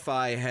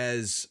Spotify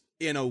has,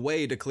 in a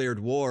way, declared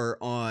war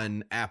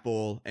on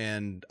Apple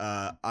and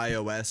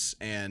iOS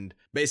and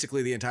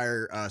basically the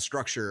entire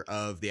structure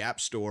of the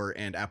App Store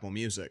and Apple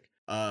Music.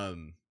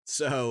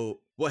 So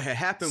what had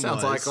happened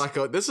what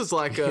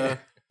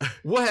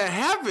had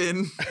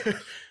happened.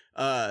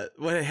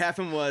 What had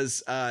happened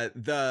was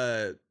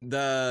the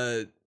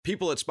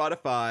people at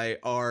Spotify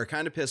are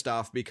kind of pissed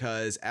off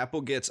because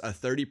Apple gets a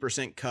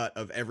 30% cut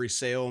of every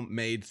sale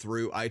made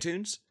through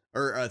iTunes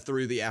or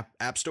through the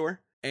App Store.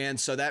 And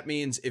so that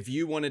means if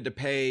you wanted to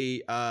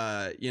pay,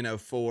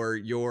 for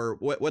your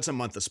what's a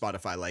month of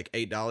Spotify, like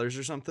 $8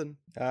 or something?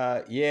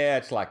 Yeah,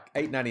 it's like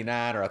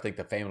 $8.99, or I think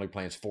the family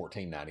plan's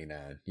 $14.99.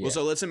 Yeah, well,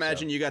 so let's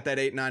imagine you got that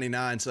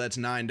 $8.99, so that's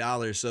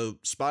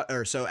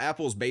 $9. So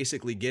Apple's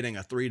basically getting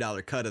a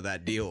 $3 cut of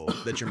that deal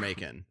that you're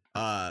making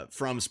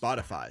from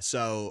Spotify.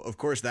 So of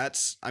course so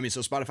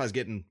Spotify's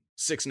getting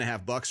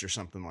 $6.50 or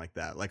something like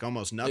that, like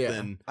almost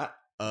nothing. Yeah.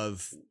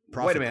 Of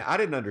profit. Wait a minute, I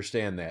didn't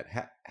understand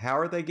that. How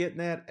are they getting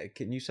that?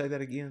 Can you say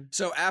that again?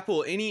 So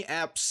Apple, any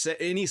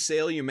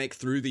sale you make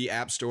through the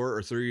App Store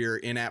or through your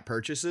in-app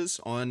purchases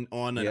on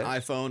an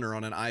iPhone or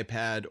on an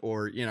iPad,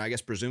 or I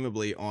guess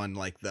presumably on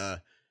like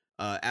the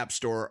App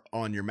Store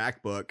on your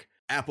MacBook,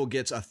 Apple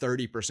gets a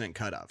 30%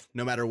 cut of,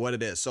 no matter what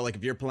it is. So like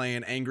if you're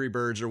playing Angry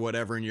Birds or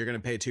whatever, and you're going to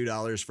pay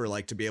 $2 for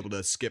like to be able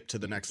to skip to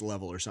the next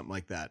level or something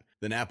like that,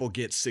 then Apple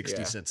gets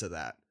 60 cents of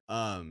that.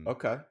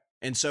 Okay.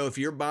 And so if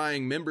you're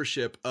buying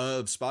membership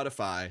of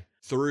Spotify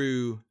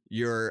through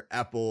your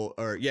Apple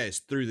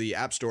through the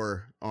App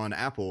Store on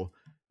Apple,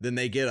 then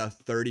they get a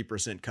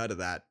 30% cut of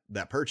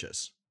that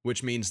purchase,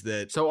 which means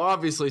that. So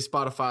obviously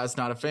Spotify is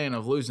not a fan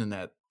of losing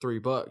that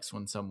 $3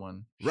 when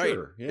someone. Right.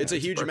 Sure, yeah, it's a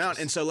huge amount.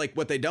 And so like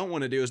what they don't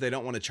want to do is they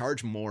don't want to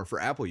charge more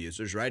for Apple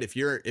users, right? If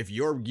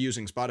you're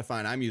using Spotify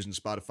and I'm using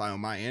Spotify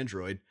on my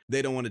Android,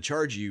 they don't want to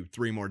charge you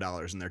 $3 more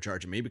than they're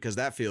charging me, because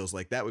that feels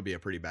like that would be a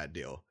pretty bad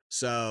deal.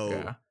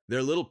 So they're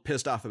a little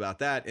pissed off about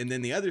that. And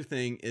then the other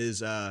thing is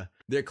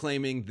they're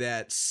claiming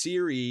that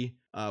Siri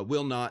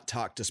will not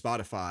talk to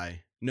Spotify,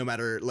 no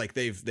matter, like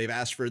they've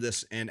asked for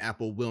this and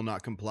Apple will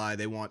not comply.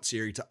 They want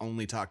Siri to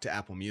only talk to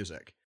Apple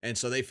Music. And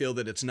so they feel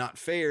that it's not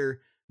fair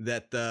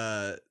that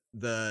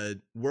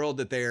the world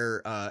that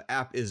their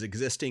app is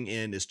existing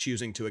in is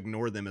choosing to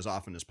ignore them as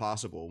often as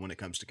possible when it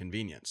comes to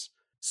convenience.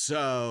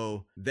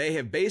 So they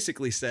have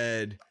basically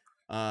said,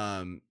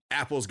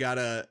 Apple's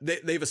got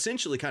they've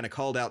essentially kind of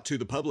called out to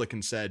the public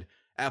and said,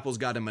 Apple's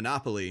got a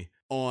monopoly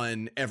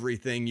on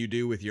everything you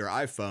do with your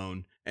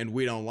iPhone, and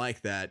we don't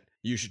like that.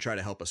 You should try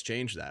to help us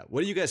change that.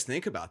 What do you guys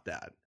think about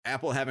that?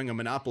 Apple having a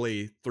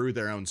monopoly through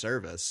their own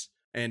service.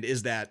 And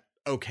is that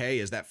okay?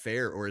 Is that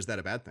fair, or is that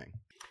a bad thing?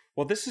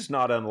 Well, this is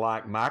not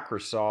unlike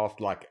Microsoft,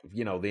 like,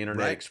 the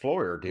Internet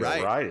Explorer deal,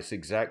 right? It's the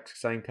exact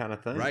same kind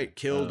of thing. Right.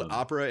 Killed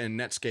Opera and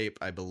Netscape,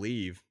 I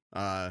believe,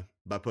 by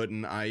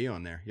putting IE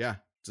on there. Yeah.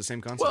 It's the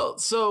same concept. Well,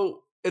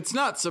 so it's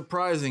not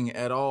surprising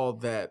at all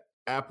that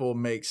Apple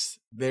makes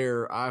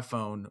their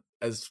iPhone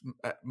as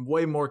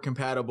way more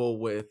compatible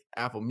with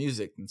Apple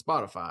Music than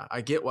Spotify.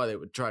 I get why they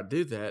would try to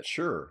do that.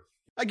 Sure.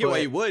 I get why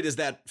you would. Is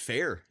that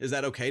fair? Is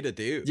that okay to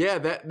do? Yeah,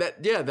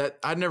 that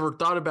I never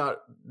thought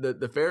about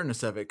the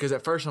fairness of it, because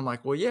at first I'm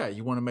like, well, yeah,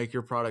 you want to make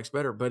your products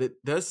better, but it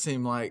does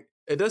seem a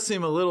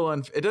little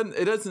it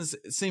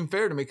doesn't seem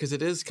fair to me, because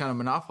it is kind of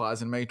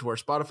monopolized and made to where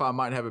Spotify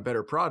might have a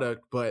better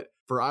product, but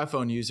for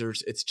iPhone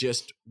users, it's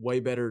just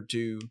way better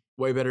to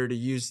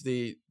use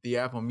the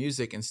Apple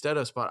Music instead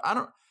of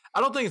Spotify. I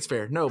don't think it's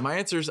fair. No, my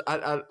answer is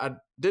I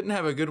didn't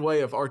have a good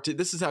way of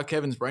this is how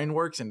Kevin's brain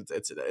works, and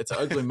it's an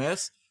ugly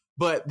mess.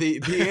 But the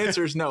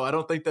answer is no. I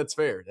don't think that's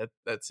fair.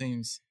 That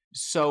seems.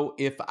 So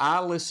if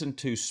I listen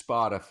to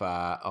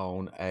Spotify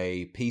on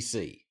a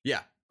PC,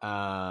 yeah,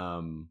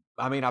 I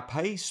I mean, I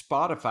pay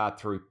Spotify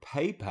through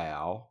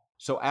PayPal,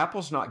 so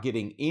Apple's not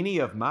getting any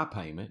of my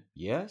payment.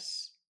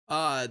 Yes.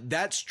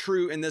 That's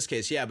true in this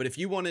case, yeah. But if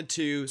you wanted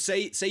to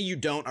say you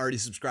don't already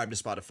subscribe to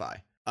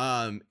Spotify,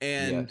 and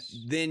Yes.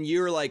 then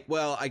you're like,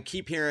 well, I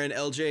keep hearing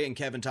LJ and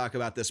Kevin talk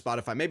about this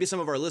Spotify. Maybe some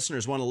of our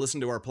listeners want to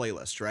listen to our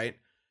playlist, right?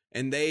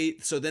 And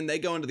then they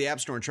go into the App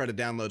Store and try to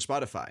download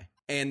Spotify,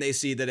 and they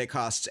see that it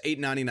costs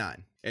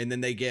 $8.99, and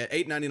then they get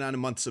 $8.99 a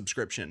month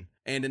subscription.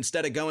 And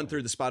instead of going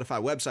through the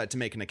Spotify website to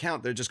make an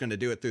account, they're just going to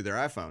do it through their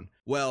iPhone.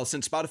 Well,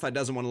 since Spotify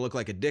doesn't want to look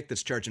like a dick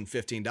that's charging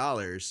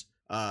 $15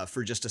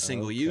 for just a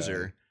single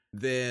user,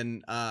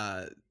 then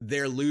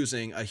they're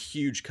losing a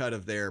huge cut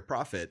of their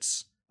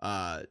profits,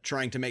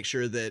 trying to make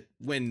sure that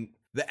when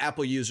the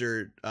Apple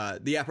user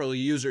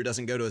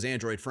doesn't go to his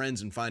Android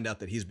friends and find out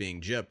that he's being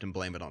gypped and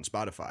blame it on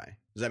Spotify.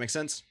 Does that make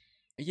sense?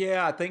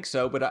 Yeah, I think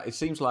so. But it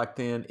seems like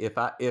then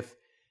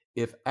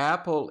if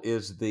Apple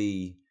is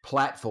the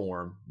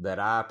platform that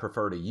I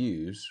prefer to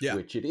use,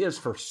 which it is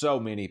for so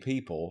many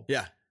people,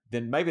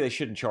 then maybe they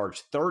shouldn't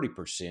charge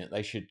 30%.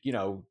 They should,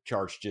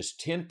 charge just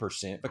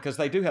 10% because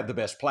they do have the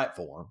best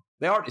platform.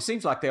 It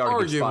seems like they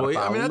already give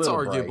Spotify I mean, that's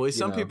arguably. arguably.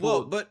 Some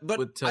people, but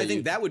I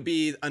think that would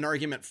be an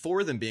argument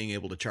for them being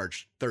able to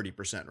charge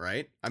 30%,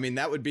 right? I mean,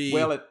 that would be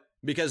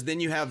because then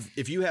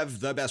if you have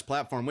the best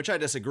platform, which I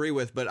disagree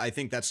with, but I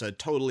think that's a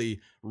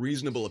totally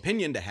reasonable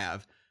opinion to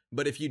have.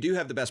 But if you do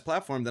have the best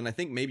platform, then I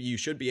think maybe you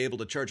should be able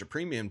to charge a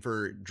premium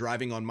for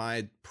driving on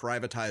my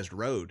privatized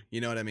road. You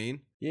know what I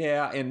mean?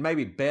 Yeah, and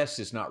maybe best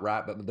is not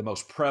right, but the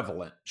most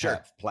prevalent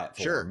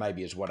platform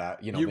maybe is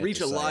what you reach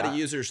a lot of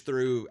users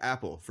through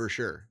Apple for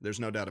sure. There's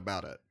no doubt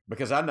about it.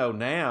 Because I know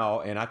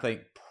now, and I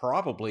think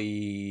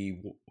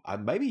probably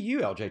maybe you,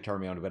 LJ,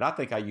 turned me on to it, but I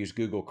think I use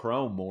Google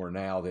Chrome more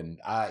now than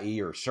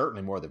IE, or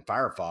certainly more than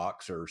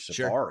Firefox or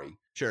Safari.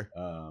 Sure.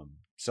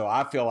 So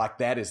I feel like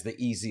that is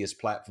the easiest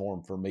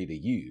platform for me to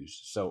use.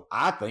 So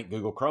I think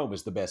Google Chrome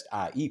is the best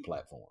IE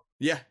platform.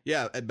 Yeah,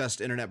 at best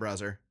internet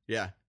browser.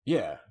 Yeah.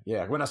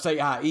 When I say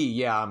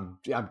IE, I'm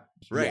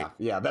right.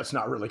 Yeah, that's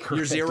not really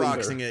correct. You're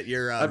Xeroxing it.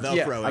 You're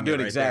Velcroing I'm doing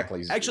it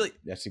exactly. Actually,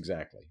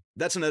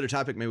 that's another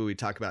topic maybe we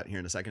talk about here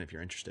in a second if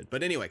you're interested.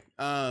 But anyway,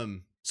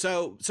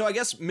 so I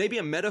guess maybe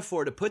a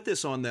metaphor to put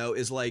this on though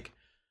is like,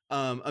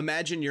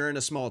 imagine you're in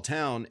a small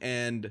town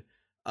and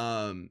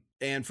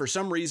for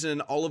some reason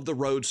all of the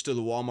roads to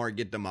the Walmart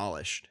get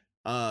demolished.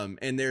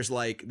 And there's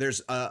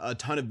a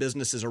ton of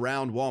businesses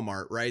around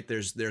Walmart, right?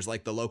 There's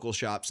like the local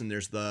shops and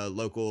there's the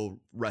local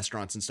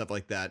restaurants and stuff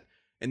like that.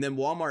 And then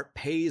Walmart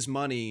pays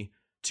money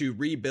to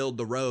rebuild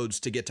the roads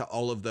to get to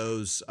all of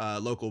those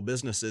local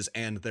businesses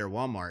and their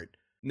Walmart.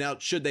 Now,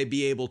 should they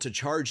be able to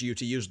charge you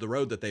to use the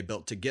road that they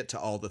built to get to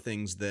all the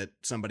things that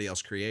somebody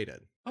else created?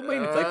 I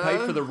mean, if they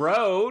paid for the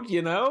road,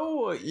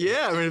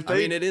 Yeah, I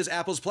mean, it is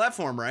Apple's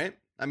platform, right?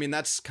 I mean,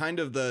 that's kind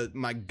of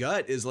my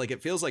gut is like,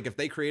 it feels like if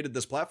they created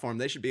this platform,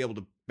 they should be able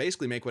to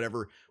basically make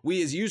whatever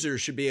we as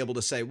users should be able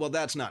to say, well,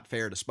 that's not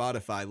fair to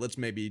Spotify. Let's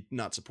maybe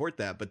not support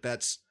that. But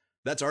that's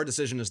our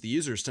decision as the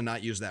users to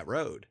not use that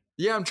road.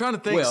 Yeah, I'm trying to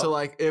think. So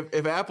like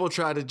if Apple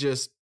tried to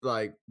just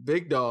like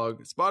big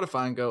dog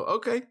Spotify and go,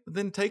 okay,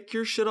 then take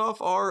your shit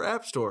off our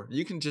app store.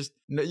 You can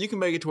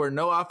make it to where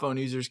no iPhone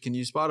users can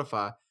use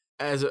Spotify.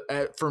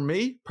 For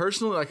me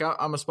personally, like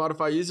I'm a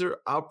Spotify user,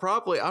 I'm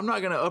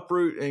not going to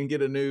uproot and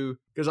get a new,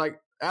 because like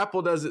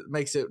Apple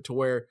makes it to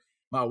where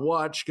my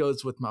watch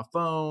goes with my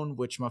phone,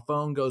 which my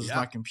phone goes with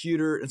my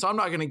computer. And so I'm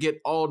not going to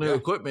get all new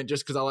equipment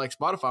just because I like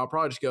Spotify. I'll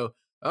probably just go,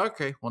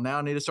 okay, well now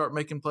I need to start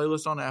making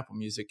playlists on Apple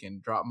Music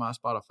and drop my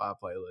Spotify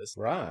playlist.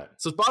 Right.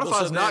 So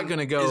Spotify's not going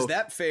to go. Is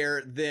that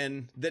fair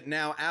then that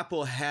now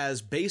Apple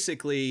has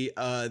basically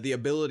the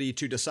ability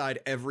to decide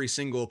every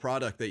single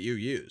product that you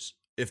use?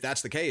 If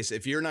that's the case,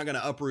 if you're not going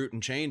to uproot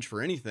and change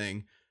for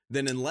anything,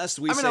 then unless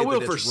we say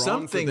that it's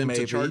wrong for them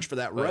to charge for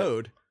that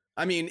road.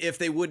 I mean, if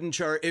they wouldn't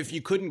charge, if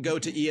you couldn't go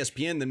to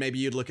ESPN, then maybe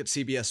you'd look at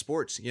CBS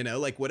Sports,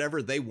 like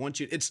whatever they want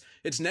you.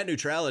 It's net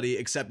neutrality,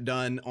 except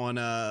done on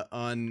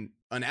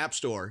an app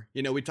store.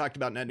 We talked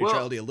about net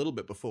neutrality a little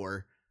bit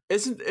before.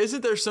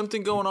 Isn't there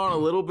something going on a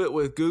little bit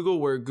with Google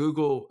where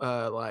Google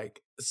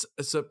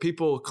so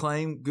people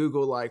claim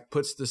Google like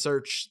puts the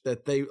search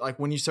that they like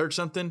when you search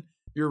something,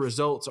 your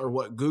results are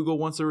what Google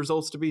wants the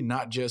results to be,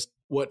 not just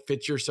what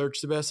fits your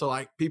search the best. So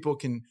like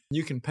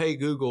you can pay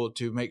Google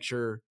to make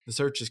sure the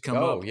searches come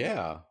up. Oh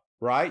yeah.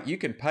 Right. You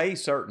can pay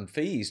certain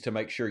fees to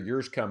make sure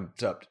yours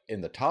comes up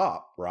in the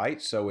top. Right.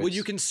 So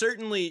you can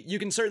certainly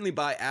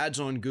buy ads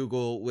on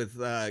Google with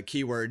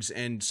keywords.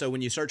 And so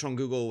when you search on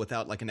Google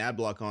without like an ad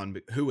block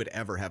on, who would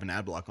ever have an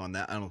ad block on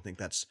that? I don't think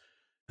that's,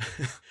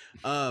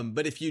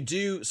 but if you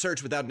do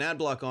search without an ad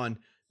block on,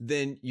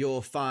 then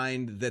you'll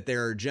find that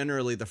there are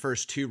generally the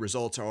first two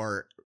results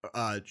are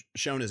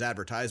shown as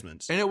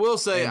advertisements. And it will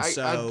say,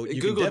 so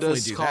Google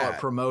does call it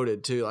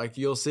promoted too. Like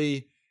you'll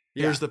see,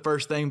 here's the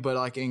first thing, but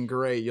like in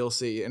gray, you'll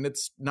see, and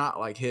it's not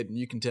like hidden.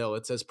 You can tell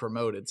it says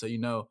promoted. So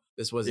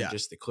this wasn't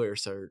just the clear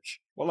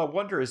search. Well, I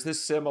wonder, is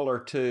this similar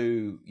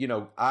to,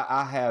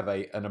 I have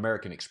an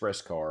American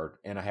Express card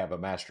and I have a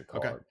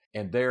MasterCard,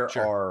 and there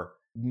are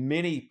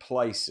many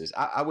places,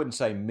 I wouldn't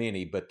say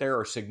many, but there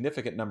are a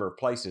significant number of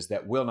places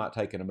that will not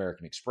take an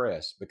American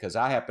Express, because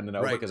I happen to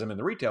know, because I'm in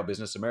the retail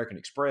business, American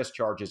Express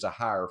charges a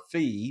higher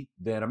fee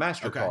than a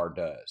MasterCard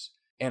does.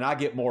 And I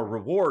get more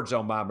rewards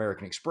on my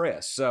American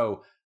Express.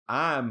 So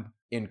I'm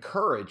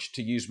encouraged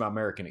to use my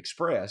American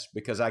Express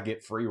because I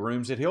get free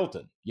rooms at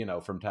Hilton,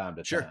 from time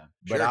to time.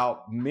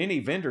 But many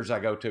vendors I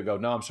go to go,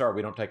 no, I'm sorry,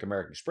 we don't take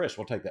American Express.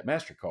 We'll take that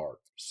MasterCard.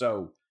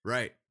 So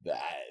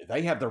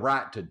they have the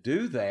right to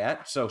do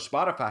that. So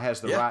Spotify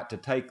has the right to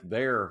take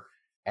their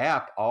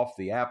app off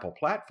the Apple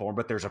platform,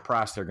 but there's a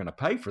price they're going to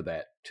pay for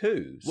that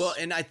too. Well,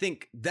 and I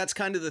think that's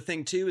kind of the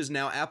thing too, is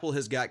now Apple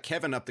has got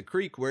Kevin up the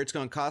creek where it's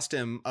going to cost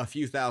him a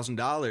few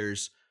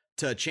 $1,000s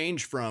to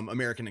change from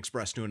American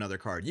Express to another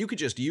card. You could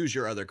just use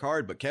your other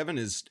card, but Kevin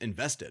is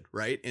invested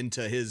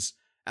into his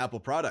Apple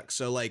products.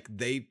 So like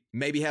they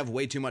maybe have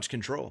way too much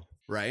control,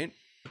 right?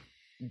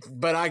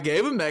 But I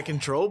gave him that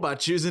control by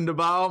choosing to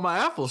buy all my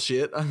Apple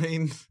shit. I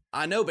mean,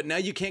 I know, but now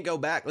you can't go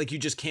back. Like, you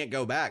just can't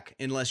go back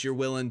unless you're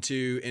willing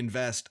to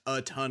invest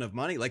a ton of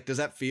money. Like, does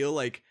that feel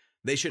like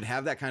they should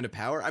have that kind of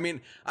power? I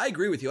mean, I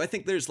agree with you. I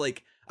think there's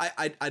like,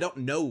 I don't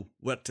know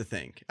what to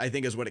think, I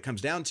think is what it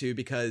comes down to,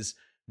 because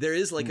there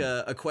is like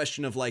a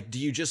question of like, do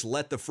you just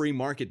let the free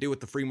market do what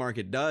the free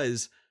market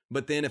does?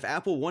 But then if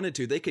Apple wanted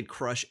to, they could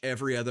crush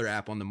every other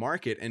app on the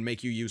market and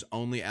make you use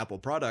only Apple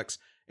products.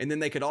 And then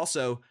they could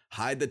also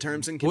hide the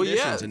terms and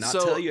conditions and not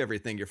tell you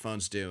everything your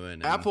phone's doing.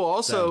 And Apple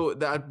also,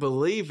 I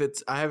believe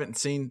I haven't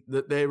seen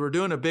that they were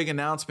doing a big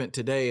announcement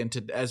today.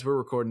 And as we're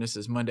recording this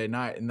is Monday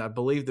night. And I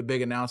believe the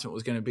big announcement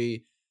was going to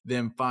be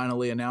them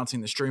finally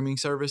announcing the streaming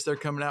service they're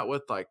coming out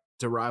with, like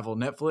to rival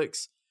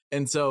Netflix.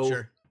 And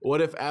so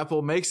what if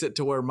Apple makes it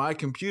to where my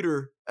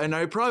computer, and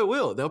they probably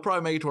will, they'll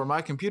probably make it to where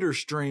my computer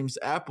streams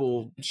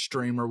Apple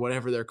Stream or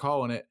whatever they're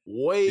calling it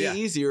way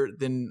easier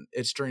than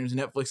it streams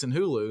Netflix and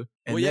Hulu.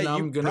 And then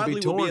I'm going to be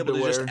torn will be able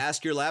to where just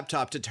ask your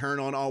laptop to turn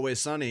on Always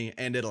Sunny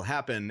and it'll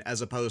happen,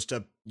 as opposed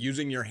to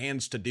using your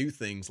hands to do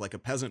things like a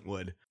peasant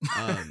would.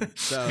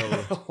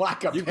 So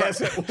like a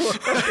peasant would.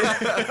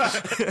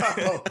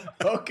 Oh,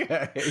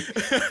 okay.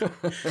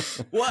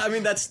 Well, I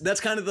mean, that's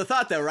kind of the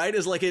thought though, right?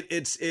 Is like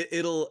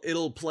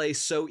it'll play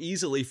so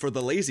easily for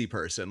the lazy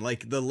person.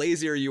 Like, the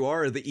lazier you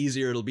are, the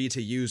easier it'll be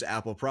to use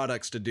Apple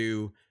products to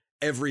do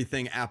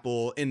everything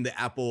Apple in the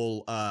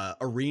Apple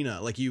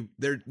arena. Like,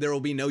 there will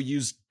be no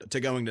use to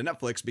going to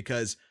Netflix,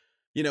 because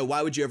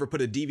why would you ever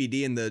put a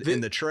DVD in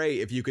the tray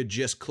if you could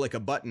just click a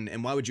button?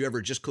 And why would you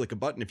ever just click a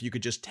button if you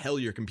could just tell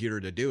your computer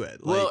to do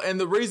it? Well, and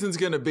the reason's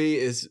going to be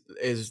is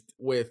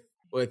with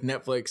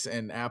Netflix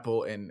and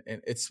Apple, and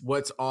it's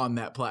what's on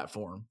that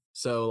platform.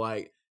 So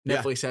like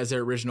Netflix has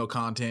their original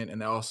content,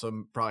 and they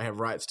also probably have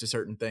rights to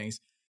certain things.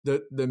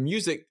 The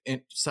music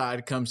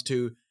side comes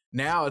to,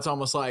 now it's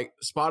almost like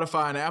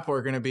Spotify and Apple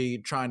are going to be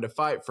trying to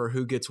fight for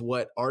who gets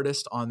what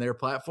artist on their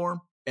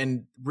platform.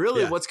 And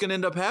really what's going to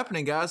end up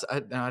happening, guys,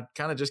 I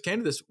kind of just came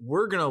to this,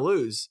 we're going to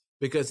lose,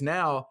 because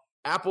now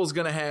Apple's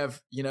going to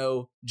have,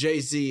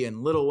 Jay-Z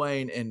and Lil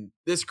Wayne and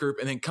this group,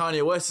 and then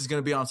Kanye West is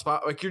going to be on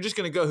Spotify. Like, you're just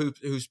going to go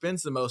who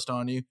spends the most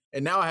on you.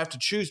 And now I have to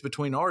choose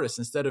between artists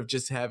instead of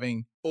just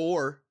having,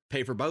 or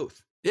pay for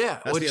both. Yeah.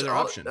 That's the other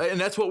option. And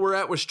that's what we're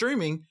at with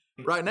streaming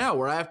right now,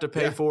 where I have to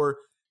pay for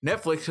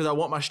Netflix because I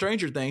want my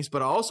Stranger Things,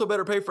 but I also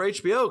better pay for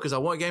HBO because I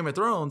want Game of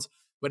Thrones.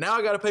 But now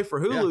I got to pay for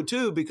Hulu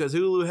too, because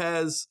Hulu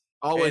has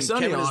Always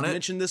Sunny Kevin on has it.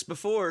 Mentioned this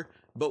before,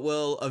 but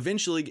we'll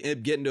eventually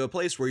get into a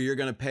place where you're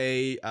going to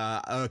pay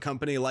a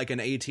company like an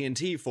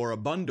AT&T for a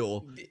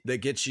bundle that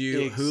gets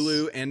you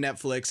Hulu and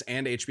Netflix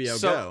and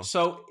HBO Go.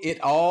 So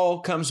it all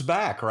comes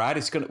back, right?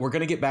 We're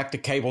going to get back to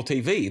cable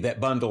TV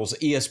that bundles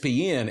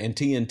ESPN and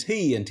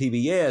TNT and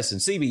TBS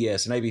and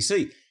CBS and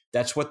ABC.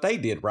 That's what they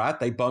did, right?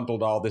 They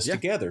bundled all this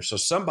together. So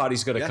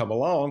somebody's going to come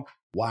along,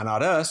 why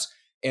not us,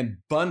 and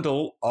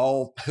bundle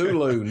all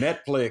Hulu,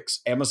 Netflix,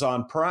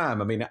 Amazon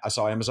Prime. I mean, I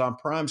saw Amazon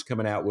Prime's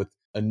coming out with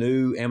a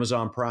new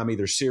Amazon Prime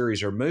either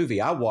series or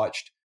movie. I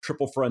watched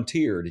Triple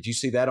Frontier. Did you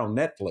see that on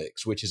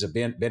Netflix, which is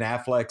Ben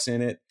Affleck's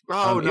in it?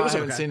 Oh, no, I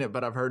haven't seen it,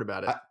 but I've heard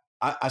about it.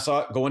 I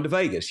saw it going to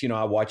Vegas.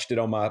 I watched it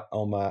on my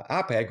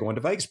iPad going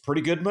to Vegas.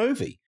 Pretty good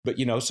movie. But,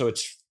 so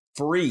it's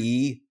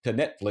free to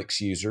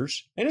Netflix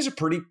users, and it's a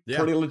pretty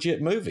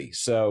legit movie.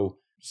 So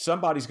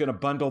somebody's going to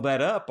bundle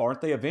that up, aren't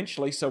they,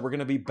 eventually? So we're going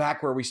to be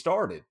back where we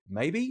started.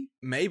 Maybe,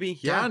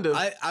 yeah. Kind of.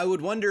 I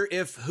would wonder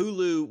if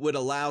Hulu would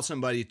allow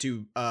somebody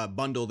to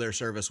bundle their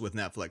service with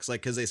Netflix,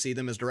 like, because they see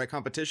them as direct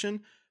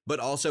competition. But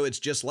also, it's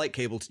just like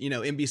cable.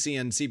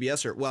 NBC and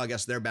CBS are, well, I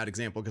guess they're a bad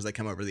example because they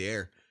come over the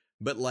air.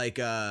 But like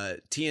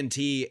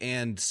TNT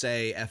and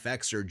say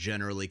FX are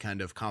generally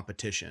kind of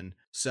competition.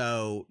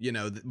 So,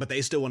 but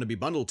they still want to be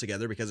bundled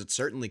together because it's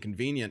certainly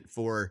convenient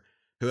for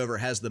whoever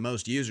has the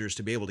most users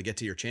to be able to get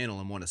to your channel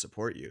and want to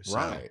support you. So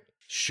right.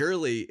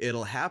 Surely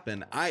it'll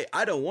happen. I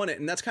don't want it.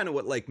 And that's kind of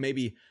what, like,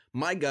 maybe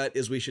my gut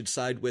is we should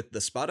side with the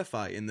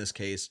Spotify in this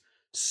case,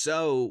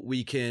 so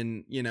we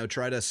can,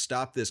 try to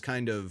stop this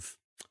kind of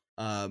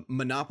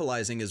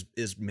monopolizing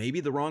is maybe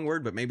the wrong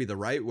word, but maybe the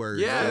right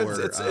word. Yeah,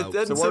 it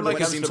doesn't seem like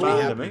it's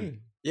to me.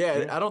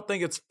 Yeah, I don't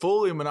think it's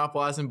fully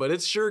monopolizing, but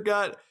it's sure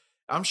got.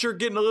 I'm sure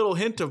getting a little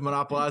hint of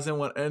monopolizing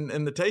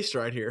in the taste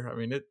right here. I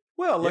mean, it.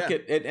 Well, look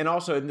at it, and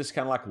also in this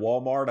kind of like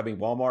Walmart. I mean,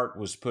 Walmart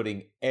was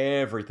putting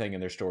everything in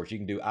their stores. You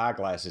can do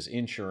eyeglasses,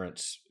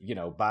 insurance,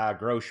 buy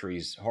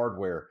groceries,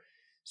 hardware.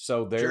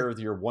 So they're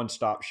your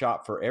one-stop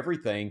shop for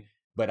everything.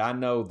 But I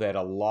know that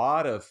a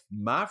lot of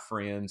my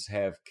friends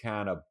have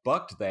kind of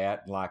bucked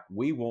that. Like,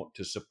 we want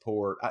to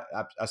support,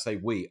 I say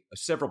we,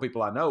 several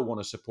people I know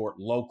want to support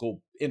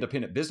local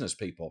independent business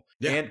people.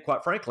 Yeah. And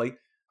quite frankly,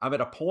 I'm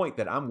at a point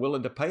that I'm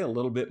willing to pay a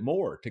little bit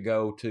more to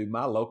go to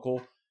my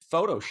local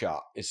photo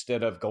shop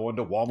instead of going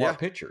to Walmart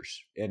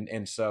Pictures.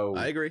 And so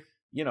I agree.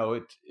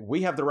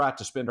 We have the right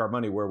to spend our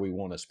money where we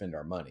want to spend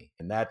our money.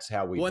 And that's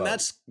how we vote.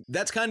 And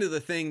that's kind of the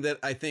thing that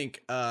I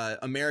think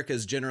America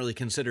is generally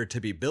considered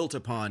to be built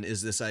upon,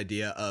 is this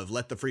idea of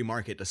let the free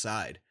market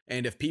decide.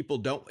 And if people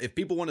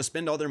want to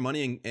spend all their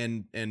money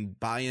and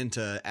buy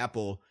into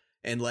Apple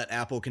and let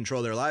Apple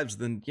control their lives,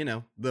 then,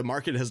 the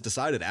market has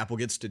decided Apple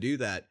gets to do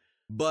that.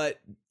 But,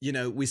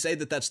 we say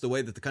that that's the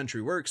way that the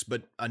country works,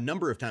 but a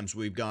number of times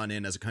we've gone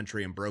in as a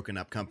country and broken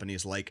up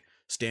companies like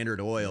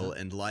Standard Oil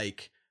and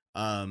like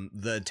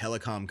the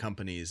telecom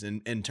companies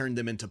and turned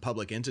them into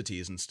public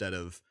entities instead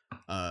of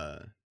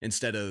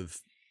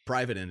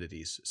private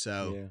entities.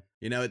 So,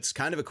 it's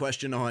kind of a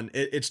question on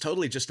it's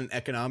totally just an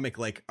economic,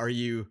 like, are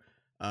you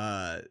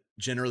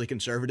generally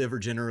conservative or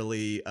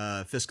generally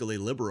fiscally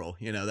liberal?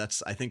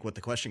 That's, I think, what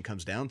the question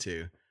comes down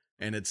to.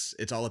 And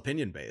it's all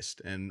opinion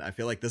based. And I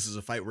feel like this is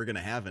a fight we're going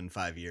to have in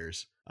 5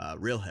 years,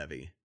 real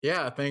heavy.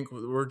 Yeah, I think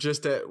we're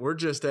just at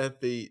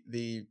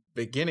the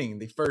beginning.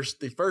 The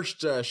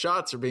first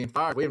shots are being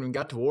fired. We haven't even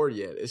got to war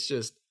yet. It's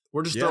just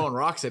we're just throwing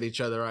rocks at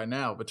each other right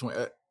now. Between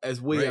I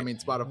mean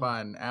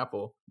Spotify and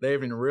Apple, they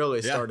haven't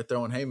really started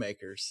throwing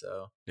haymakers.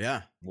 So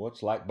well,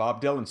 it's like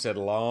Bob Dylan said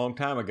a long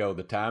time ago: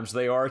 the times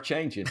they are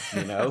changing.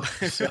 So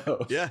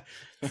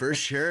for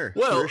sure.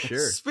 Well, for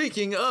sure.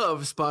 Speaking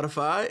of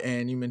Spotify,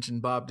 and you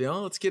mentioned Bob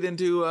Dylan, let's get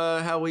into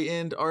how we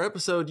end our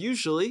episode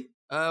usually.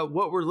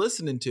 What we're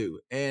listening to.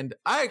 And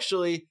I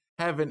actually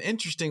have an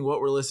interesting what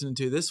we're listening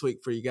to this week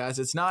for you guys.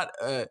 It's not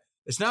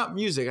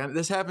music.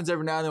 This happens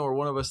every now and then where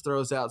one of us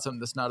throws out something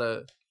that's not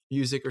a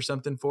music or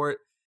something for it.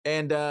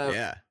 And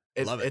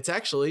love it. It's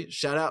actually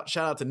shout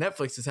out to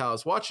Netflix is how I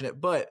was watching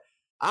it. But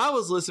I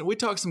was listening. We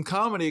talked some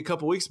comedy a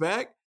couple weeks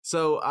back.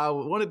 So I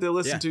wanted to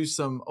listen to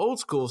some old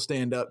school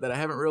stand up that I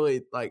haven't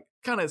really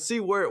kind of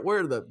see where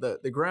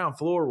the ground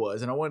floor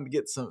was. And I wanted to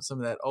get some of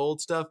that old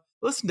stuff.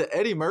 Listen to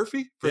Eddie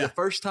Murphy for the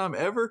first time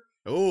ever.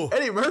 Oh,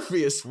 Eddie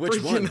Murphy is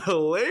freaking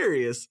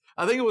hilarious.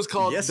 I think it was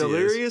called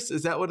Delirious.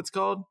 Is that what it's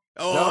called?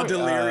 Oh, no,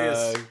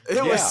 Delirious.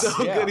 It was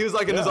so good. He was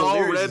like in his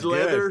all red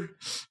leather.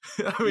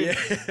 I mean,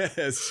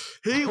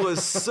 he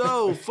was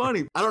so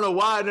funny. I don't know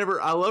why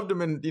I loved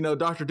him in,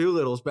 Dr.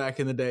 Doolittle's back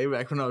in the day,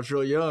 back when I was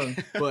real young,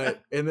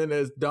 and then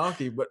as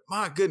Donkey, but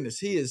my goodness,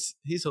 he's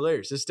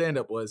hilarious. His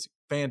stand-up was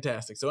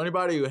fantastic. So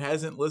anybody who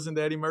hasn't listened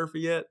to Eddie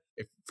Murphy yet,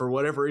 if for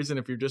whatever reason,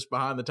 if you're just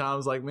behind the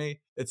times like me,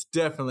 it's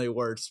definitely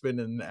worth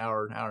spending an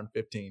hour and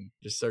 15.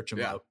 Just search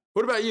him up.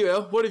 What about you,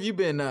 El? What have you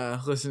been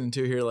listening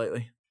to here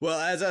lately? Well,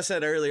 as I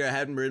said earlier, I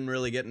hadn't been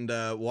really getting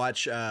to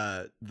watch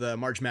the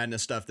March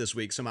Madness stuff this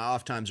week, so my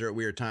off times are at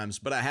weird times,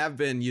 but I have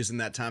been using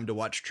that time to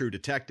watch True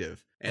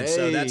Detective. And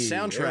so that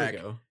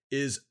soundtrack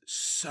is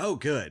so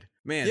good.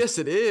 Man. Yes,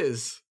 it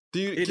is.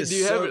 It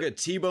is so good.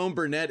 T-Bone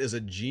Burnett is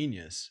a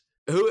genius.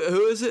 Who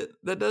is it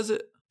that does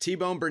it?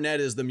 T-Bone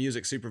Burnett is the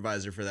music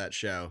supervisor for that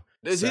show.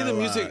 Is he the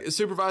music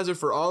supervisor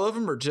for all of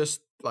them or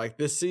just like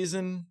this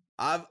season?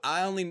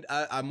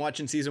 I'm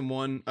watching season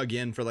 1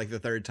 again for like the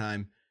third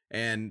time.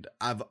 And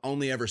I've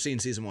only ever seen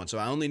season 1, so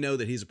I only know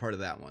that he's a part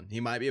of that one. He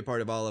might be a part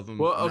of all of them.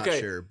 Well, I'm okay. not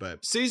sure,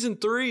 but season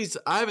 3's,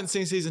 I haven't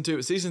seen season 2,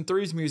 but season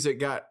 3's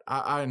music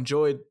I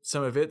enjoyed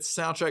some of its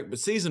soundtrack, but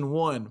season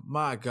 1,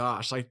 my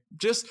gosh, like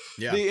just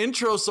the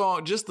intro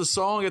song, just the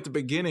song at the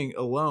beginning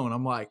alone,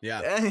 I'm like,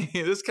 dang,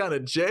 this kind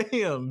of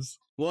jams.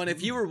 Well, and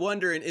if you were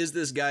wondering, is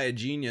this guy a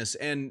genius?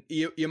 And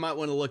you might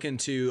want to look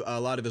into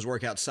a lot of his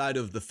work outside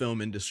of the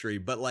film industry,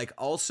 but like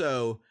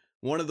also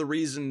one of the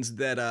reasons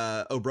that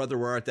Oh Brother,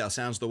 Where Art Thou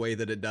sounds the way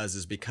that it does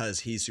is because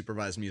he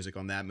supervised music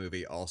on that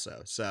movie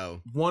also.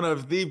 So one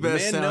of the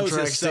best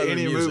soundtracks to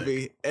any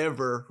movie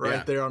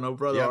ever there on Oh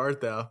Brother, Where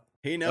Art Thou.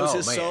 He knows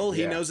his soul,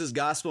 he knows his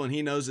gospel, and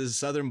he knows his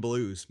Southern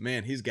blues.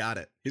 Man, he's got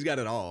it. He's got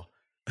it all.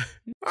 All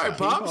right,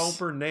 Pops. T-Bone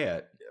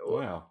Burnett.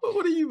 Wow.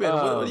 What have you been?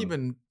 What have you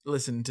been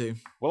listening to?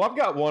 Well, I've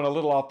got one a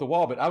little off the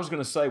wall, but I was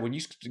going to say, when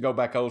you go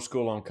back old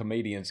school on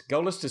comedians, go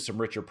listen to some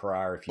Richard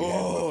Pryor if you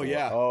haven't. Oh,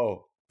 yeah.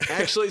 Oh,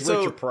 actually,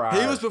 so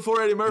he was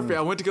before Eddie Murphy.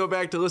 I went to go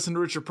back to listen to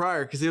Richard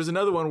Pryor because he was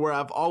another one where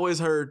I've always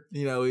heard,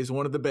 he's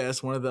one of the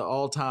best, one of the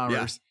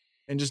all-timers,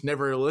 and just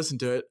never listened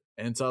to it.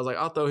 And so I was like,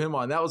 I'll throw him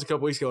on. That was a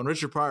couple weeks ago, and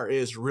Richard Pryor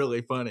is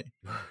really funny.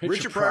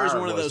 Richard Pryor is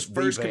one of those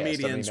first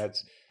comedians.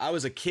 I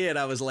was a kid.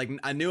 I was like,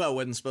 I knew I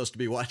wasn't supposed to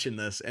be watching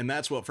this, and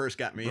that's what first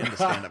got me into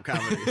stand-up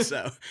comedy.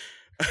 So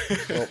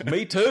Well,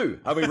 me too.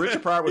 I mean,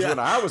 Richard Pryor was when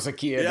I was a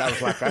kid. I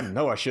was like, I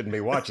know I shouldn't be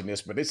watching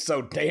this, but it's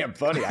so damn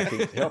funny. I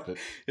can't help it.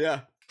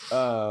 Yeah.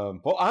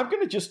 Well, I'm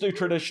going to just do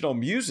traditional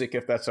music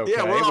if that's okay.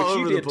 Yeah, we're all which over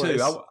you the did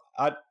place. too.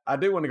 I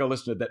do want to go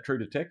listen to that True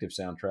Detective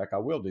soundtrack. I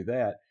will do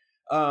that.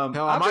 Hell,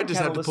 I might just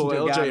have to pull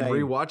LJ and named...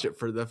 rewatch it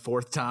for the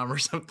 4th time or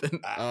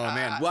something. Oh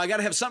man. Well, I got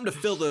to have something to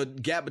fill the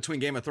gap between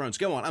Game of Thrones.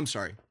 Go on. I'm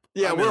sorry.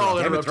 Yeah, we're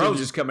all Game of Thrones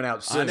interrupting. is coming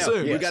out soon. I know.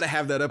 Soon. We got to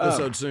have that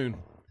episode soon.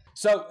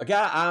 So a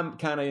guy I'm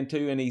kind of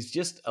into, and he's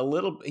a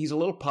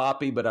little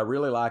poppy, but I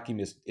really like him,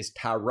 is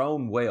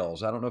Tyrone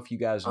Wells. I don't know if you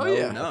guys know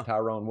of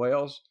Tyrone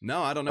Wells.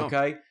 No, I don't know.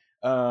 Okay.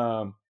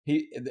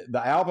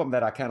 The album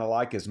that I kind of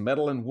like is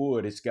Metal and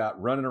Wood. It's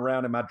got Running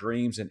Around in My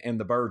Dreams and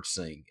The Birds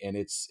Sing. And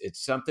it's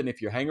something,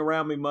 if you hang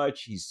around me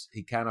much,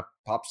 he kind of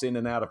pops in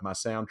and out of my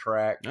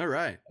soundtrack. All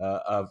right.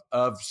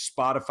 Of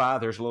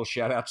Spotify. There's a little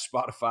shout out to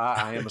Spotify.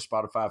 I am a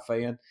Spotify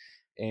fan.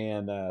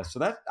 And so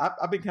that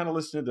I've been kind of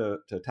listening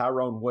to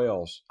Tyrone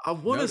Wells. I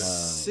want to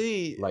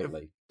see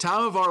lately.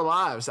 Time of Our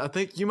Lives. I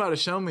think you might have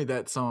shown me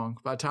that song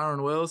by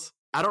Tyrone Wells.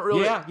 I don't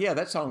really. Yeah,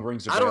 that song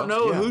rings a bell. I don't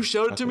know who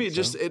showed it to me.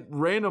 It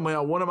Randomly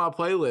on one of my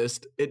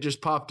playlists, it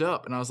just popped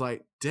up, and I was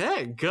like,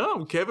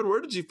 "Daggum, Kevin,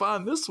 where did you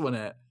find this one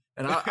at?"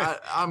 And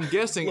I'm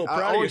guessing. A little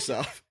proud of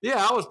yourself.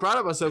 Yeah, I was proud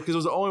of myself because it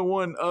was the only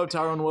one of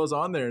Tyrone Wells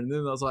on there, and then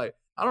I was like,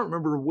 I don't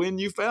remember when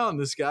you found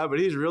this guy, but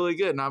he's really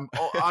good, and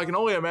I can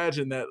only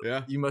imagine that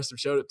you must have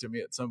showed it to me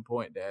at some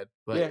point, Dad.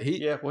 But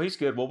well, he's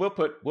good. Well, we'll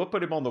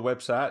put him on the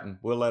website, and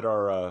we'll let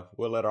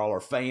all our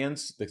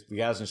fans, the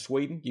guys in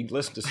Sweden, you can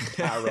listen to some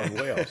Tyrone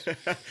Wells.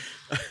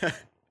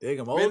 Dig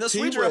 'em. Man, the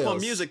Swedes are up on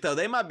music though.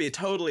 They might be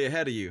totally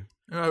ahead of you.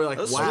 You're like,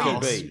 Those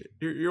wow, Swedes.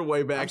 you're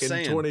way back in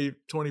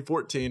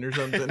 2014 or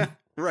something.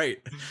 Right.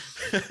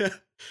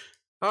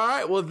 All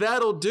right, well,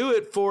 that'll do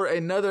it for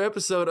another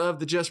episode of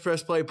the Just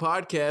Press Play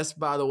podcast.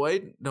 By the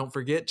way, don't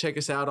forget, check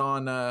us out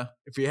on,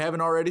 if you haven't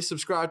already,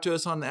 subscribe to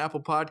us on the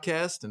Apple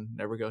Podcast, and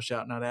there we go,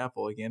 shouting out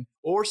Apple again,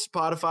 or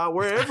Spotify,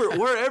 wherever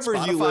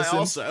Spotify you listen.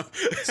 Also.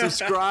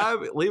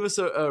 Subscribe, leave us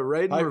a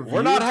rating review.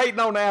 We're not hating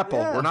on Apple.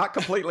 Yeah. We're not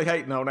completely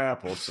hating on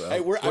Apple. So.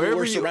 Hey,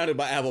 we're surrounded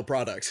by Apple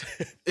products.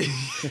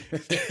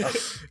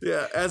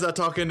 Yeah, as I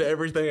talk into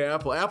everything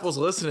Apple. Apple's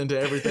listening to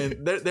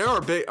everything.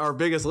 They're our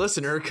biggest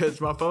listener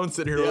because my phone's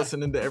sitting here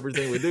listening to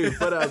everything we do.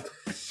 But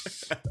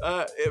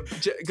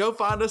go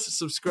find us,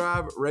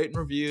 subscribe, rate and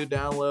review,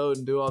 download,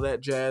 and do all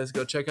that jazz.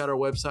 Go check out our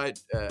website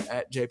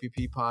at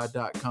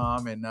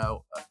jpppod.com. And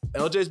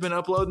LJ's been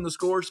uploading the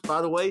scores,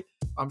 by the way.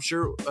 I'm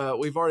sure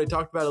we've already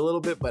talked about it a little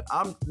bit, but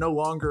I'm no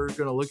longer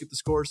going to look at the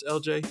scores,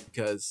 LJ,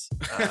 because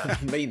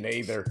me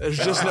neither. There's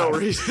just no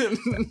reason.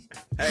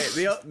 Hey,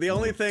 the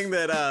only thing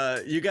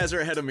that you guys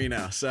are ahead of me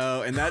now,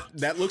 so and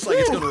that looks like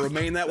it's going to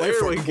remain that way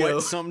for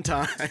quite some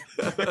time.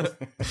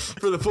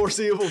 For the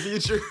foreseeable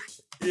future.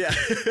 Yeah.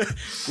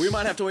 We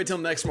might have to wait till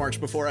next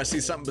March before I see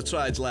something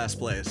besides last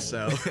place.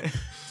 So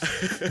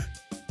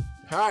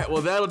all right,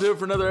 well, that'll do it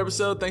for another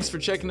episode. Thanks for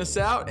checking us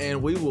out,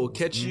 and we will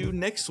catch you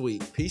next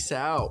week. Peace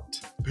out.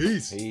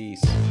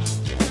 Peace.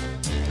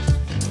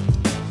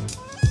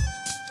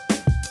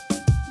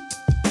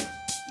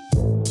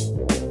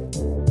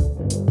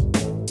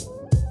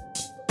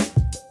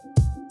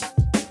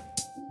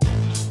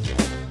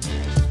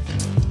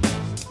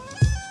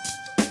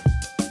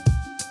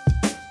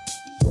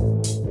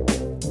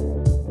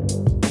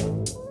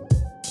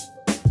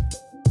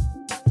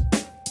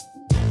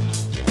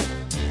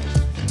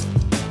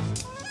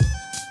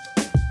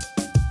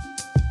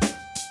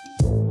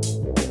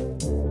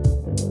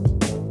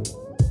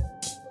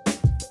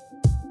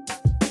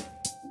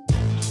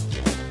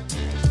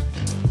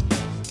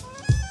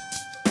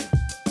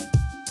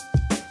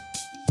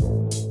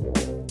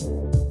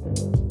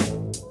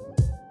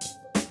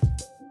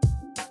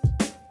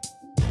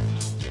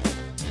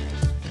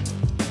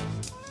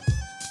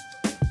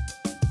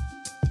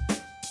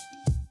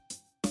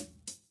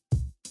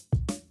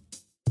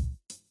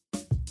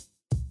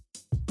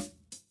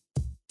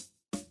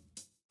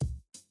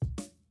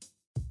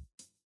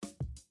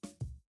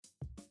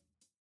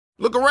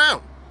 Look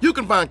around. You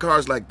can find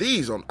cars like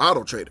these on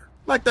AutoTrader,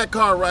 like that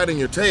car right in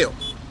your tail.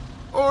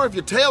 Or if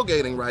you're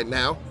tailgating right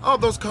now, all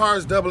those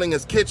cars doubling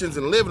as kitchens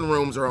and living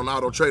rooms are on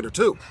AutoTrader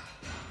too.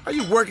 Are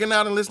you working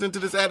out and listening to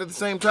this ad at the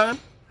same time?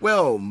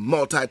 Well,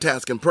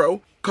 multitasking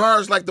pro,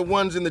 cars like the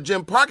ones in the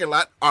gym parking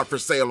lot are for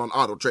sale on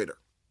AutoTrader.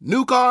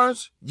 New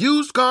cars,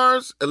 used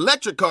cars,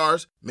 electric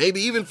cars,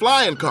 maybe even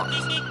flying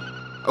cars.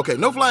 Okay,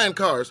 no flying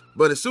cars,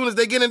 but as soon as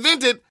they get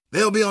invented,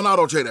 they'll be on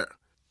AutoTrader.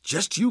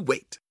 Just you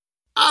wait.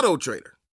 AutoTrader.